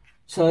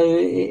 So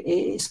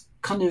it's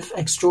kind of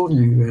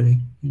extraordinary, really.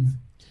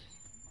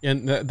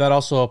 And that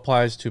also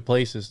applies to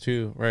places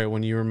too, right?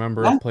 When you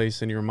remember a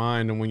place in your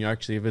mind, and when you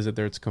actually visit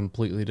there, it's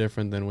completely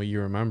different than what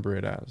you remember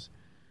it as.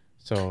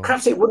 So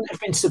perhaps it wouldn't have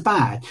been so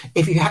bad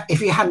if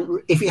you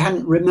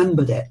hadn't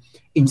remembered it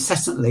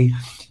incessantly.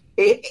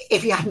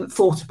 If you hadn't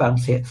thought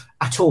about it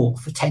at all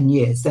for 10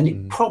 years, then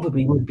it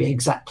probably would be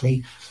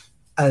exactly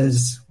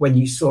as when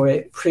you saw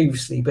it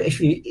previously. But if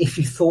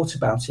you thought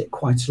about it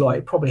quite a lot,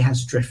 it probably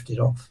has drifted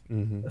off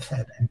a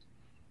fair bit.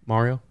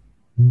 Mario?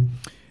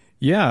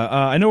 Yeah,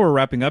 I know we're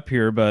wrapping up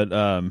here,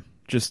 but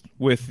just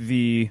with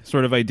the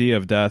sort of idea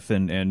of death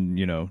and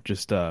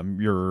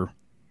your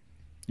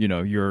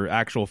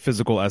actual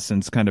physical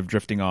essence kind of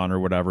drifting on or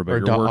whatever,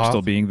 but your work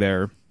still being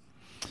there.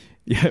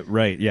 Yeah,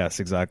 right. Yes,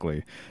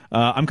 exactly.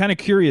 I'm kind of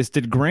curious.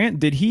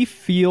 Did he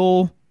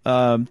feel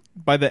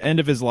by the end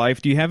of his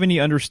life, do you have any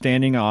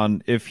understanding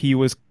on if he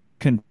was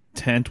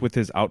content with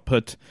his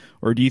output,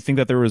 or do you think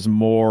that there was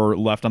more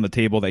left on the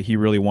table that he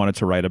really wanted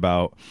to write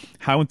about?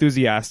 How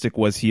enthusiastic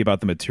was he about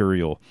the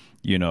material,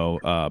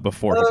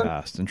 before he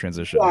passed and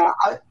transitioned? Yeah,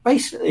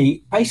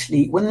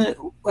 basically, when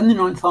the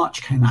Ninth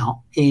Arch came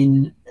out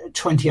in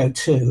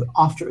 2002,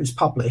 after it was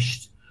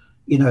published,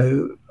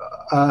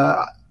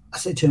 I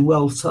said to him,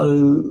 "Well,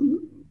 so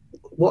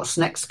what's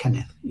next,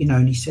 Kenneth?"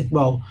 And he said,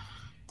 "Well,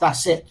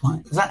 that's it,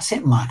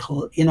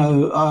 Michael.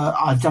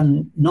 I've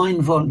done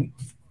 9 volumes.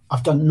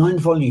 I've done 9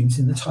 volumes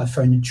in the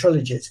Typhonian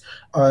trilogies,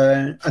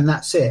 and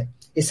that's it.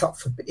 It's up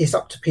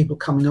to people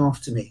coming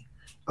after me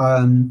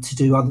to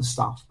do other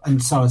stuff."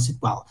 And so I said,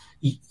 "Well,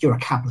 you're a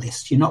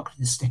Kabbalist. You're not going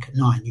to stick at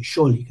 9. You're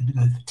surely going to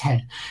go for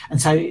 10."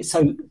 And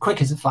so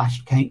quick as a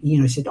flash, came.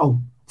 He said,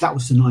 "Oh, that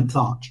was the Ninth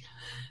Arch.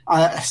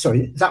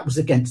 Sorry, that was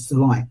Against the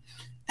Light."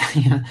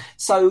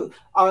 So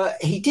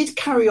he did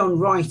carry on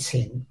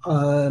writing.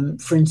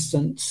 For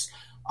instance,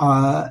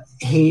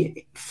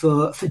 he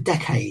for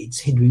decades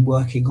he'd been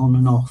working on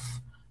and off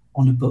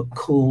on a book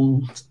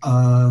called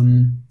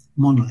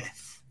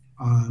Monolith,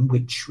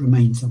 which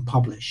remains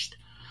unpublished.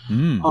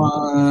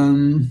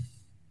 I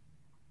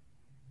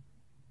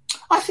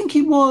think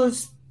he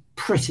was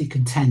pretty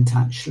content,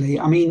 actually.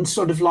 I mean,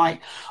 sort of like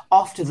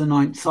after the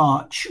Ninth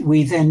Arch,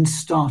 we then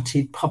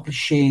started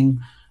publishing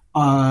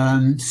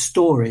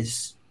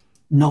stories,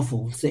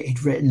 novels that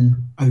he'd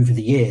written over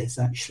the years,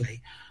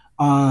 actually.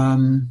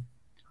 And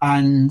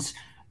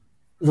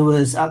there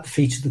was At the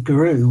Feet of the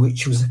Guru,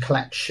 which was a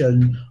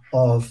collection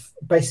of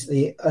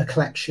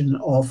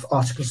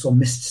articles on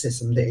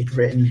mysticism that he'd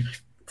written,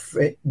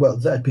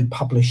 that had been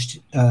published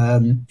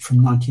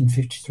from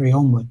 1953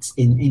 onwards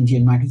in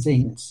Indian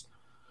magazines.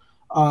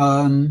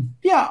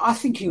 I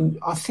think he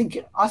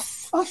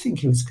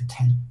was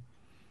content.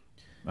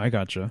 I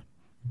gotcha.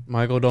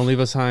 Michael, don't leave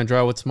us high and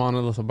dry. What's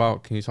Monolith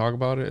about? Can you talk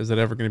about it? Is it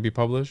ever going to be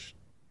published?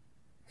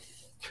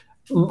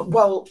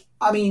 Well,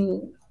 I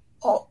mean,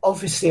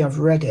 obviously I've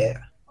read it.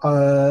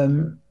 I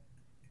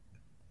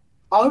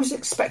was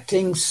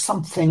expecting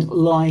something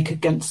like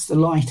Against the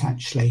Light,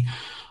 actually.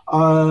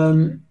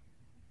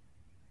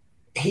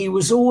 He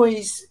was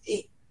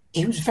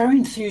very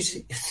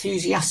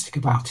enthusiastic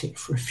about it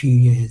for a few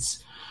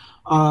years.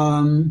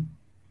 And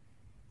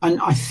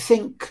I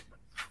think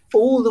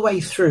all the way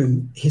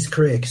through his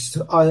career, because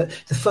the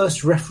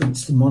first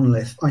reference to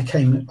Monolith I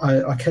came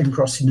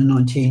across in a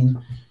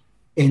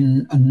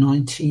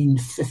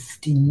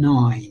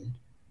 1959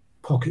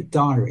 pocket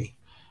diary,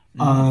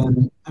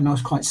 and I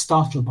was quite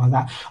startled by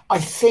that. I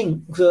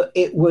think that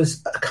it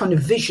was a kind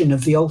of vision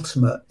of the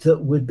ultimate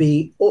that would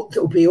be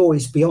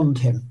always beyond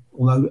him,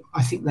 although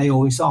I think they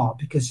always are,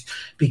 because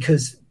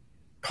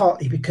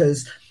partly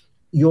because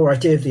your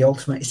idea of the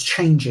ultimate is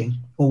changing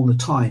all the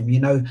time.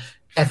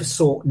 Ever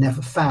sought,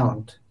 never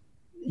found.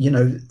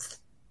 You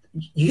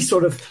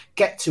sort of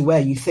get to where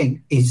you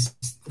think is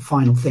the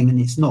final thing, and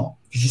it's not.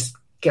 You just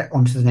get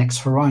onto the next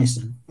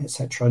horizon,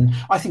 etc. And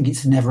I think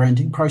it's a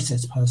never-ending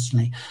process,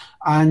 personally.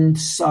 And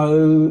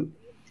so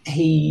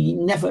he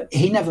never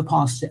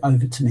passed it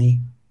over to me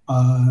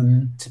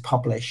to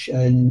publish,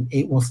 and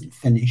it wasn't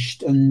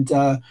finished. And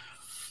I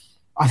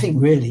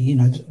think really,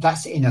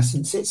 that's it in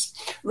essence. It's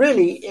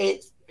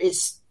really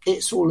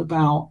it's all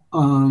about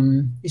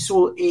it's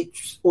all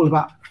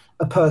about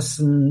a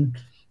person's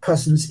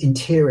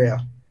interior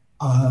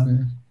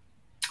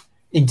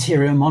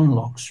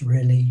monologues,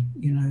 really.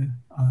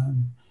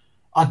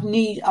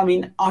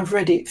 I've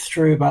read it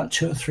through about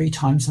 2 or 3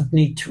 times. I'd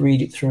need to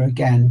read it through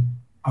again.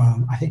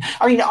 I think.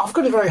 I've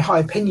got a very high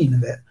opinion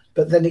of it,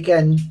 but then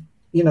again,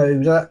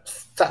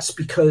 that's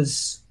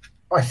because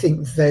I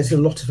think there's a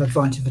lot of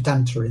Advaita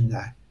Vedanta in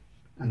there,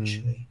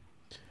 actually.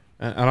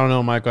 I don't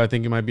know, Michael. I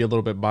think you might be a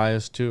little bit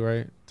biased too,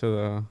 right?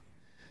 To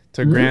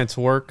Grant's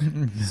work.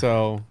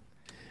 So.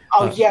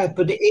 But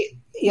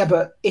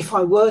if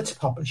I were to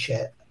publish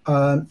it,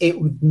 it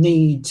would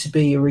need to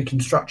be a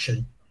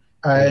reconstruction,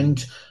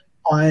 and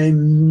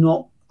I'm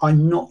not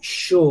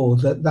sure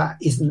that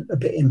isn't a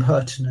bit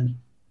impertinent.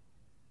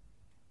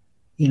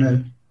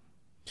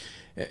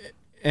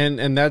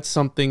 And that's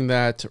something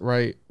that,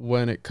 right,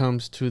 when it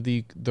comes to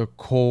the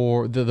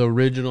core, the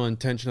original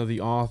intention of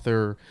the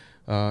author.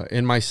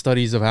 In my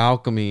studies of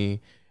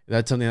alchemy,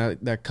 that's something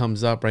that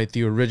comes up, right?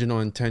 The original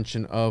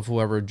intention of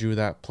whoever drew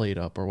that plate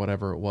up, or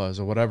whatever it was,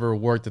 or whatever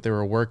work that they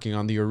were working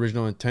on, the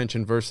original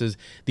intention versus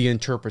the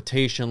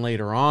interpretation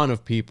later on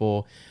of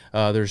people.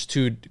 There's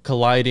 2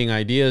 colliding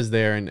ideas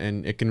there,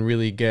 and it can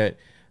really get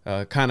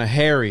kind of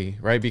hairy,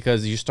 right?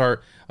 Because you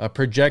start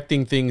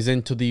projecting things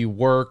into the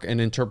work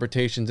and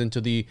interpretations into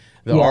the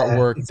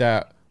artwork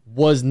that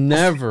was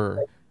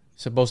never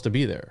supposed to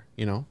be there,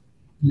 No.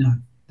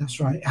 That's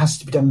right. It has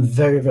to be done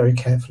very, very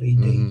carefully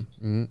indeed.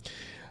 Mm-hmm.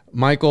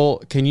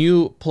 Michael, can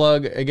you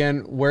plug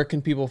again? Where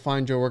can people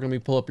find you? Where can we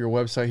pull up your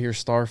website here?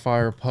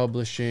 Starfire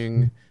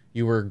Publishing.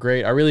 You were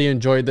great. I really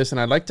enjoyed this,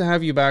 and I'd like to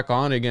have you back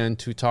on again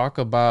to talk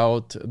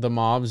about the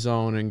Mob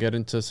Zone and get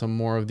into some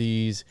more of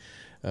these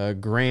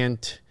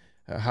Grant.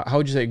 How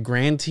would you say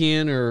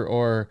Grantian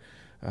or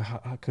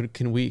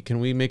can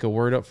we make a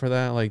word up for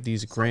that? Like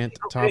these Grant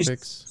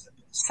topics.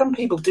 Some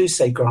people do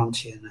say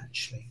Grantian,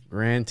 actually.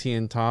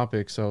 Grantian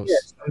topics. So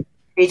yes,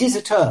 it is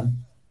a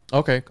term.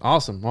 Okay,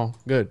 awesome. Well,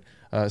 good.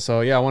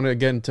 So yeah, I want to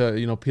get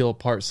into peel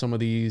apart some of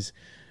these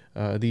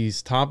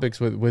topics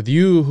with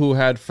you who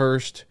had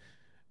firsthand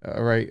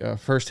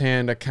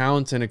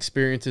accounts and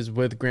experiences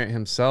with Grant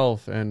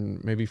himself,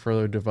 and maybe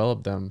further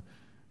develop them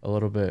a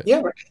little bit.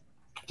 Yeah,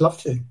 I'd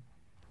love to.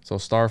 So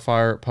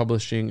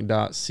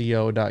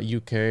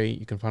starfirepublishing.co.uk,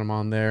 you can find them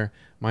on there.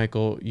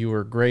 Michael, you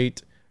were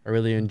great. I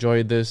really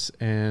enjoyed this.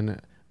 And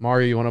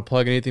Mario, you want to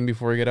plug anything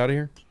before we get out of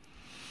here?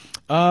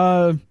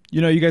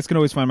 You guys can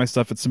always find my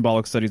stuff at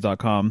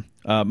symbolicstudies.com.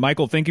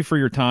 Michael, thank you for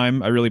your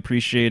time. I really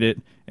appreciate it.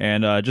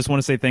 And just want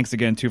to say thanks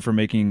again, too, for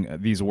making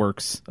these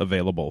works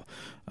available.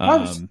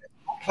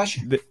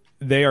 Pleasure.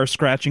 They are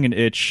scratching an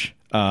itch,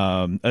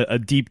 a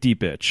deep,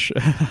 deep itch.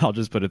 I'll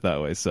just put it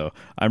that way. So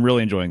I'm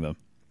really enjoying them.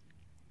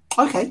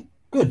 Okay,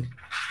 good.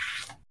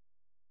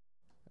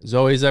 As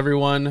always,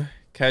 everyone,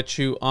 catch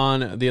you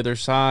on the other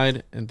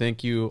side. And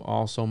thank you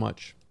all so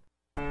much.